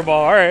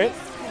fireball. All right.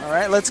 All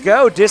right, let's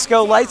go.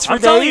 Disco lights for I'm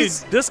telling you,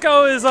 days.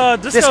 Disco is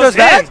Disco's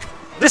back.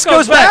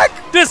 Disco's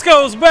back.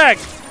 Disco's back.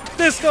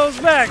 Disco's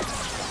back.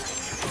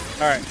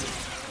 All right.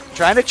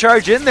 Trying to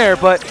charge in there,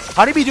 but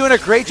Honeybee doing a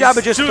great job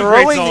of just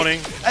throwing.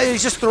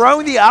 He's just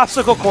throwing the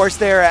obstacle course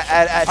there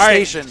at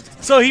Station.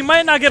 Right. So he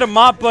might not get a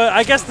mop, but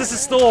I guess this is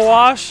still a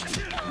wash.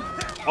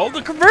 Oh,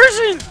 the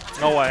conversion.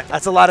 No way.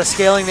 That's a lot of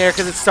scaling there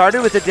because it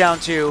started with the down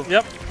 2.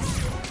 Yep.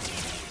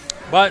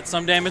 But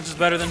some damage is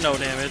better than no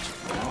damage.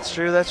 That's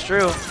true. That's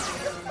true.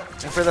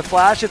 And for the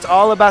flash, it's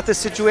all about the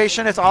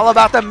situation. It's all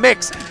about the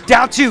mix.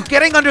 Down 2,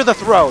 getting under the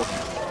throw.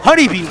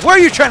 Honeybee, where are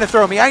you trying to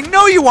throw me? I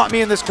know you want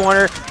me in this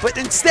corner, but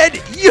instead,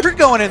 you're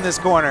going in this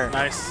corner.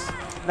 Nice.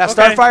 Now,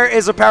 okay. Starfire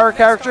is a power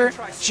character.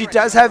 She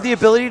does have the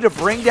ability to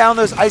bring down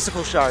those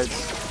icicle shards.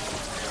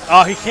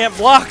 Oh, he can't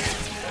block.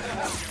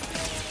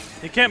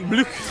 He can't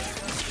block.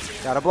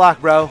 Got to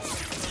block, bro.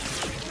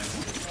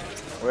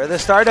 Where the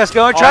Stardust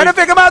going? Trying to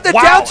pick him out. The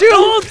down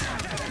 2.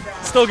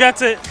 Still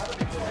gets it.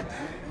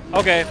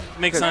 Okay,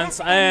 makes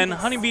sense. And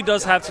Honeybee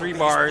does have 3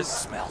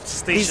 bars.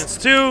 Stations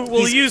 2.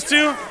 Will he use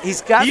 2?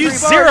 He's got 3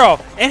 used bars. 0,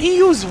 and he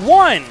used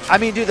 1. I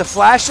mean, dude, the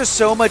flash does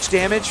so much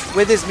damage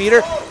with his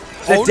meter.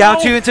 The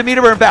down 2 into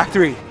meter burn, back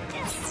 3.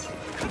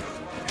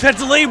 That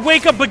delayed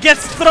wake up, but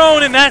gets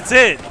thrown, and that's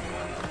it.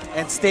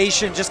 And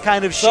Station just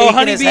kind of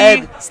shaking his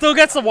head. Still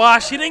gets the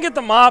wash. He didn't get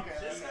the mop.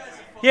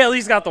 He at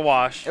least got the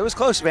wash. It was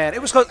close, man.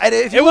 It was close. And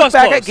if you look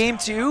back at game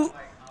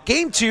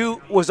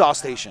 2 was all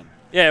Station.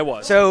 Yeah, it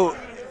was. So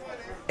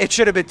it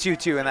should have been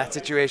 2-2 in that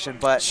situation,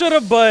 but should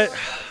have, but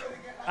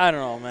I don't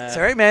know, man. It's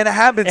all right, man. It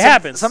happens. It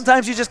happens.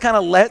 Sometimes you just kind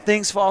of let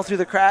things fall through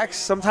the cracks.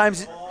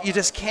 Sometimes you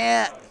just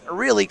can't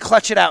really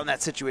clutch it out in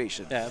that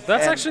situation. Yeah,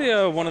 that's actually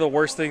one of the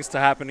worst things to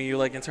happen to you,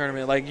 like in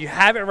tournament. Like you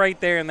have it right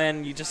there, and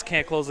then you just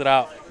can't close it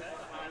out.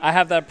 I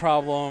have that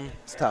problem.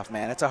 It's tough,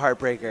 man. It's a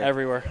heartbreaker.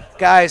 Everywhere.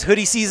 Guys,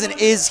 hoodie season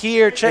is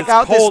here. Check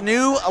out this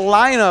new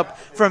lineup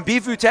from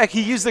Bifu Tech.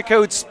 He used the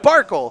code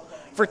SPARKLE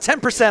for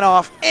 10%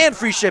 off and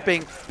free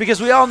shipping, because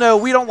we all know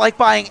we don't like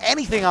buying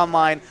anything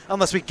online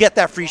unless we get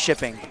that free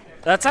shipping.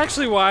 That's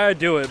actually why I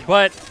do it.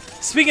 But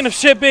speaking of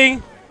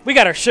shipping, we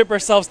got to ship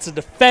ourselves to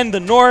defend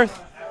the North.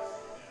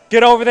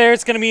 Get over there.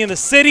 It's going to be in the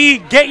city.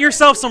 Get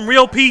yourself some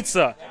real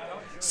pizza.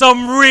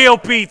 Some real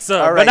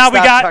pizza. All right, but now we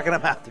got talking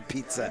about the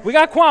pizza. We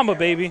got Kwamba,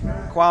 baby.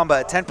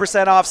 Kwamba,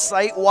 10% off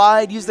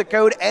site-wide. Use the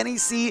code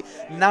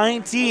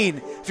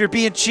NEC19. If you're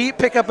being cheap,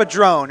 pick up a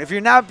drone. If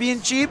you're not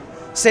being cheap,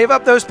 save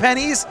up those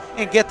pennies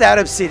and get that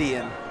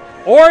obsidian.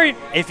 Or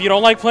if you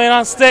don't like playing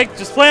on stick,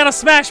 just play on a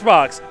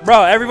Smashbox.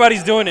 Bro,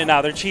 everybody's doing it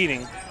now. They're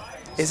cheating.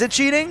 Is it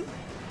cheating?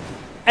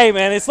 Hey,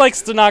 man, it's like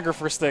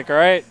stenographer stick, all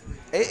right?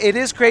 It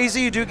is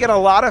crazy. You do get a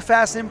lot of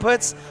fast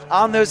inputs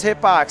on those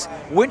hitbox.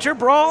 Winter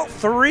Brawl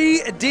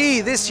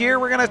 3D. This year,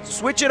 we're going to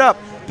switch it up.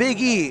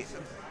 Big E,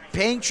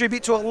 paying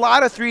tribute to a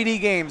lot of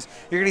 3D games.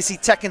 You're going to see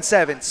Tekken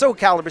 7, Soul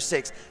Calibur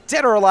 6,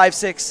 Dead or Alive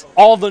 6.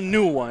 All the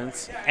new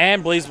ones.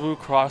 And BlazBlue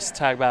Cross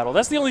Tag Battle.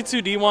 That's the only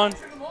 2D one.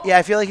 Yeah,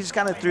 I feel like he just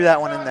kind of threw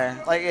that one in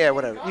there. Like, yeah,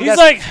 whatever. You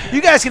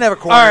guys can have a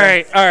corner.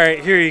 All right,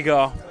 here you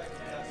go.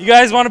 You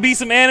guys want to be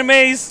some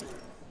animes?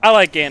 I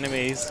like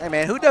animes. Hey,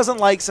 man, who doesn't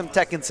like some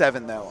Tekken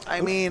 7, though?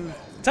 I mean,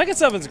 Tekken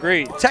 7's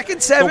great.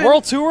 Tekken 7. The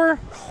World Tour?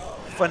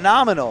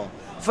 Phenomenal.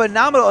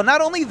 Phenomenal.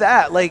 Not only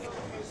that, like,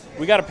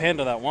 we got to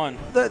panda that one.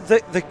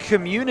 The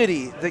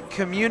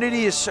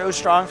community is so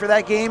strong for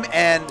that game,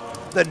 and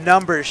the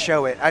numbers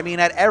show it. I mean,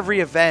 at every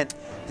event,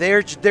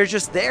 they're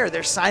just there.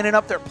 They're signing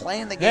up. They're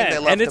playing the game. Yeah, they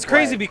love and it's to play.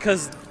 crazy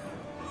because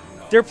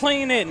they're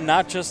playing it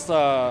not just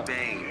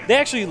they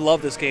actually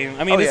love this game.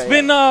 I mean, it's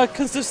been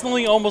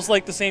consistently almost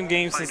like the same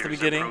game since the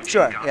beginning.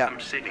 Sure, yeah.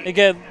 They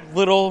get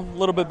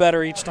little bit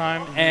better each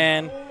time,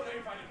 and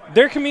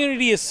their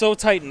community is so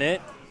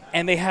tight-knit,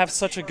 and they have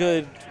such a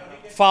good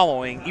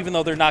following, even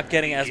though they're not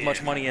getting as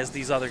much money as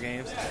these other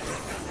games.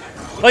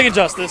 Like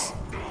Injustice.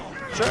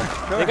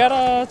 Sure. They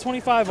got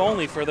 25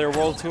 only for their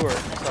world tour.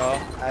 So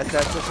that's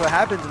just what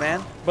happens,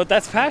 man. But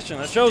that's passion.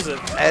 That shows it.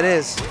 It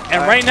is.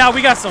 And right now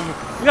we got some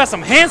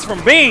hands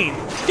from Bane.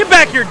 Get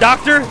back here,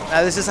 Doctor.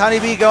 Now this is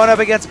Honeybee going up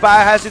against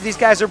Biohazard. These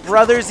guys are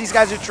brothers. These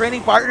guys are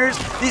training partners.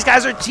 These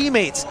guys are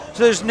teammates.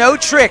 So there's no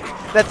trick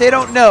that they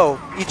don't know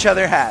each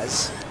other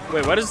has.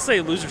 Wait, why does it say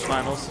losers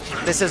finals?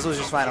 This is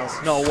losers finals.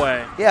 No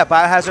way. Yeah,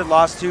 Biohazard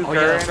lost to Oh, Gur.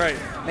 yeah, that's right.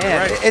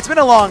 Man, it's been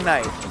a long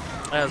night. It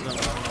has been a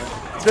long night.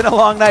 It's been a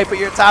long night, but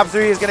your top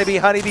 3 is going to be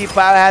Honeybee,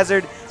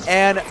 Biohazard,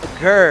 and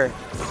Gur.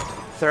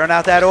 Throwing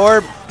out that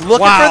orb,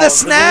 looking for the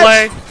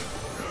snatch.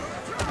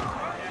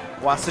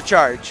 Wants to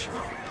charge.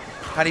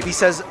 Honeybee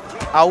says,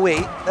 I'll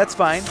wait. That's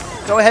fine.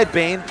 Go ahead,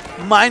 Bane.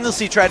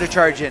 Mindlessly try to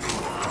charge in.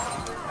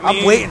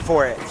 I'm waiting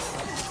for it.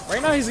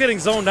 Right now he's getting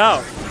zoned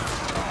out.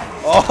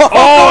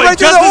 Oh, right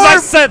just as I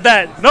said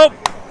that. Nope.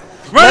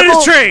 Run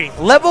his train.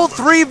 Level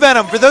 3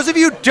 Venom, for those of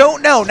you who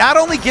don't know, not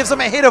only gives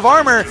him a hit of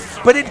armor,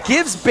 but it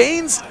gives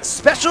Bane's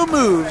special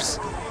moves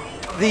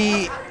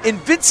the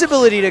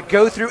invincibility to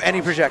go through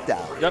any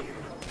projectile. Yep.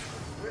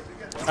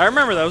 I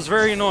remember that was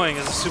very annoying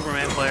as a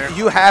Superman player.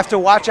 You have to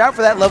watch out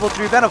for that level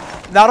 3 Venom.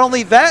 Not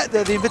only that, the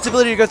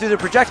invincibility to go through the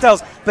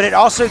projectiles, but it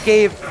also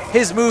gave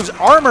his moves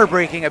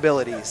armor-breaking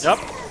abilities. Yep.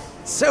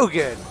 So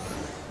good.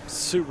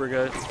 Super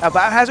good. Now,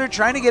 Biohazard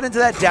trying to get into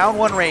that down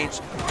 1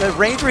 range, the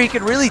range where he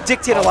can really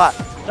dictate a lot.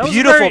 That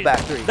Beautiful back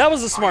 3. That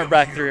was a smart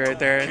back 3 right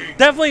there.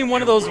 Definitely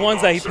one of those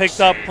ones that he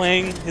picked up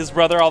playing his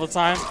brother all the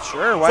time.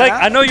 Sure, why it's like,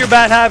 not? I know your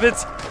bad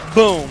habits.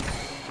 Boom.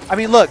 I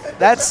mean, look,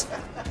 that's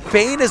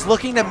Bane is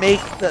looking to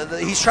make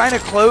he's trying to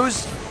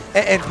close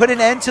and put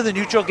an end to the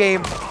neutral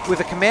game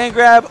with a command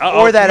grab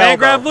or that command elbow.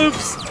 grab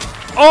loops.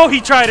 Oh, he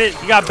tried it.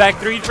 He got back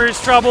 3 for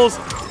his troubles.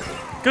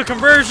 Good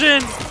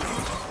conversion.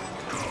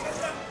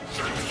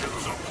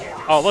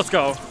 Oh, let's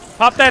go.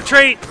 Pop that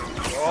trait.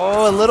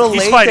 Oh, a little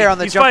late there on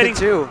the jump in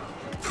 2.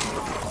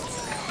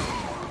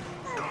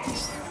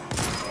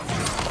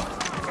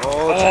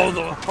 Oh,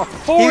 the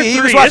forward 3.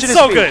 He was watching it's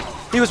so good.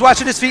 He was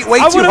watching his feet way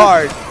too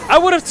hard. I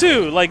would have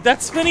too. Like,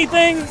 that spinny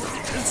thing,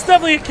 it's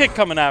definitely a kick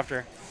coming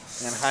after.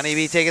 And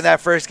Honeybee taking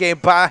that first game.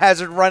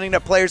 Biohazard running to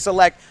player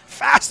select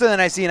faster than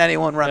I've seen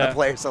anyone run to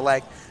player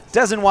select.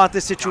 Doesn't want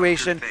this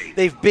situation.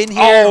 They've been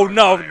here. Oh,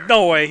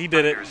 no way. He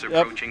did it.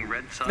 Yep.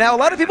 Now, a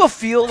lot of people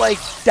feel like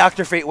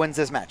Dr. Fate wins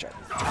this matchup.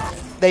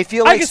 They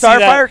feel like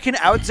Starfire can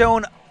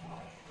outzone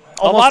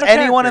almost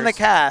anyone in the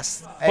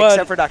cast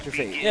except for Dr.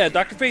 Fate. Yeah,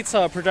 Dr. Fate's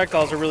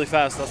projectiles are really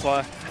fast. That's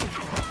why.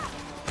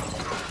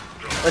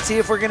 Let's see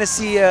if we're going to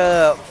see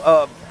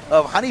of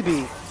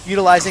Honeybee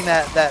utilizing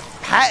that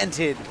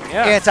patented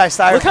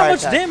anti-Starfire. Look how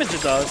much damage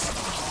it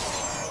does.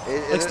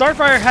 Like,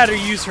 Starfire had to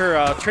use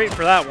her trait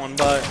for that one,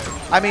 but...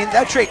 I mean,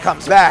 that trait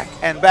comes back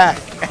and back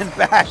and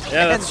back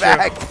and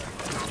back.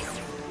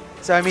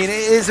 So, I mean,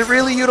 is it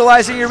really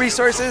utilizing your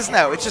resources?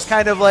 No, it's just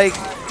kind of like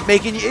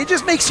making you... It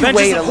just makes you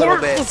wait a little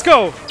bit. Let's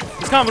go.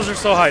 These combos are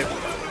so hype.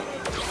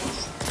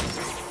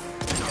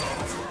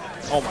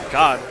 Oh, my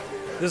God.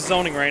 This is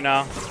zoning right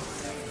now.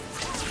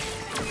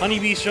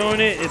 Honeybee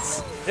showing it.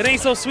 It ain't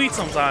so sweet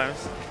sometimes.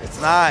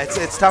 It's not.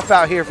 It's tough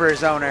out here for a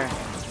zoner.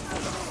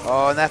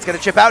 Oh, and that's going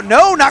to chip out.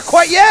 No, not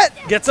quite yet.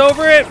 Gets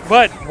over it,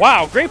 but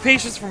wow, great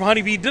patience from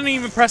Honeybee. Didn't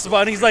even press the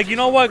button. He's like, you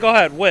know what? Go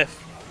ahead,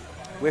 whiff.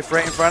 Whiff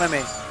right in front of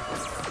me.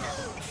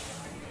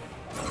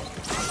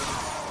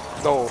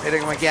 Oh,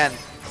 hitting him again.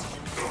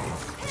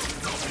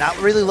 Not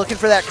really looking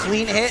for that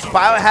clean hit.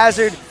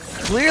 Biohazard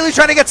clearly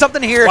trying to get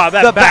something here. Wow,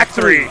 that back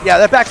three. Yeah,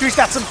 that back three's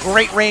got some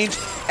great range.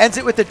 Ends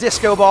it with the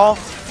disco ball.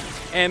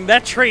 And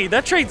that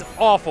trade's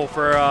awful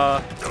for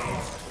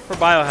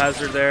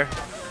Biohazard there.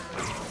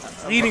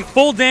 Eating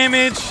full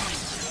damage.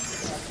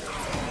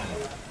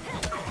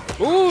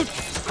 Ooh,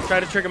 try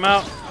to trick him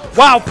out.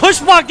 Wow, push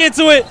block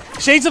into it.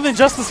 Shades of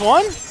Injustice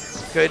 1?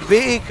 Could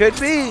be, could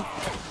be.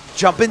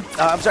 Jumping,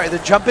 I'm sorry, the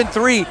jumping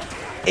three.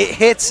 It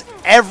hits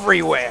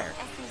everywhere.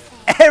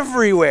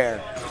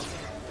 Everywhere.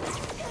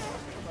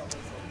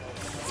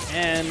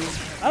 And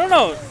I don't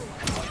know.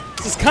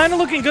 This is kind of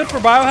looking good for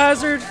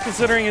Biohazard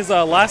considering his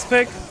last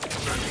pick.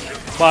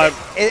 But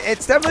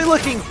it's definitely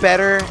looking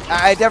better.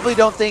 I definitely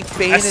don't think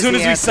Bane is the answer. As soon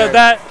as we said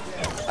that.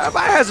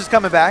 Biohazard's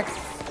coming back.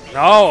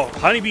 No,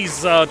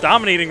 Honeybee's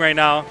dominating right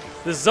now.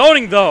 The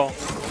zoning, though.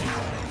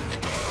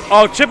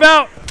 Oh, chip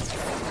out.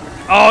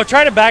 Oh,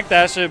 try to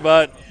backdash it,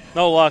 but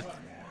no luck.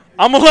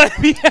 I'm going to let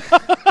me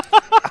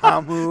out.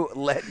 Amu,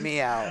 let me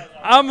out.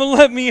 I'm going to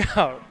let me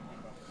out.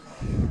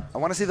 I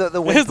want to see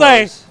the win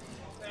pose.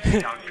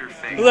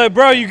 He's like,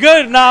 bro, you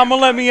good? Nah, I'm going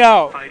to let me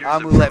out.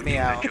 Amu, let me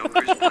out.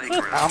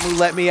 Amu,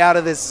 let me out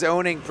of this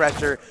zoning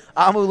pressure.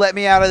 Amu, let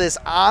me out of this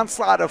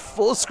onslaught of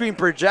full screen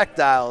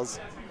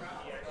projectiles.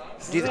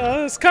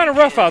 It's kind of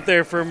rough out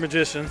there for a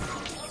magician.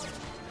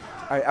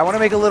 All right, I want to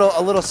make a little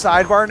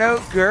sidebar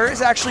note. Gur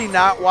is actually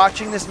not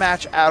watching this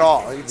match at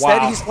all.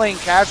 Instead, he's playing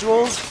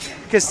casuals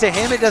because to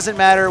him it doesn't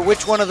matter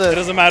which one of the... It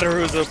doesn't matter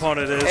who the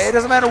opponent is. It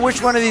doesn't matter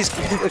which one of these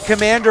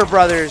Commander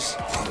brothers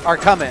are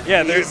coming.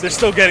 Yeah, they're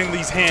still getting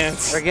these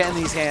hands. They're getting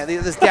these hands.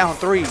 This down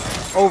three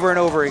over and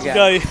over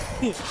again.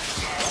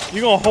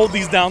 You're going to hold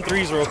these down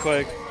threes real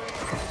quick.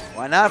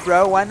 Why not,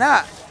 bro? Why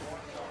not?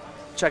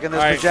 Checking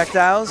those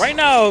projectiles. Right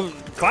now,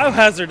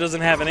 Biohazard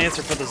doesn't have an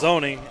answer for the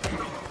zoning.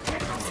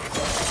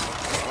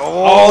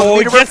 Oh,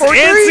 it gets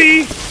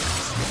antsy.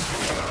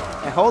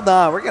 And hold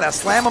on. We're going to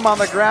slam him on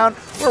the ground.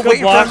 We're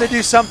waiting for him to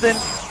do something.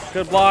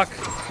 Good block.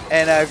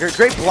 And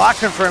great block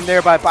confirmed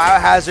there by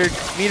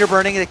Biohazard. Meter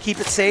burning to keep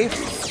it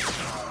safe.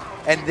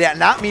 And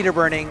not meter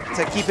burning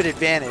to keep it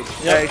advantage.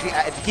 Yep.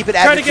 To keep it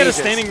Trying to get a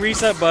standing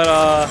reset,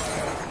 but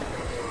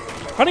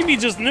Honeybee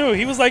just knew.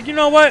 He was like, you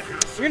know what?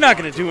 You're not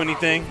going to do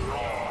anything.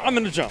 I'm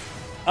going to jump.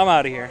 I'm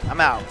out of here.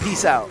 I'm out.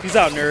 Peace out. Peace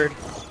out, nerd.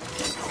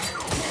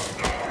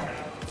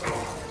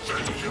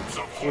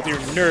 With your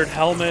nerd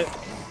helmet.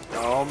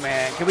 Oh,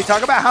 man. Can we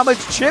talk about how much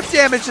chip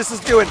damage this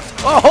is doing?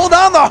 Oh, hold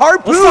on. The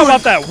harpoon. Let's talk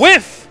about that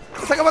whiff.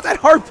 Let's talk about that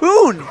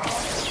harpoon.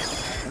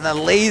 And the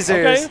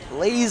lasers. Okay.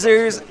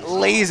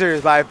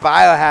 Lasers by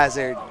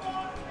Biohazard.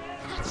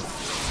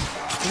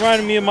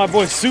 Reminding me of my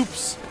boy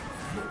Soups.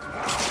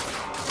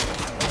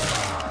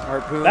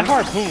 Harpoon. That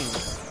harpoon.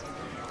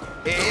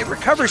 It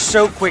recovers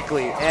so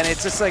quickly, and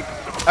it's just like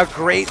a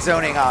great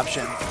zoning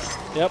option.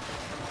 Yep.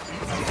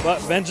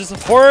 But Vengeance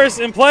of Horus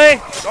in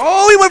play.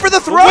 Oh, he went for the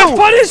throw. Whip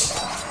punish.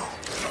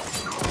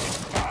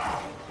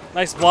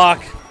 Nice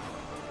block.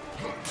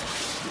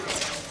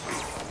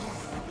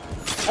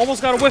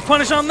 Almost got a whiff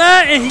punish on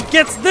that, and he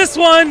gets this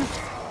one.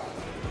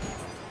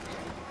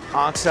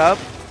 Honks up.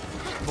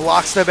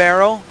 Blocks the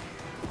barrel.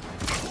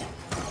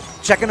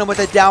 Checking him with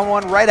a down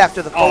one right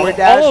after the forward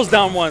dash. All those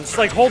down ones.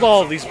 Like, hold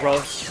all of these,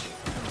 bro.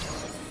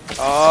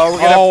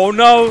 Oh,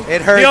 no.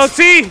 It hurts. DOT.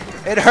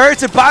 It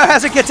hurts. If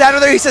Biohazard gets out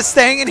of there, he says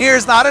staying in here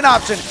is not an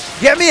option.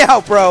 Get me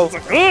out, bro.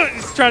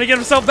 He's trying to get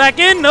himself back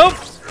in. Nope.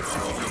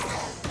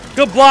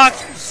 Good block.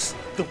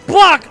 The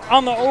block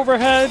on the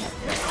overhead.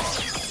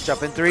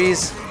 Jumping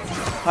threes.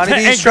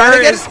 Honeybee's trying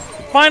to get it.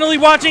 Finally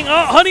watching.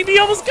 Oh, Honeybee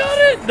almost got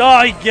it.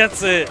 No, he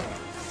gets it.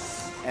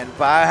 And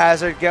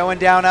Biohazard going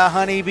down at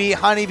Honeybee.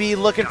 Honeybee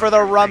looking for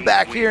the run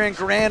back here in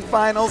Grand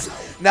Finals.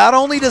 Not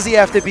only does he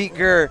have to beat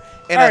Gur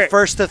in a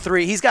first to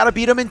 3, he's got to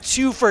beat him in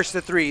 2 first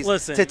to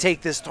 3s to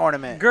take this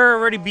tournament. Gur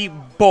already beat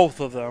both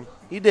of them.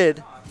 He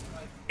did.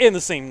 In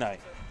the same night.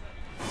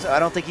 So I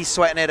don't think he's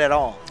sweating it at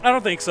all. I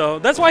don't think so.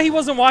 That's why he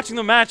wasn't watching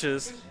the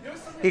matches.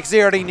 Because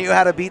he already knew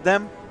how to beat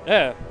them?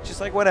 Yeah.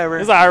 Just like whatever.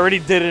 Because I already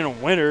did it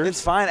in winners.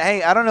 It's fine.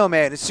 Hey, I don't know,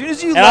 man. As soon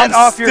as you let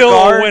off your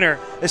guard. A winner.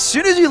 As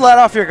soon as you let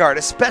off your guard,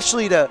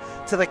 especially to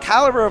the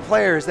caliber of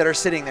players that are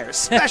sitting there,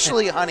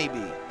 especially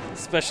Honeybee.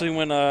 Especially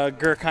when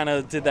Gur kind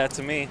of did that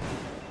to me.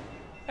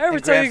 I ever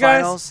in tell grand you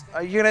guys? Finals,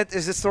 are you gonna?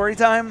 Is it story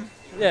time?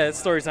 Yeah, it's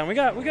story time. We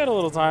got a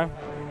little time.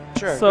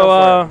 Sure. So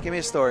go for it. Give me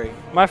a story.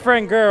 My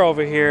friend Gur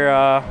over here.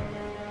 I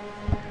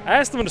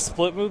asked him to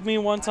split with me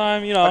one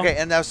time. You know. Okay,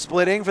 and now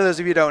splitting, for those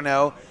of you who don't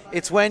know,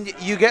 it's when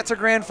you get to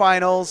grand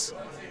finals,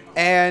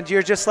 and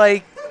you're just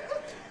like,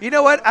 you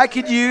know what? I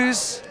could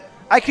use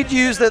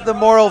the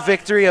moral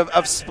victory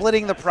of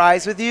splitting the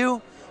prize with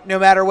you, no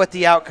matter what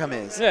the outcome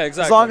is. Yeah,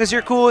 exactly. As long as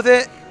you're cool with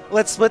it,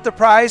 let's split the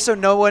prize so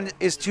no one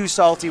is too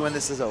salty when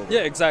this is over.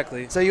 Yeah,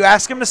 exactly. So you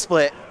ask him to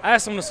split. I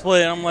asked him to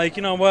split, and I'm like,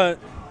 you know what,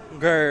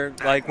 Gur,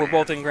 like, we're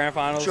both in grand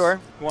finals. Sure.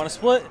 You want to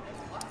split?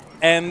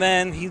 And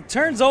then he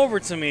turns over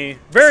to me,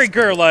 very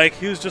Gur-like.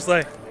 He was just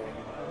like,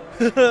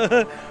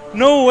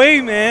 no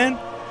way, man.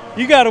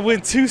 You got to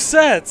win 2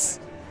 sets.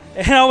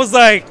 And I was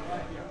like,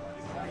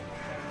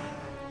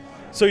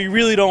 so you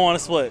really don't want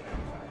to split?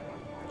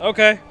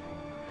 Okay.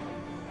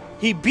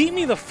 He beat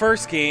me the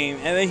first game,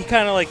 and then he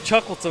kind of like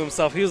chuckled to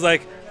himself. He was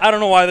like, I don't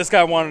know why this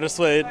guy wanted to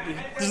split.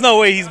 There's no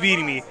way he's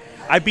beating me.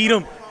 I beat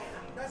him.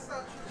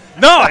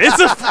 No,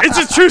 it's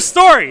a true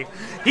story.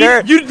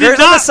 You did Gur's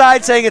not on the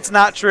side saying it's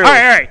not true. All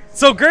right.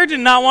 So Gur did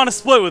not want to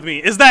split with me.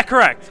 Is that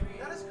correct?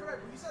 That is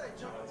correct. You said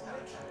I chuckled.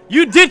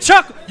 You did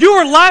chuckle. You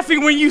were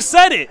laughing when you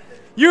said it.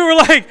 You were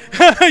like,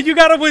 you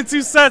got to win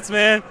 2 sets,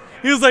 man.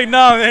 He was like,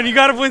 no, man, you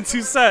got to win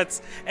 2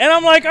 sets. And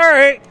I'm like, all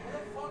right.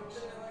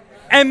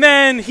 And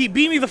then he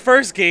beat me the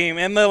first game,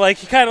 and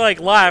he kind of like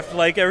laughed,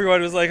 like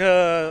everybody was like,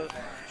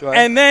 Sure.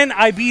 And then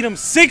I beat him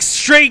 6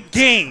 straight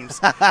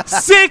games.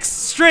 6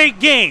 straight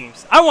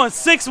games. I won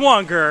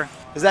 6-1, Gur.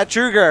 Is that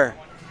true, Gur?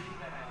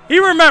 He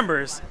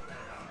remembers.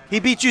 He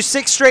beat you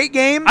 6 straight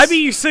games? I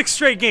beat you 6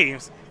 straight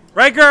games.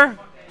 Right, Gur?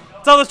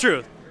 Tell the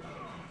truth.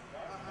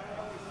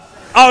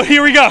 Oh,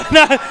 here we go.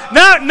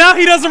 Now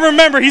he doesn't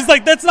remember. He's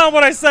like, that's not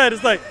what I said.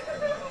 It's like,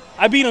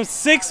 I beat him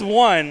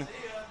 6-1,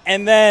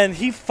 and then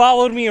he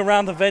followed me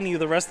around the venue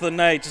the rest of the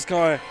night just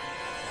going,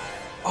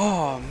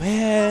 oh,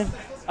 man,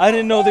 I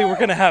didn't know they were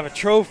going to have a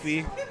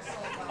trophy.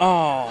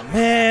 Oh,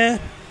 man.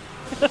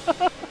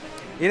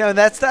 You know,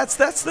 that's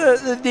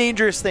the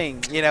dangerous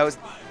thing, you know.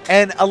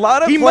 And a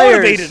lot of players... He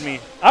motivated me.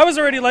 I was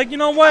already like, you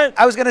know what?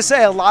 I was going to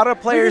say, a lot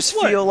of players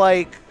feel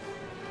like,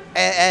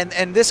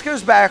 and this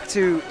goes back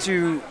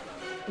to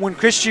when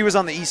Chris G was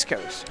on the East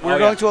Coast. We were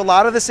going to a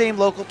lot of the same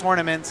local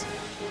tournaments,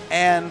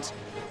 and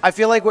I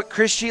feel like what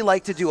Chris G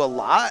liked to do a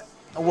lot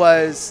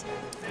was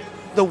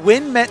the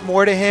win meant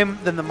more to him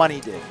than the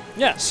money did.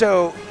 Yeah.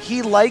 So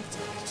he liked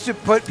to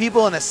put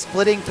people in a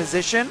splitting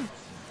position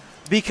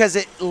because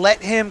it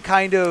let him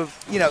kind of,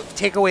 you know,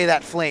 take away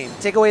that flame,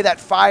 take away that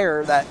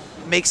fire that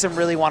makes him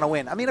really want to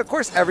win. I mean, of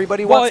course,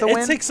 everybody wants to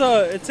win.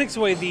 It takes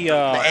away the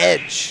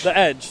edge. The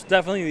edge,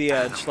 definitely the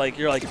edge. Like,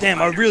 you're like,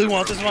 damn, I really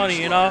want this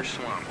money, you know?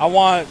 I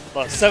want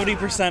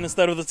 70%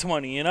 instead of the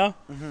 20, you know?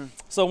 Mm-hmm.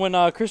 So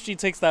when Chris G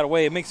takes that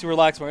away, it makes you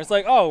relax more. It's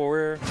like, oh,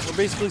 we're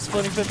basically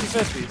splitting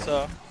 50-50,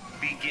 so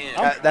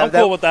I'm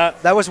cool with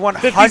that. That was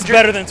 50's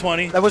better than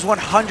 20. That was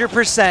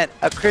 100%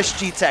 a Chris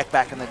G tech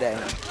back in the day.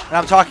 And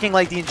I'm talking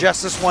like the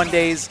Injustice 1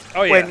 days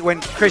when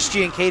Chris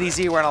G and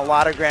KDZ were in a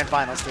lot of grand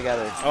finals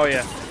together. Oh,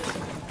 yeah.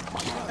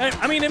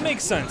 I mean, it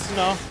makes sense, you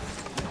know?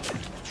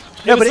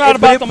 Yeah, but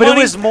it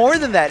was more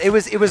than that. It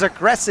was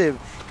aggressive.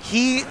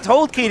 He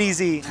told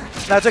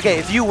KDZ, "That's okay.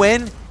 If you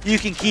win, you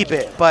can keep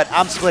it, but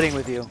I'm splitting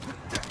with you."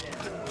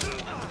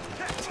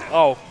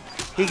 Oh.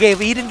 He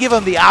didn't give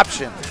him the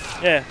option.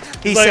 Yeah.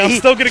 He's like, I'm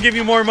still gonna give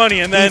you more money,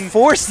 and then he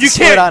forced the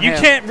split on him. You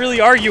can't really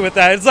argue with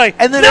that. It's like,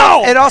 and then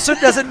no! It also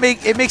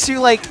it makes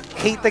you like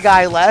hate the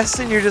guy less,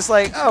 and you're just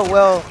like, oh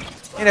well,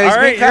 you know, he's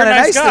right, being kind of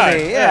nice guy.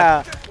 to me.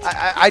 Yeah.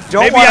 I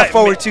don't want to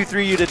forward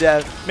 2-3 you to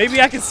death.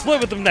 Maybe I can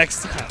split with him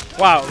next time.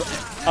 Wow.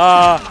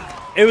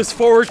 It was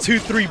forward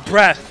 2-3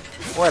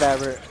 breath.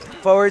 Whatever.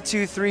 Forward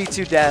 2-3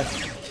 to death.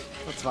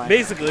 That's fine.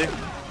 Basically.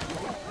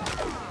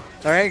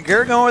 All right,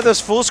 Gur going with those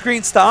full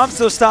screen stomps.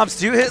 Those stomps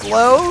do hit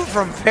low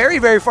from very,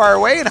 very far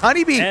away, and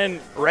Honeybee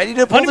ready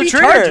to pull the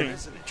trigger.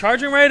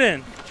 Charging right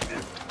in.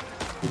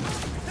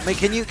 I mean,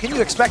 can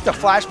you expect a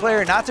Flash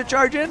player not to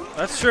charge in?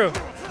 That's true.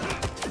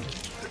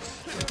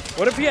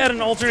 What if he had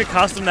an alternate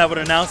costume that would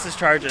announce his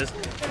charges?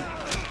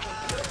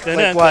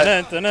 Like what?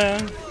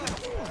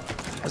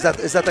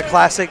 Is that the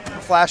classic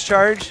Flash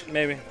charge?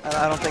 Maybe.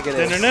 I don't think it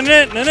is.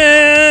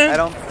 I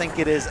don't think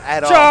it is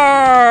at all.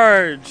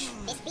 Charge!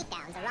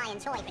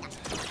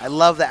 I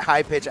love that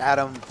high-pitch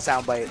Adam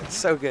soundbite. It's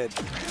so good.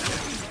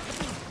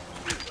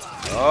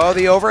 Oh,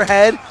 the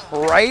overhead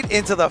right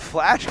into the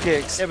flash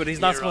kicks. Yeah, but he's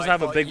not supposed to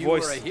have a big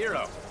voice.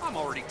 I'm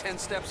already 10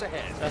 steps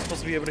ahead. That's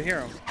supposed to be able to hear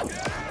him.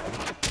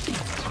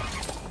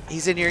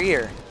 He's in your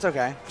ear. It's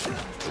okay.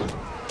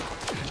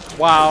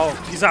 Wow,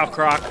 he's out,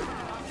 Croc.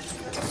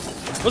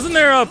 Wasn't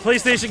there a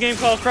PlayStation game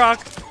called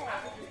Croc?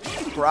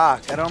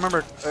 Croc. I don't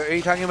remember. Are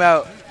you talking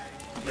about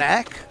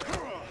NEC?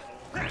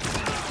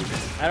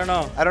 I don't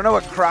know. I don't know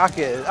what Croc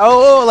is.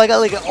 Oh, like an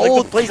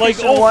old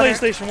PlayStation 1.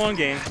 PlayStation 1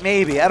 game.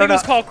 Maybe. I don't know. It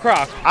was called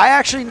Croc. I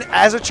actually,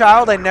 as a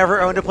child, I never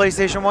owned a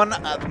PlayStation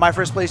 1. My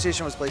first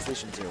PlayStation was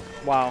PlayStation 2.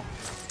 Wow.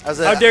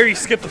 How dare you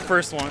skip the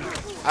first one?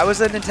 I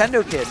was a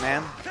Nintendo kid,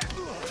 man.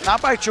 Not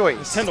by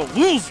choice. Nintendo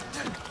lose.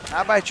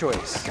 Not by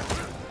choice.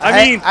 I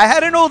mean, I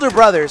had an older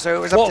brother, so it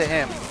was up to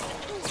him.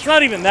 It's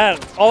not even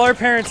that. All our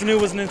parents knew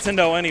was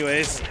Nintendo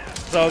anyways.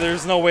 So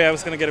there's no way I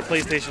was going to get a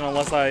PlayStation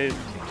unless I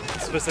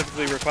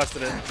specifically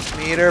requested it.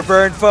 Meter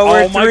burn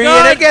forward 3,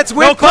 God. and it gets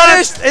whip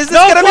punished. Is this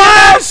going to be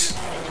enough?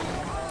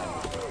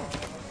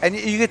 And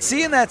you could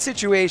see in that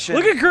situation.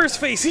 Look at Gur's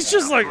face. He's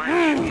just like.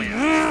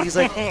 He's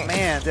like,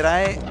 man, did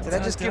I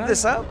just give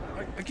this up?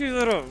 I gave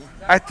that up.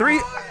 I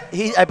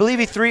believe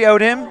he 3-0'd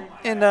him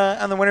in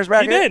on the winners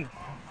bracket. He did.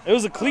 It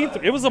was a clean.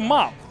 It was a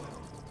mop.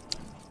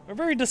 A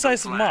very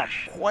decisive mop.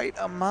 Quite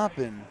a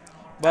mopping.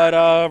 But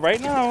right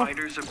now,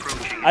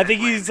 I think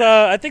he's.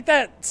 I think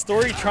that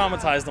story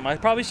traumatized him. I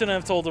probably shouldn't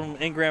have told him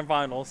in grand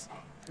finals.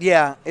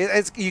 Yeah,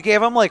 you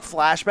gave him like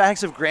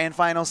flashbacks of grand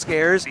final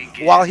scares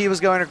while he was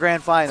going to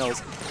grand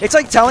finals. It's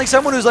like telling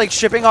someone who's like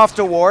shipping off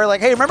to war, like,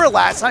 hey, remember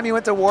last time you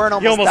went to war and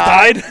almost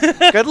died?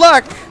 Good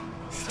luck.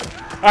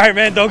 All right,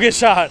 man, don't get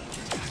shot.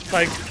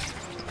 Like,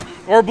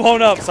 or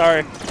blown up.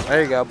 Sorry.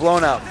 There you go,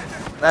 blown up.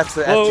 That's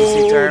the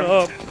FGC term.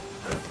 Up.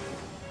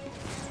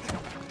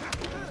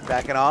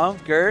 Backing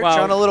off, Gert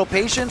showing a little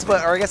patience, or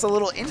I guess a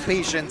little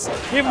impatience.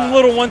 Give him a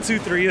little 1, 2,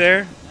 3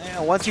 there.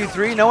 Yeah, 1, 2,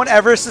 3. No one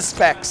ever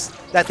suspects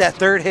that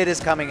third hit is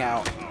coming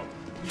out.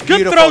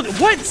 Good throw.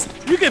 What?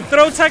 You can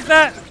throw tech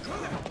that?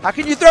 How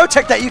can you throw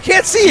tech that? You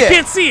can't see it. You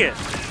can't see it.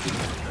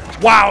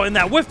 Wow, and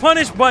that whiff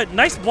punish, but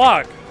nice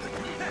block.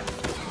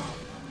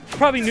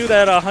 Probably knew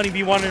that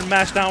Honeybee wanted to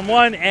match down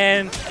 1,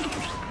 and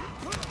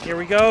here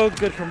we go.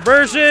 Good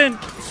conversion.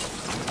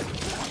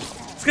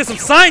 Let's get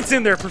some science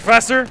in there,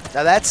 Professor.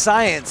 Now that's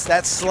science.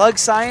 That slug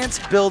science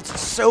builds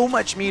so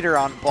much meter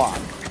on block.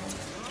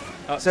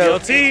 So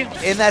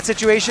in that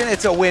situation,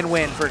 it's a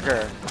win-win for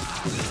Gur.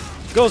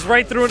 Goes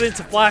right through it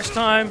into flash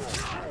time.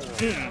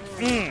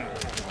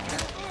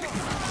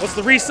 What's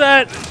the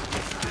reset?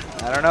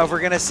 I don't know if we're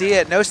going to see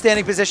it. No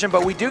standing position,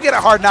 but we do get a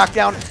hard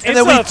knockdown, and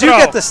then we do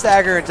get the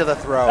stagger into the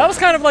throw. That was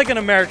kind of like an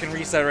American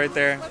reset right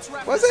there.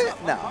 Was it?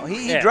 No.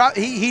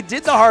 He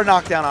did the hard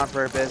knockdown on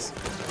purpose.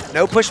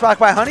 No pushback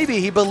by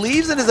Honeybee. He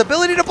believes in his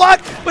ability to block,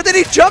 but then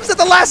he jumps at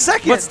the last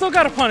second. But still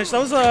got a punish. That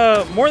was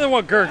more than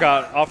what Gur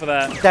got off of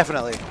that.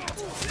 Definitely.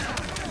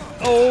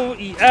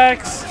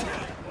 OEX.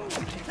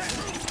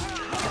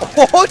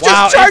 Oh,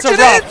 just charging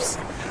it.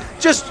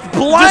 Just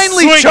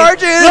blindly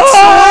charging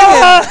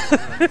it.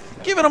 Swinging.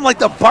 Giving him like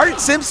the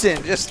Bart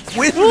Simpson. Just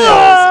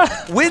windmills.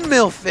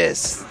 Windmill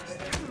fist.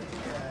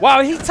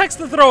 Wow, he texts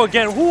the throw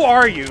again. Who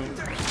are you?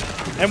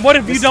 And what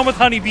have you done with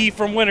Honeybee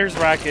from Winners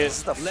Bracket?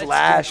 It's the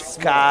Flash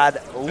God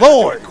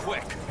Lord.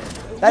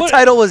 That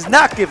title was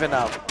not given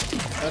up.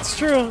 That's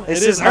true.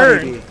 It is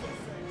Honeybee.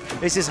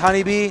 This is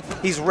Honeybee.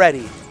 He's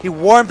ready. He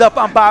warmed up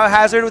on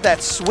Biohazard with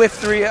that swift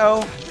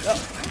 3-0.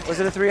 Was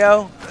it a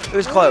 3-0? It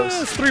was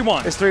close. It's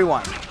 3-1. It's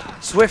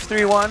 3-1. Swift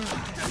 3-1.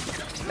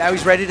 Now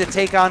he's ready to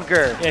take on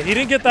Gur. Yeah, he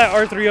didn't get that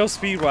R3O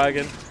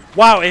Speedwagon.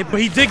 Wow,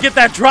 but he did get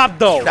that drop,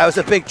 though. That was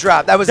a big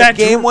drop. That was a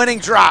game-winning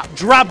drop.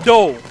 Drop,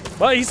 though.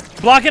 But he's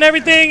blocking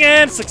everything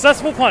and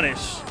successful punish.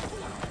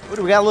 What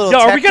do we got? A little. Yo,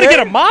 are we gonna get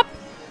a mop?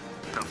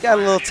 Got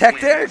a little tech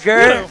there,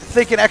 Gur.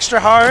 Thinking extra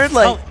hard,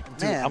 like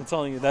dude, I'm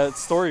telling you, that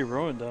story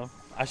ruined though.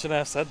 I shouldn't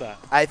have said that.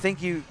 I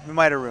think you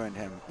might have ruined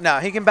him. No,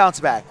 he can bounce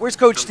back. Where's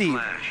Coach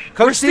Steve?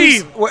 Coach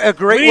Steve's a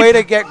great way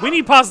to get. We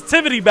need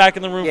positivity back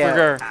in the room for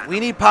Gur. We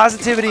need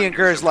positivity in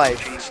Gur's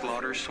life.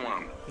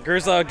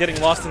 Gur's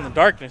getting lost in the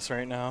darkness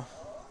right now.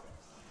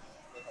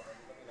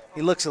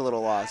 He looks a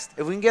little lost.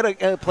 If we can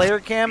get a player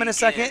cam in a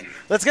second,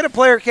 let's get a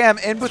player cam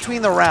in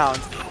between the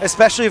rounds,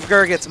 especially if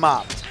Gur gets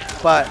mopped.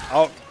 But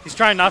he's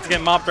trying not to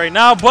get mopped right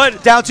now.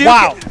 But down 2.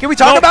 Wow. Can we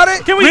talk about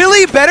it? Can we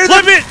really better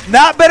than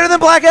not better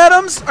than Black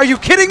Adams? Are you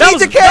kidding me,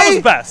 Decay? That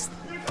was best.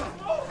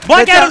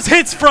 Black Adams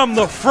hits from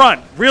the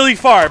front really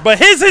far, but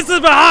his hits is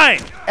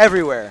behind.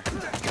 Everywhere.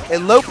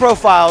 In low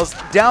profiles,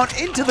 down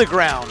into the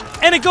ground.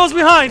 And it goes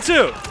behind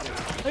too.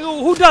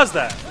 Who does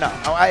that? No.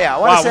 Yeah.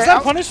 Wow, was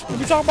that punish? Did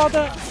we talk about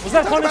that? Was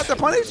that punish? About the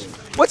punish?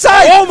 What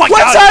side? Oh my God.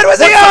 What side was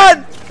he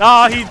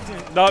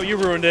on? No, you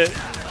ruined it.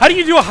 How do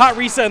you do a hot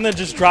reset and then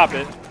just drop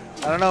it?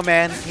 I don't know,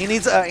 man. He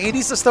needs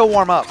to still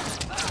warm up.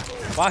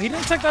 Wow, he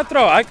didn't take that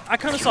throw. I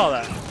kind of saw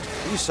that.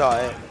 You saw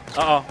it.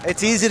 Uh-oh.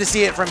 It's easy to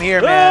see it from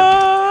here,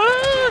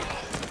 man.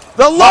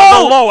 The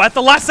low! The low at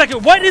the last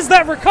second. What is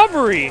that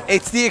recovery?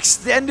 It's the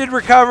extended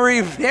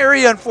recovery.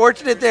 Very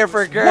unfortunate there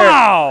for Gur.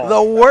 Wow.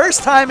 The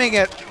worst timing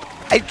it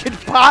could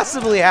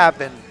possibly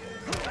happen.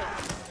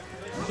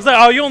 It's like,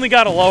 oh, you only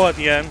got a low at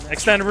the end.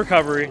 Extended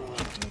recovery.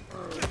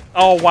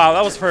 Oh, wow.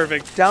 That was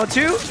perfect. Down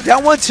 2.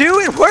 Down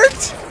 1-2. It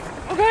worked.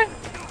 Okay.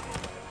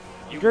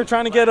 You're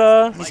trying to get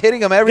He's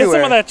hitting him everywhere.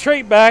 Get some of that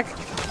trait back.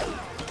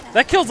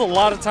 That kills a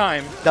lot of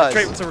time. Does.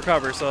 Trait to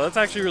recover, so that's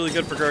actually really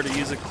good for Gur to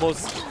use it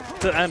close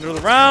to the end of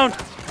the round.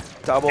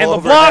 Double and the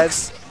overhead.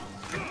 blocks.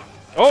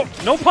 Oh,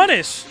 no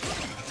punish.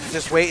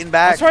 Just waiting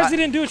back. I'm surprised he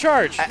didn't do a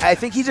charge. I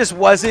think he just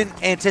wasn't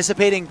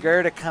anticipating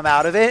Gur to come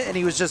out of it, and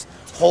he was just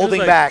holding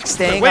like, back,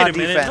 staying wait on a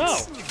minute,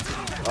 defense. no.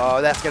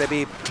 Oh, that's going to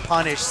be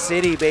Punish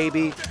City,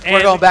 baby. And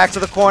we're going back to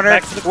the corner.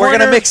 We're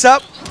going to mix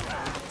up.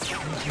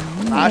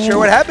 Not sure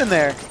what happened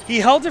there. He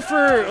held it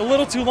for a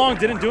little too long,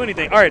 didn't do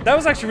anything. All right, that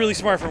was actually really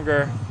smart from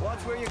Gur. Watch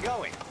where you're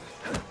going.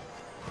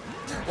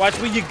 Watch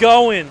where you're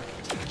going.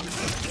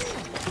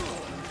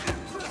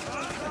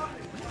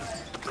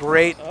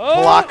 Great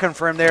block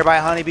confirmed there by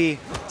Honeybee.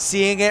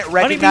 Seeing it,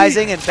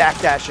 recognizing, and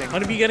backdashing.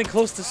 Honeybee getting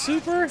close to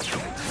super.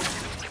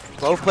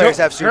 Both players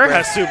have super. Gur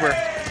has super.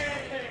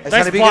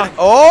 Nice block.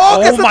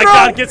 Oh my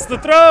God, gets the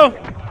throw.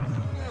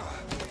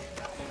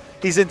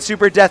 He's in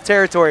super death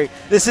territory.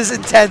 This is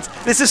intense.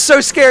 This is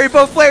so scary.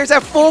 Both players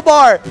have full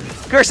bar.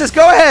 Gur says,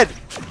 go ahead.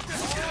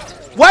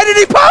 Why did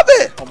he pop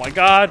it? Oh, my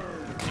God.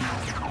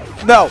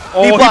 No.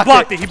 Oh, he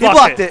blocked it. He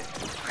blocked it.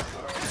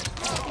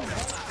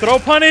 Throw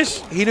punish.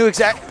 He knew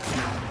exactly.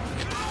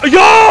 Yo!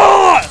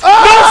 Oh!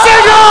 No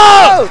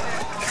single!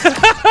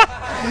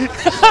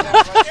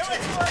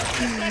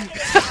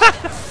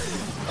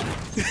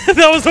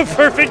 That was a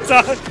perfect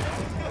dodge.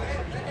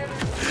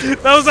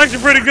 That was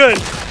actually pretty good.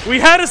 We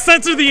had to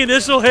censor the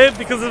initial hit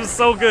because it was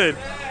so good.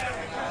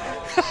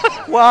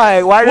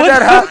 Why? Why did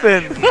that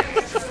happen?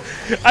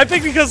 I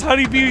think because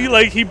Honeybee,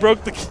 like, he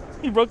broke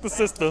the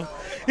system.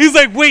 He's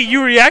like, wait,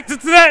 you reacted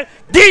to that?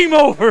 Game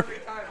over.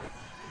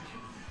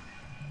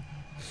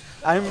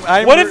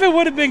 What if it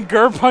would have been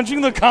Gur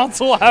punching the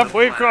console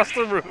halfway across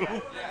the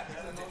room?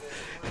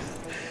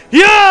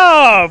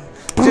 Yeah!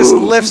 Just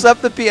lifts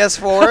up the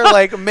PS4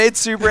 like mid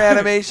super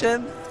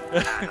animation.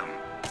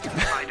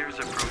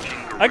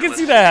 I can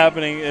see that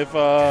happening if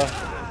oh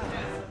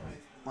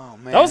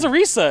man. That was a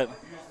reset.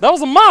 That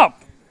was a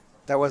mop.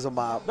 That was a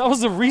mop. That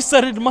was a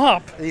resetted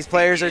mop. These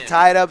players are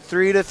tied up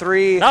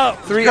 3-3. No,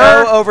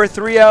 3-0 over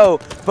 3-0.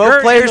 Both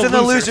Gur players in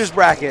the losers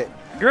bracket.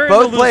 Gur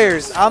Both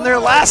players on their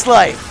last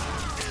life.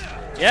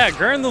 Yeah,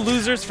 Gur and the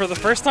losers for the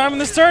first time in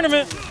this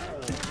tournament.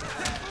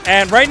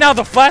 And right now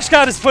the Flash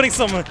God is putting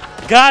some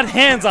God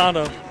hands on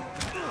him.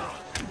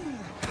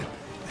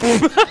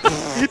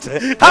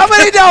 How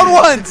many down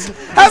ones?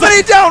 How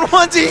many down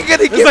ones are you going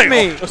to give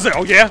me?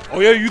 Oh, yeah? Oh,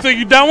 yeah? You think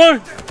you down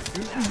one?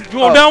 You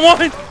want down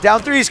one?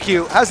 Down 3 is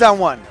cute. How's down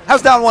 1?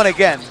 How's down 1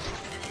 again?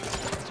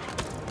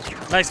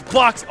 Nice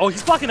blocks. Oh,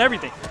 he's blocking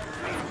everything.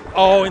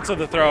 Oh, into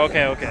the throw.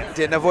 Okay, okay.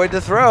 Didn't avoid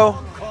the throw.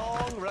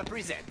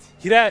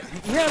 He had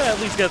to at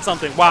least get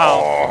something. Wow.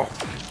 Oh.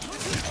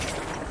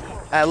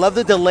 I love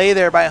the delay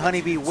there by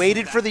Honeybee.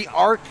 Waited for the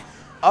arc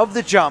of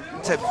the jump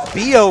to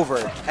be over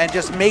and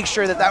just make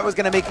sure that that was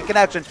going to make a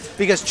connection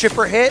because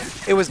chipper hit,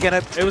 it was going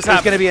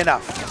to be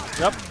enough.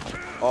 Yep.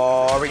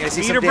 Oh, we're going to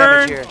see Meter some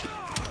damage here.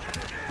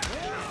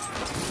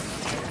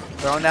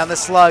 Throwing down the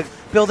slug,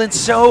 building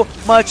so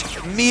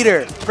much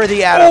meter for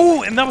the Atom.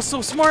 Oh, and that was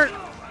so smart.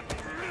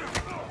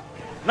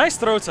 Nice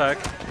throw tech.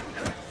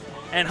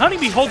 And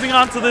Honeybee holding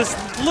on to this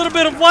little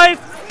bit of life,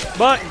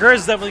 but Gur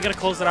is definitely going to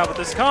close it out with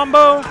this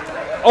combo.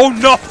 Oh,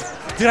 no.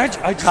 Did I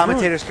just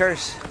Commentator's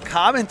curse.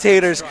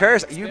 Commentator's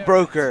curse. You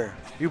broke her.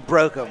 You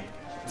broke him.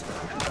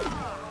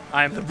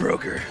 I am the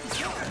broker.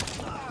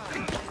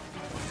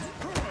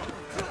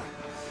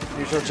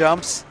 Neutral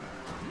jumps.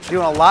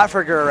 Doing a lot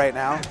for Gur right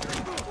now.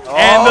 Oh.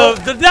 And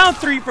the down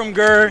 3 from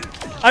Gur.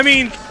 I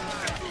mean,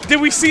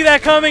 did we see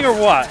that coming or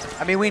what?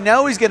 I mean, we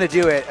know he's going to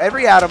do it.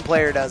 Every Atom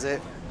player does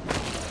it.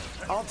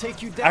 I'll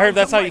take you down. I heard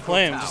that's how you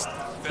play him. Just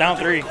down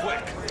 3.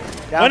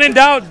 Down when in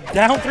doubt,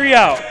 down 3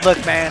 out.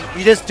 Look, man,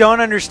 you just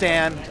don't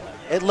understand.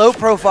 At low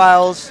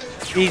profiles,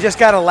 you just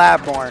got to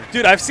lab more.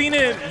 Dude, I've seen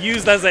it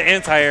used as an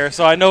anti-air,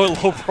 so I know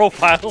it low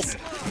profiles.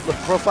 Low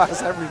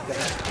profiles everything.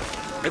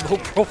 And low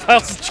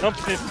profiles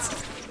jump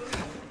ins.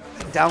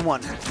 Down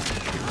 1.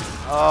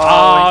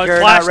 Oh,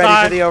 Gur not ready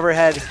time for the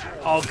overhead.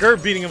 Oh, Gur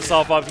beating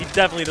himself up. He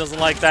definitely doesn't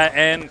like that.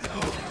 And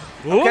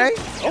okay,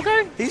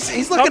 okay,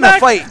 he's looking to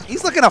fight.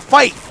 He's looking to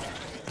fight.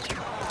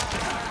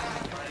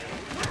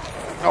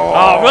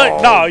 Oh,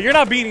 really? No, you're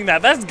not beating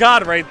that. That's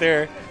God right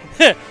there.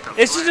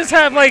 It should just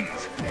have like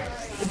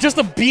just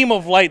a beam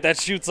of light that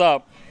shoots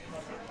up.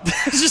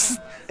 It's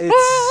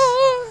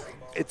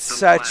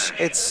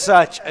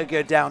such a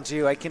good down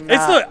 2. I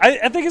cannot.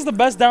 I think it's the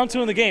best down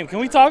 2 in the game. Can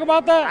we talk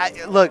about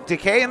that? Look,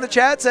 Decay in the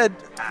chat said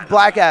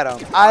Black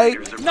Adam.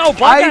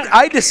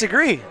 I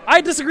disagree. I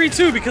disagree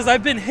too because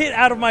I've been hit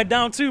out of my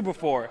down 2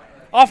 before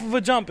off of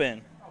a jump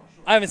in.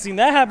 I haven't seen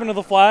that happen to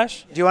the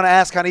Flash. Do you want to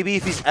ask Honeybee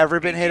if he's ever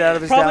been hit out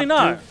of his down 2?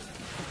 Probably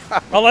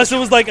not. Unless it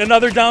was like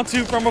another down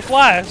 2 from a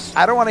Flash.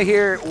 I don't want to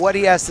hear what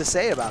he has to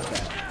say about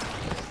that.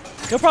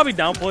 He'll probably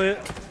downplay it.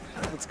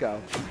 Let's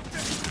go.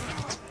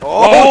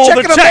 Oh,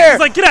 checking the him check. there. He's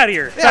like, get out of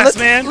here, fast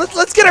man.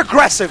 Let's get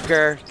aggressive,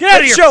 Gur. Get out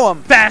of here, show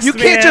him. fast You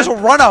can't man. just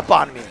run up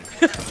on me.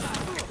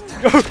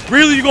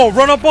 Really? You gonna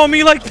run up on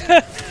me like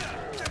that?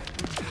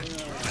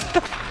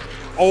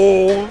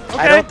 Oh, okay.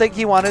 I don't think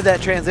he wanted that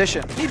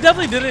transition. He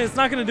definitely didn't. It's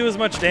not going to do as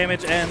much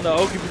damage, and the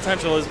Oki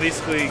potential is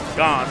basically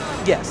gone.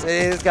 Yes, it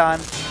is gone.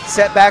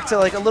 Set back to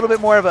like a little bit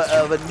more of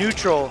a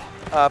neutral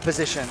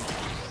position.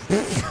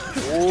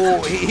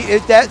 Oh,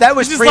 that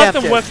was He just preemptive. left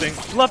him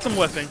whiffing. Left him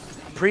whiffing.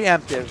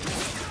 Preemptive.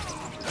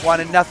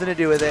 Wanted nothing to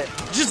do with it.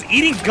 Just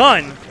eating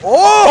gun.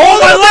 Oh,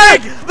 my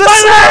leg! The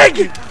My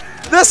leg!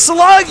 The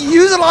slug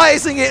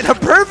utilizing it in a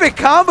perfect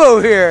combo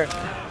here.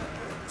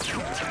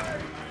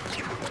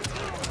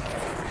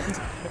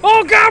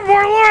 Oh God,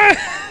 more leg!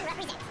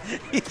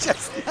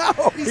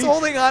 He's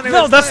holding on to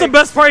No, his that's leg. the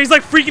best part. He's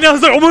like freaking out.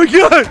 He's like, oh my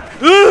God!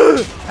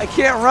 Ugh. I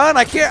can't run.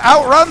 I can't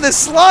outrun this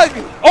slug.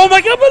 Oh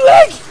my God, my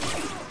leg!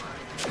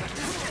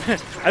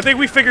 I think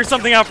we figured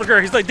something out for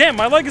Gur. He's like, damn,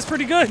 my leg is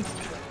pretty good.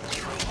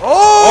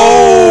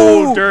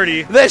 Oh,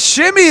 dirty. The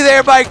shimmy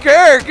there by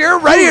Gur. Gur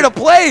ready to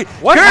play.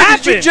 What Gur,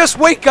 happened? did you just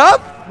wake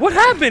up? What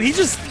happened? He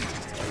just...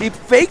 He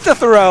faked the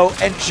throw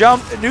and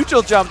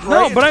neutral jumped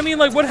right. No, but I mean,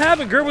 like, what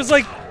happened? Gur was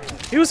like,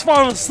 he was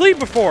falling asleep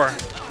before.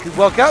 He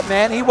woke up,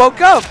 man. He woke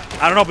up.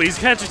 I don't know, but he's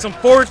catching some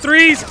forward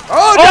threes.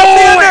 Oh,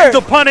 down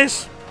the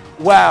punish.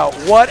 Wow,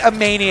 what a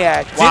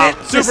maniac. Wow,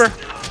 super.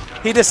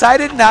 He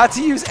decided not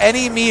to use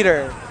any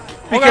meter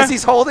because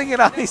he's holding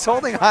it on. He's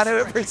holding on to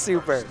it for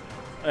super.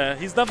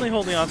 He's definitely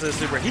holding on to the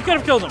super. He could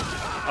have killed him.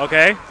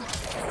 Okay.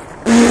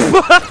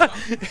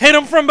 Hit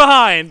him from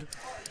behind.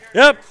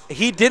 Yep.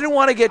 He didn't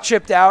want to get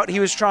chipped out. He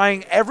was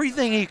trying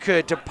everything he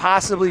could to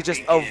possibly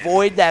just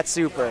avoid that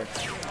super.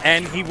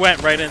 And he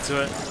went right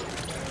into it.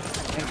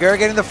 And Gur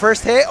getting the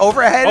first hit,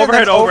 overhead, and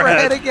then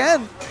overhead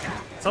again.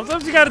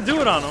 Sometimes you got to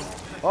do it on him.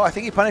 Oh, I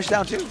think he punished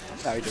down too.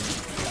 No, he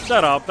didn't.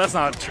 Shut up. That's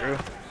not true.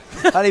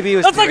 Honeybee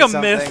was That's like a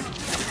something. myth.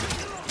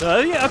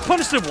 Yeah, I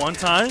punished him one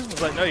time. I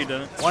was like, no, you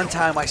didn't. One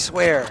time, I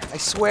swear. I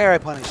swear I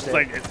punished it.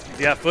 Like, do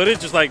you have footage?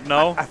 Just like,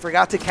 no. I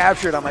forgot to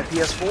capture it on my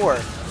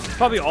PS4.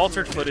 Probably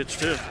altered footage,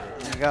 too.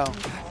 There you go.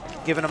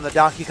 Giving him the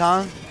Donkey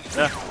Kong.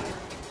 Yeah.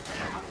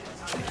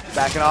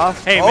 Backing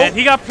off. Hey, man,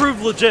 he got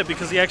proved legit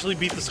because he actually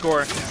beat the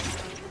score.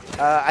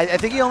 I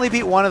think he only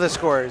beat one of the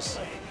scores.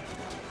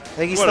 I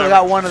think he Whatever. still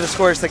got one of the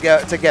scores to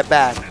get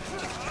back.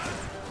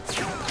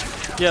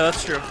 Yeah,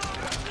 that's true.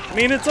 I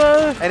mean, it's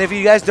a. And if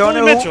you guys don't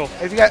know, Mitchell.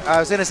 I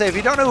was gonna say, if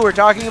you don't know who we're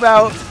talking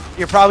about,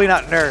 you're probably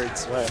not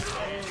nerds. But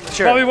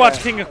sure. Probably watch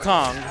King of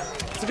Kong.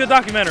 It's a good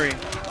documentary.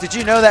 Did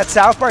you know that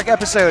South Park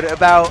episode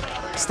about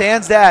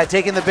Stan's dad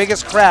taking the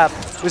biggest crap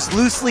was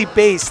loosely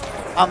based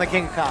on the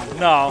King of Kong?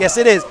 No. Yes,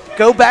 it is.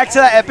 Go back to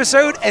that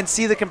episode and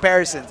see the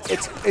comparisons.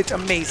 It's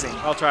amazing.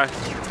 I'll try.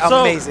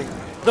 Amazing.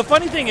 So, the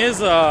funny thing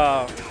is,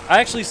 I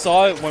actually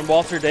saw it when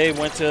Walter Day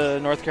went to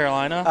North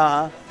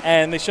Carolina,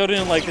 and they showed it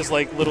in like this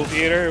like little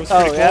theater. It was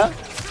pretty cool. Yeah?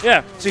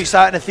 Yeah. So you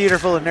saw it in a theater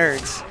full of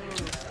nerds.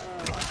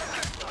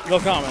 No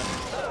comment.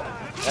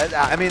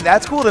 I mean,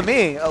 that's cool to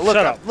me. Look,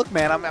 Shut up. Look,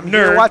 man, I'm Nerd.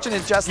 here watching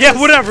Injustice. Yeah,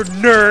 whatever,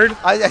 nerd.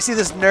 I see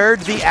this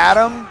nerd, the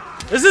Atom.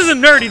 This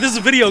isn't nerdy. This is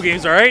video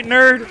games, all right,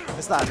 nerd?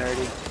 It's not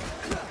nerdy.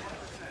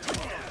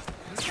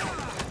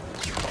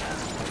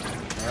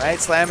 All right,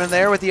 slamming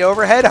there with the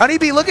overhead.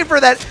 Honeybee looking for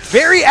that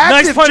very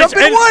active nice jump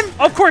in and one.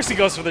 Of course he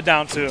goes for the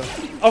down two.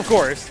 Of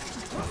course.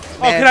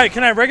 Man. Oh,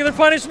 can I regular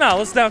punish? No,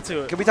 let's down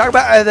to it. Can we talk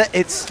about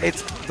it's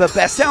the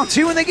best down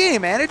two in the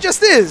game, man? It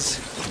just is.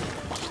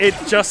 It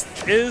just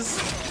is.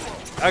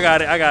 I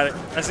got it.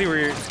 I see where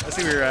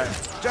you're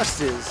at.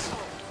 Just is.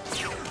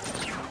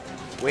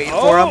 Waiting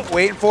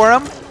for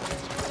him.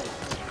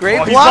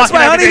 Great blocks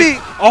by Honeybee.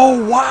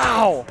 Oh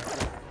wow.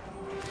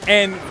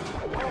 And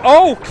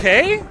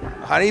okay.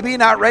 Honeybee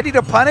not ready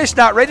to punish,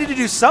 not ready to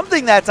do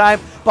something that time.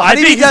 But I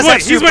think Honeybee does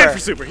have super. He's waiting for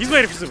super. He's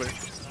waiting for super.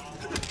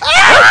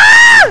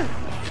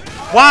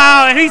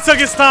 Wow, and he took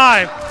his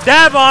time.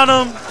 Dab on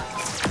him.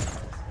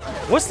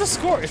 What's the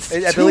score? It's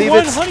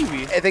 2-1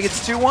 Honeybee. I think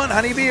it's 2-1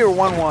 Honeybee or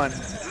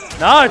 1-1.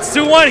 No, it's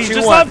 2-1. He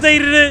just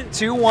updated it.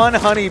 2-1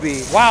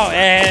 Honeybee. Wow,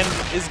 and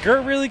is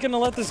Gert really gonna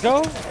let this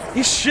go?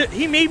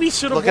 He maybe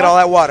should have. Look at all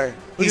that water.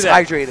 He's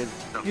that. hydrated.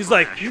 He's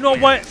like, you know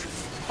what?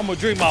 I'm gonna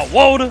drink my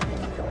water.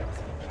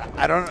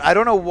 I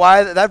don't know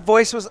why that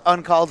voice was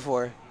uncalled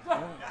for.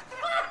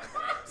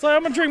 It's like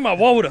I'm gonna drink my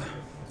water.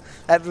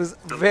 That was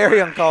very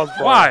uncalled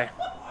for. Why?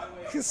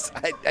 Because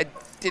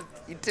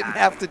you didn't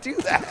have to do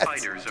that.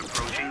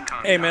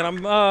 Hey man,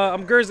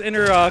 I'm Ger's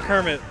inner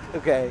Kermit.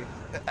 Okay.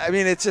 I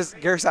mean, it's just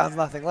Ger sounds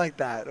nothing like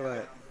that.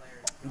 But.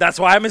 That's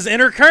why I'm his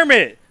inner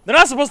Kermit. They're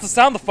not supposed to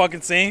sound the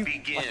fucking same.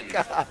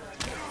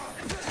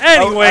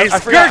 Anyways,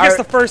 Ger gets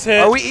the first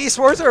hit. Are we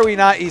esports or are we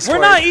not esports? We're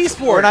not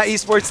esports. We're not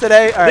esports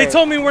today? All right. They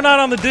told me we're not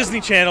on the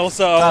Disney Channel,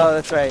 so. Oh,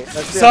 that's right.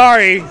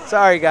 Sorry.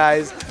 Sorry,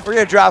 guys. We're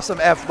going to drop some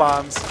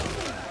F-bombs.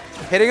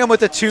 Hitting him with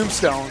the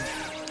tombstone.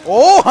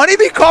 Oh,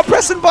 Honeybee caught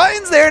pressing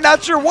buttons there.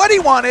 Not sure what he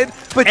wanted,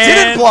 but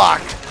didn't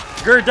block.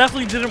 Ger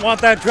definitely didn't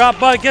want that drop,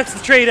 but gets the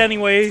trade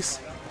anyways.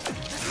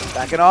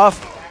 Backing off.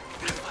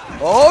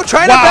 Oh,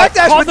 trying to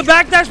backdash. Caught the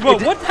backdash,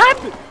 but what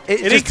happened?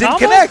 It just didn't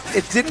connect.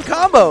 It didn't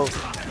combo.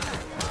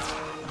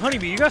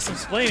 Honeybee, you got some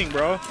splaining,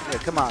 bro. Yeah,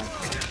 come on.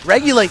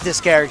 Regulate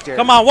this character.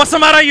 Come on, what's the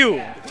matter you?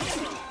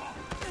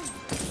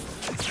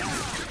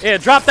 Yeah,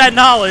 drop that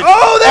knowledge.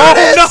 Oh, there it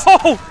is!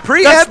 No!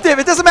 Preemptive.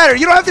 It doesn't matter.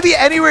 You don't have to be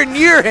anywhere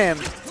near him.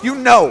 You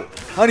know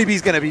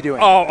Honeybee's going to be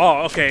doing.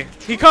 Oh, okay.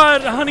 He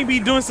caught Honeybee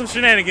doing some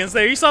shenanigans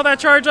there. You saw that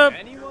charge up?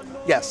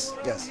 Yes.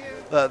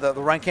 The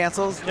run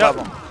cancels? Yep. Love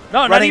them.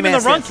 No, not even the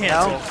run stance,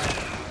 cancel. no?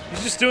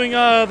 He's just doing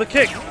the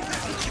kick.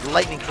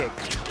 Lightning kick.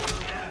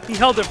 He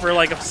held it for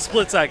like a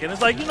split second.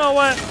 It's like, you know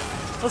what?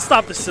 Let's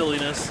stop the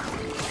silliness.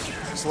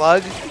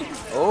 Slug.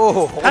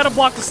 Oh. Had to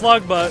block the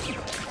slug, but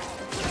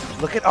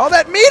Look at all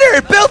that meter.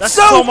 It built That's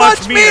so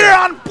much meter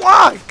on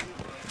block.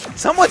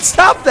 Someone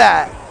stop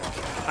that.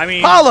 I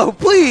mean, Paulo,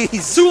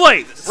 please. too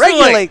late. It's too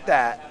Regulate late.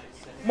 that.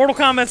 Mortal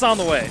Kombat's on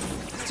the way.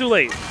 It's too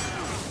late.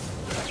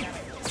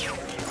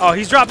 Oh,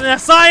 he's dropping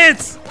that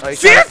science. Oh,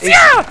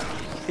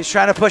 he's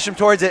trying to push him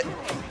towards it.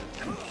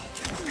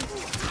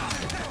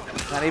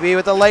 Honeybee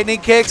with the lightning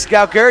kicks.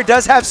 Gaugur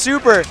does have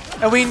super,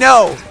 and we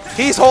know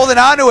he's holding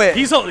on to it.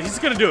 He's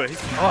gonna do it.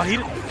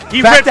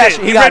 He Back ripped dash.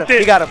 it. He got him.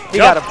 He got him. He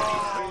got him.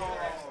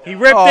 He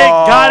ripped it.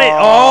 Got it.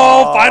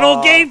 Oh,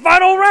 final game,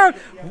 final round.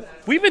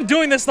 We've been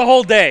doing this the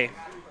whole day.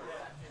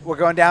 We're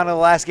going down to the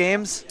last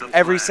games.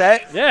 Every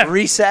set. Yeah.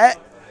 Reset.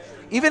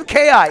 Even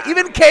KI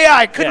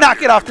could not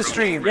get off the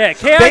stream. Yeah,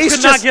 KI Base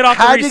could not just get off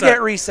the had reset. to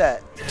get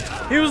reset.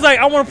 He was like,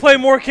 I want to play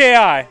more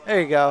KI.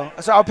 There you go.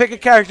 So I'll pick a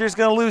character who's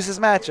going to lose his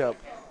matchup.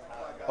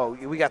 Oh,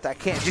 we got that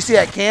cam. Did you see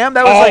that cam?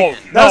 That was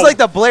was like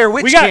the Blair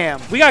Witch cam.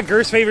 We got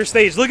Gur's favorite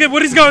stage. Look at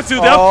what he's going to.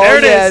 Oh, there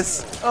it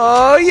is.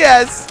 Oh,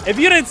 yes. If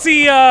you didn't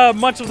see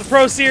much of the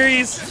Pro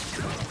Series,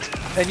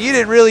 and you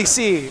didn't really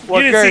see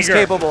what Gur is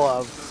capable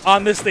of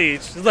on this stage.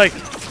 It's like,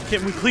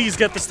 can we please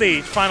get the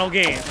stage? Final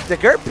game. Did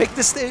Gur pick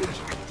the stage?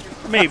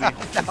 Maybe. No, I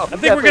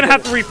think we're going to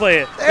have to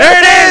replay it. There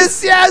it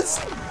is. Yes.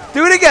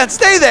 Do it again.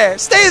 Stay there.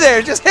 Stay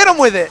there. Just hit him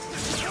with it.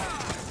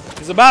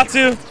 He's about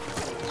to.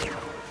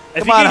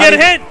 If he can get a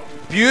hit.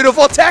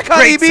 Beautiful tech,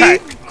 Honeybee.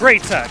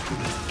 Great tech.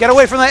 Get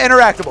away from that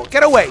interactable.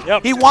 Get away.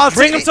 Yep. He wants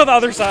Bring him to the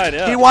other side.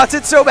 Yeah. He wants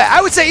it so bad.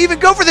 I would say even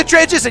go for the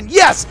transition.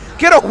 Yes.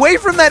 Get away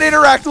from that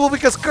interactable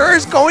because Gur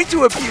is going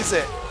to abuse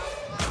it.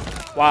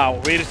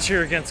 Wow. Way to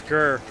cheer against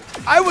Gur.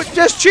 I was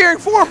just cheering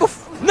for him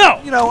before. No.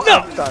 You know,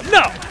 no. I'm done.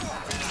 No.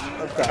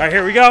 Okay. All right,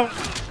 here we go.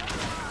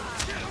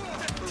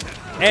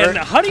 And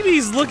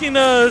Honeybee's looking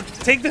to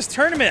take this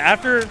tournament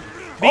after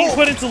being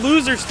put into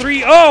losers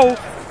 3-0.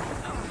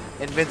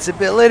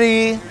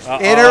 Invincibility,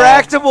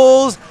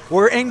 interactables,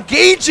 we're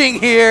engaging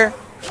here.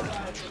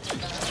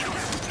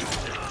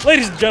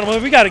 Ladies and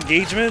gentlemen, we got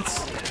engagements.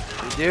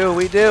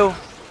 We do.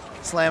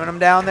 Slamming him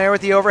down there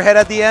with the overhead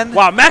at the end.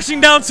 Wow, mashing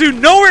down to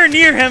nowhere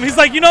near him. He's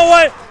like, you know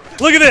what?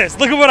 Look at this.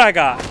 Look at what I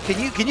got.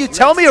 Can you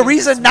tell me a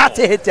reason not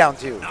to hit down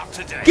two?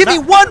 Give me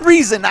one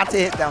reason not to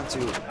hit down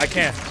two. I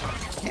can't.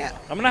 Can't.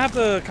 I'm going to have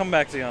to come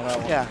back to you on that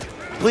one. Yeah.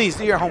 Please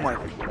do your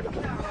homework.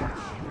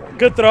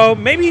 Good throw.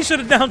 Maybe he should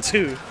have down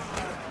two.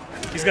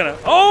 He's going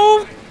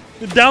to.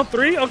 Down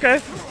three?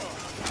 Okay.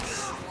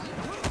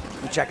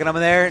 I'm checking him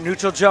there.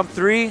 Neutral jump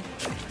three.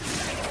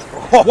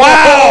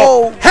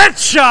 Wow.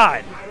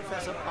 Headshot.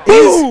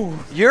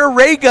 Is your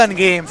ray gun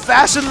game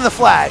faster than the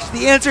Flash?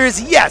 The answer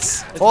is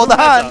yes. Hold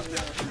on.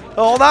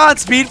 Hold on.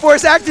 Speed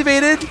Force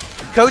activated.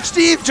 Coach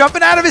Steve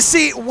jumping out of his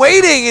seat,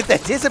 waiting in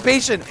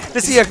anticipation to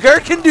see if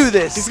Gur can do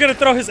this. He's going to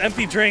throw his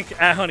empty drink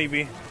at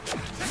Honeybee.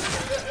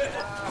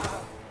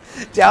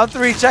 Down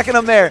three, checking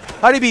him there.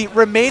 Honeybee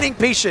remaining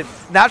patient,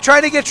 not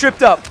trying to get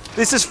tripped up.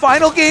 This is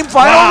final game,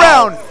 final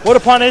round. What a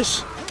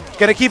punish.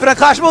 Gonna keep it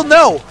unclashable?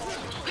 No.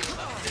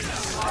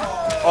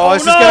 Oh,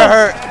 this is gonna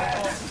hurt.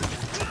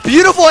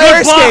 Beautiful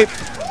air escape.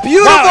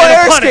 Beautiful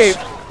air escape.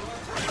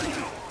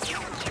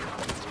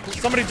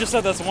 Somebody just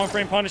said that's a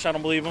one-frame punish. I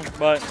don't believe him,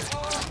 but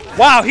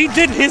wow, he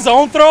did his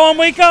own throw on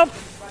wake up.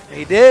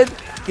 He did.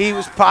 He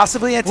was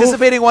possibly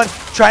anticipating one,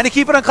 trying to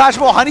keep it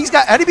unclashable. Honeybee's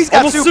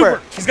got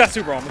super. He's got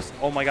super almost.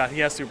 Oh my God, he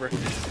has super.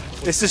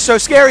 This is so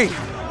scary.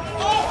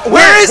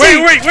 Where is he?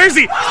 Wait, where is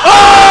he?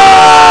 Oh!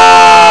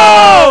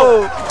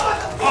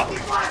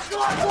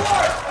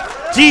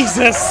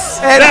 Jesus.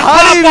 And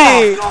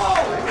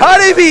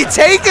Honeybee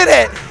taking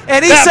it,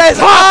 and he says,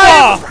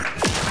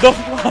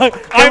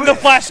 I'm the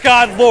Flash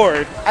God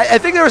Lord. I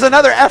think there was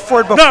another F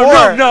word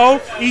before. No.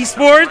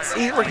 Esports.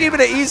 We're keeping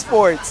it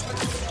esports.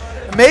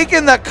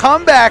 Making the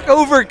comeback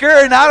over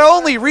Gur, not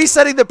only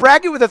resetting the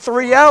bracket with a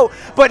 3-0,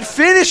 but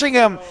finishing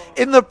him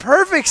in the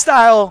perfect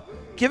style,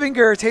 giving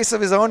Gur a taste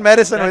of his own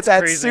medicine with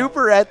that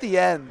super at the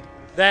end.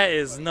 That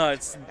is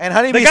nuts. And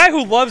Honeybee, the guy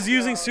who loves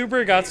using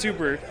super got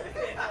supered.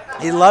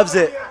 He loves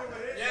it.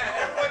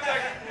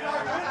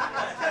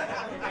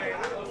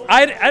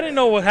 I didn't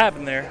know what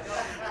happened there.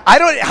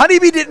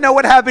 Honeybee didn't know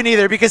what happened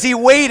either because he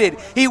waited.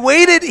 He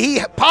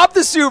popped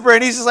the super,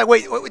 and he's just like,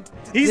 wait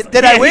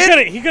did I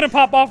win? He couldn't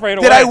pop off right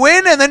away. Did I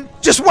win? And then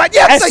just what?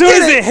 Yes, as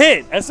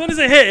soon as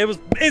it hit, it was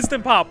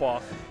instant pop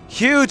off.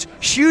 Huge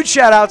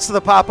shout outs to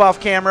the pop off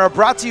camera.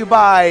 Brought to you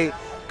by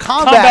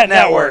Combat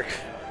Network.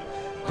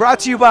 Brought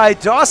to you by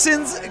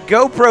Dawson's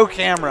GoPro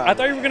camera. I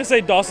thought you were gonna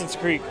say Dawson's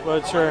Creek,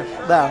 but sure.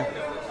 No,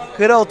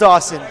 good old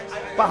Dawson.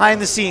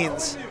 behind the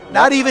scenes.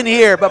 Not even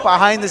here, but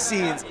behind the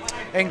scenes.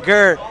 And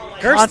Gurr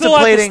Gurr's still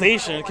at the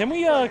station. Can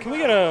we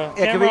get a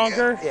camera on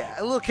Gurr? Yeah,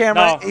 a little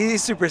camera. No.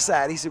 He's super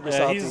sad. He's super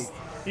salty.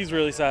 He's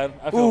really sad.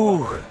 I feel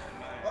bad.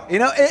 You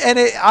know, and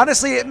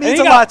honestly, it means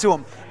a lot to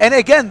him. And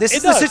again, this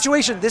is the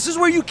situation. This is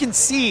where you can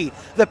see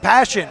the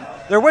passion.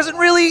 There wasn't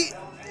really,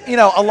 you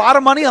know, a lot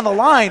of money on the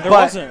line. There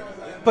wasn't.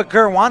 But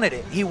Gurr wanted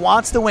it. He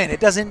wants to win. It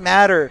doesn't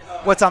matter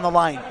what's on the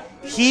line.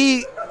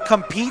 He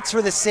competes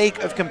for the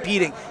sake of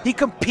competing. He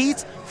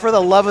competes for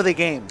the love of the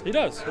game. He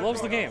does. He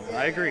loves the game.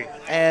 I agree.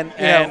 And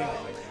you know,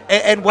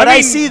 and what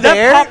I see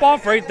there, that pop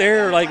off right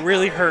there, like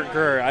really hurt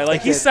Gurr.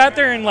 He sat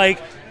there and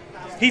like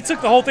he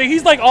took the whole thing.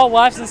 He's like all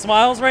laughs and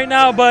smiles right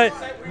now, but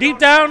deep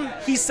down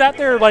he sat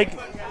there like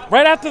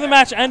right after the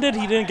match ended.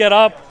 He didn't get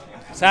up,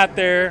 sat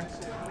there.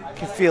 You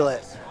can feel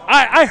it.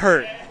 I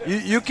hurt.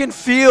 You can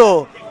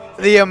feel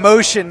the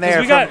emotion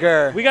there from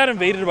Gurr. We got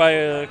invaded by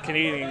a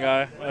Canadian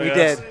guy.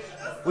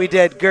 We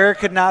did. Gurr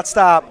could not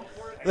stop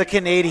the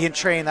Canadian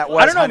train that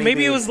was. I don't know. Honeybee.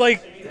 Maybe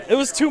it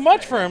was too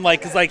much for him.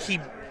 Because he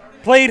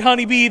played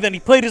Honeybee, then he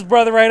played his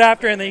brother right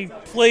after, and then he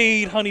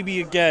played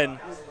Honeybee again.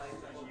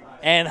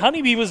 And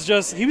Honeybee was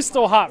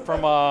still hot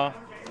from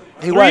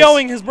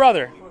 3-0ing his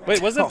brother.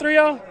 Wait, was it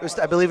 3-0?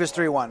 I believe it was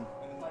 3-1.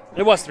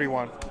 It was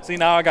 3-1. See,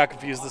 now I got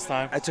confused this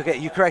time. That's okay.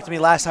 You corrected me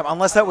last time,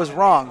 unless that was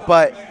wrong.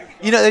 But,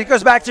 you know, it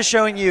goes back to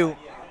showing you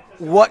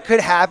what could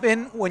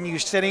happen when you're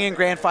sitting in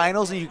grand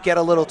finals and you get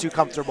a little too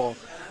comfortable.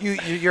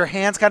 Your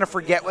hands kind of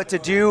forget what to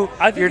do.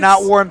 You're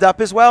not warmed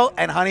up as well.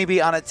 And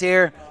Honeybee on a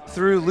tear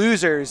through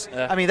losers.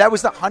 Yeah. I mean, that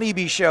was the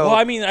Honeybee show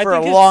for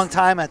a long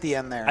time at the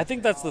end there. I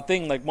think that's the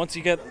thing. Like, once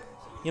you get,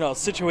 you know,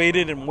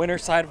 situated in winner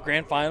side of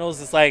grand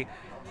finals, it's like,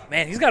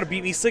 man, he's got to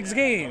beat me 6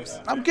 games.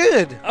 I'm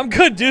good. I'm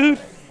good, dude.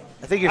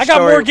 I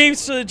got more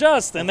games to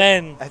adjust, and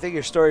then I think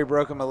your story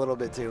broke him a little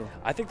bit too.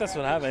 I think that's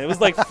what happened. It was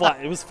like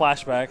it was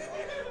flashback,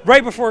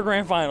 right before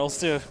grand finals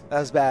too. That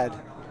was bad.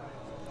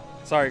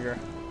 Sorry, Gurr.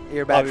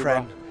 You're a bad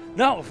friend.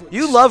 No,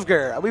 you love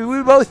Gurr.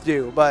 We both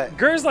do, but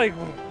Gurr's like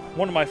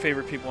one of my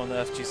favorite people in the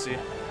FGC.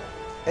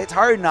 It's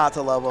hard not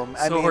to love him.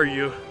 So are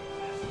you.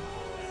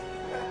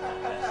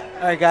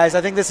 All right, guys. I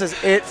think this is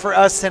it for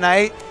us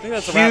tonight. I think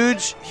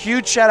that's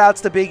huge shout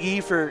outs to Big E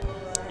for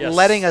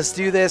letting us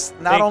do this.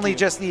 Not only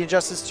just the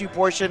Injustice 2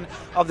 portion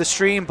of the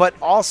stream, but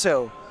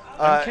also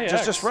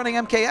just running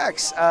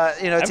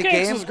MKX. You know, it's MKX a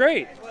game. Was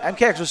great.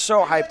 MKX was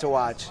so hyped to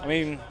watch. I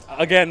mean,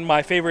 again,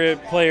 my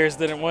favorite players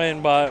didn't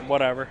win, but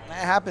whatever. It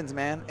happens,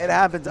 man. It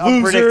happens.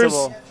 Losers.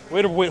 Unpredictable.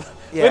 Way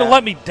to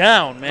let me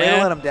down, man. Way to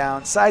let him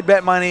down. Side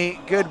bet money.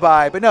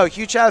 Goodbye. But no,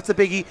 huge shout outs to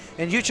Big E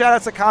and huge shout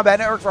outs to Combat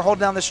Network for holding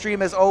down the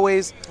stream as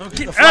always.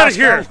 Get out of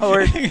here.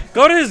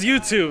 Go to his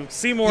YouTube.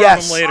 See more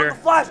of him later. I'm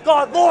the Flash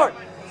God Lord.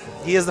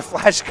 He is the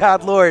Flash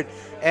God Lord.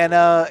 And,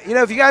 you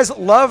know, if you guys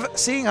love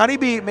seeing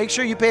Honeybee, make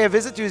sure you pay a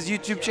visit to his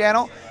YouTube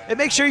channel. And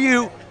make sure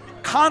you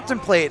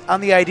contemplate on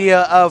the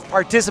idea of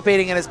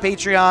participating in his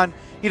Patreon.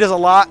 He does a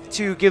lot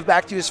to give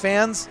back to his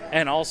fans.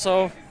 And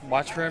also,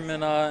 watch for him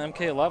in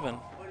MK11.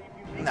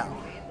 No.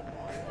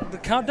 The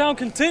countdown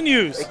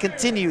continues. It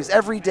continues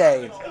every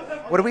day.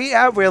 What do we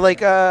have? We're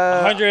like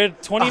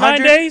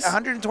 129 days?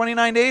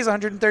 129 days,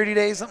 130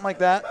 days, something like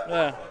that.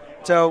 Yeah.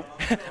 So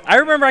I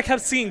remember I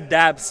kept seeing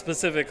Dab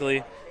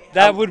specifically.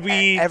 That would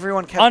be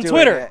everyone kept on doing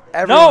Twitter.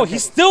 It. No,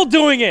 he's still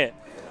doing it.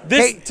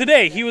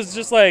 Today he was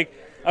just like,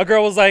 a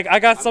girl was like, I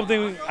got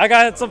something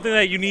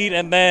that you need,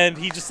 and then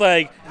he just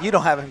like, you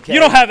don't have MK. You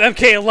don't have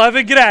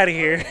MK11. Get out of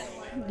here.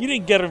 You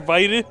didn't get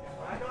invited.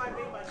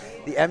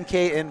 The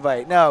MK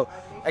invite. No.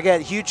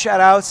 Again, huge shout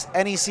outs.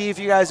 NEC, if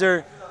you guys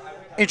are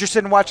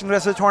interested in watching the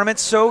rest of the tournament.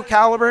 Soul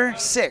Calibur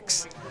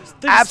 6.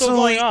 Absolutely. Still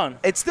going on.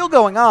 It's still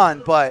going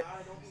on, but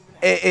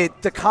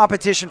the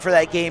competition for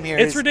that game here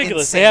is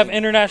ridiculous. Insane. They have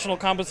international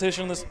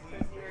competition.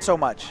 So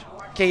much.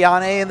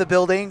 Kayane in the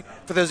building.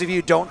 For those of you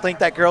who don't think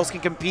that girls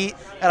can compete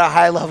at a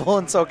high level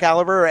in Soul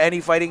Calibur or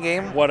any fighting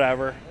game.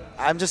 Whatever.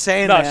 I'm just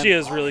saying, no, man. She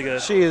is really good.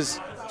 She is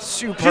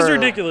super. She's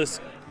ridiculous.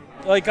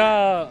 Like,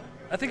 I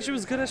think she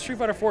was good at Street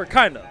Fighter 4,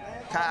 kind of.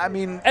 I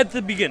mean, at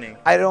the beginning.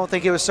 I don't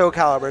think it was Soul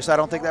Calibur, so I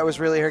don't think that was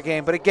really her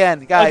game. But again,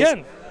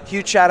 guys,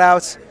 huge shout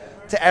outs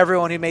to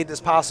everyone who made this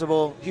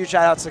possible. Huge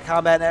shout outs to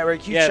Combat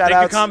Network. Huge shout outs.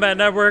 Thank you, Combat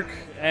Network.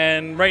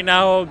 And right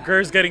now,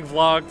 Gurr's getting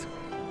vlogged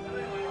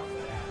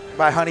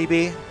by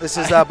Honeybee. This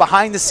is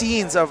behind the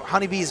scenes of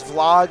Honeybee's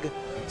vlog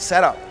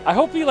setup. I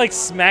hope he like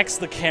smacks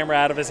the camera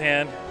out of his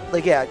hand.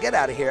 Like, yeah, get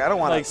out of here. I don't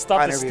want to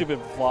stop this stupid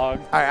vlog.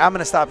 All right, I'm going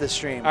to stop this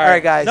stream. All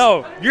right, guys.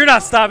 No, you're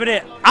not stopping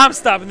it. I'm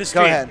stopping the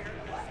stream. Go ahead.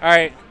 All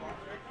right.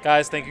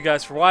 Guys, thank you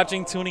guys for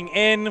watching, tuning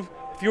in.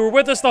 If you were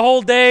with us the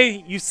whole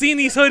day, you've seen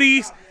these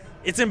hoodies.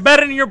 It's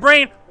embedded in your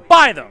brain.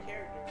 Buy them.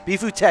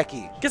 Bifu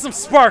Techie. Get some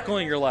sparkle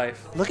in your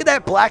life. Look at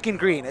that black and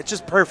green. It's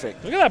just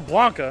perfect. Look at that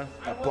Blanca.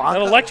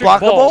 That electric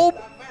bulb.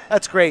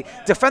 That's great.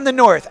 Defend the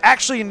North.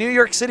 Actually in New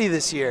York City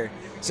this year.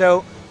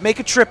 So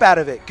make a trip out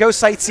of it. Go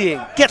sightseeing.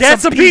 Get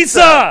some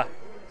pizza.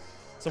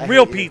 Some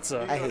real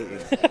pizza. I hate you.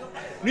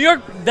 New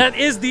York, that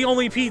is the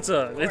only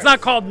pizza. It's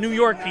not called New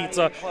York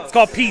pizza. It's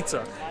called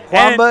pizza.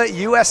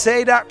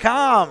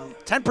 QuambaUSA.com.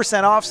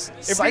 10% off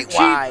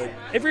site-wide.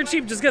 If you're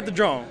cheap, just get the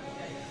drone.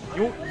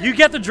 You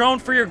get the drone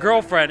for your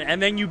girlfriend,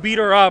 and then you beat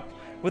her up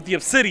with the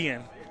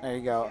obsidian. There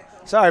you go.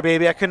 Sorry,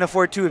 baby, I couldn't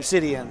afford 2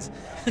 obsidians.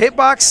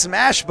 Hitbox,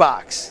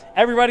 Smashbox.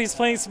 Everybody's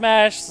playing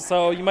Smash,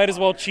 so you might as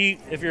well cheat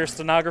if you're a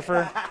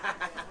stenographer.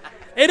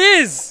 It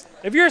is!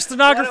 If you're a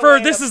stenographer,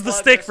 this is the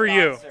stick for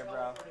you.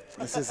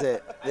 This is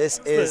it. This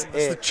is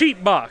It's the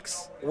cheat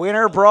box.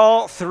 Winter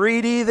Brawl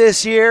 3D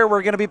this year.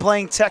 We're going to be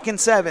playing Tekken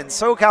 7,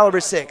 Soul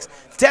Calibur 6,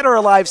 Dead or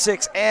Alive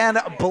 6, and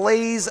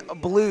Blaze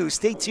Blue.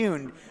 Stay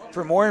tuned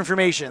for more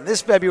information.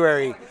 This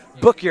February,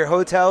 book your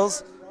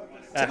hotels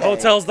at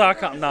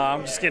hotels.com. No,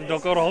 I'm just kidding.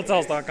 Don't go to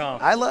hotels.com.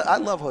 I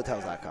love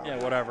hotels.com.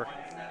 Yeah, whatever.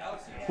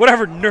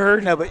 Whatever,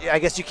 nerd. No, but I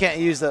guess you can't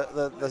use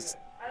the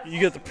You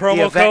get the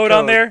promo code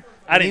on there?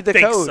 I didn't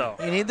think code. so.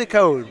 You need the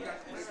code.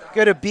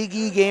 Go to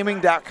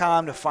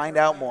bigegaming.com to find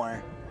out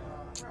more.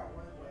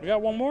 We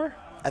got one more?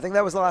 I think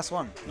that was the last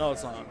one. No,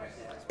 it's not.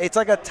 It's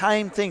like a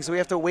time thing, so we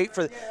have to wait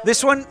for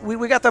this one.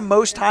 We got the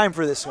most time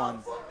for this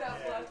one.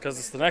 Because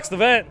it's the next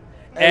event.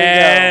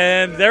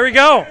 There we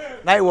go.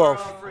 Nightwolf.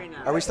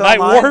 Are we still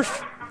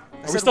Nightwolf?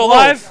 Are we still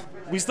live?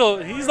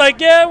 He's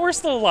like, yeah, we're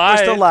still live.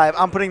 We're still live.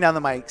 I'm putting down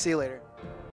the mic. See you later.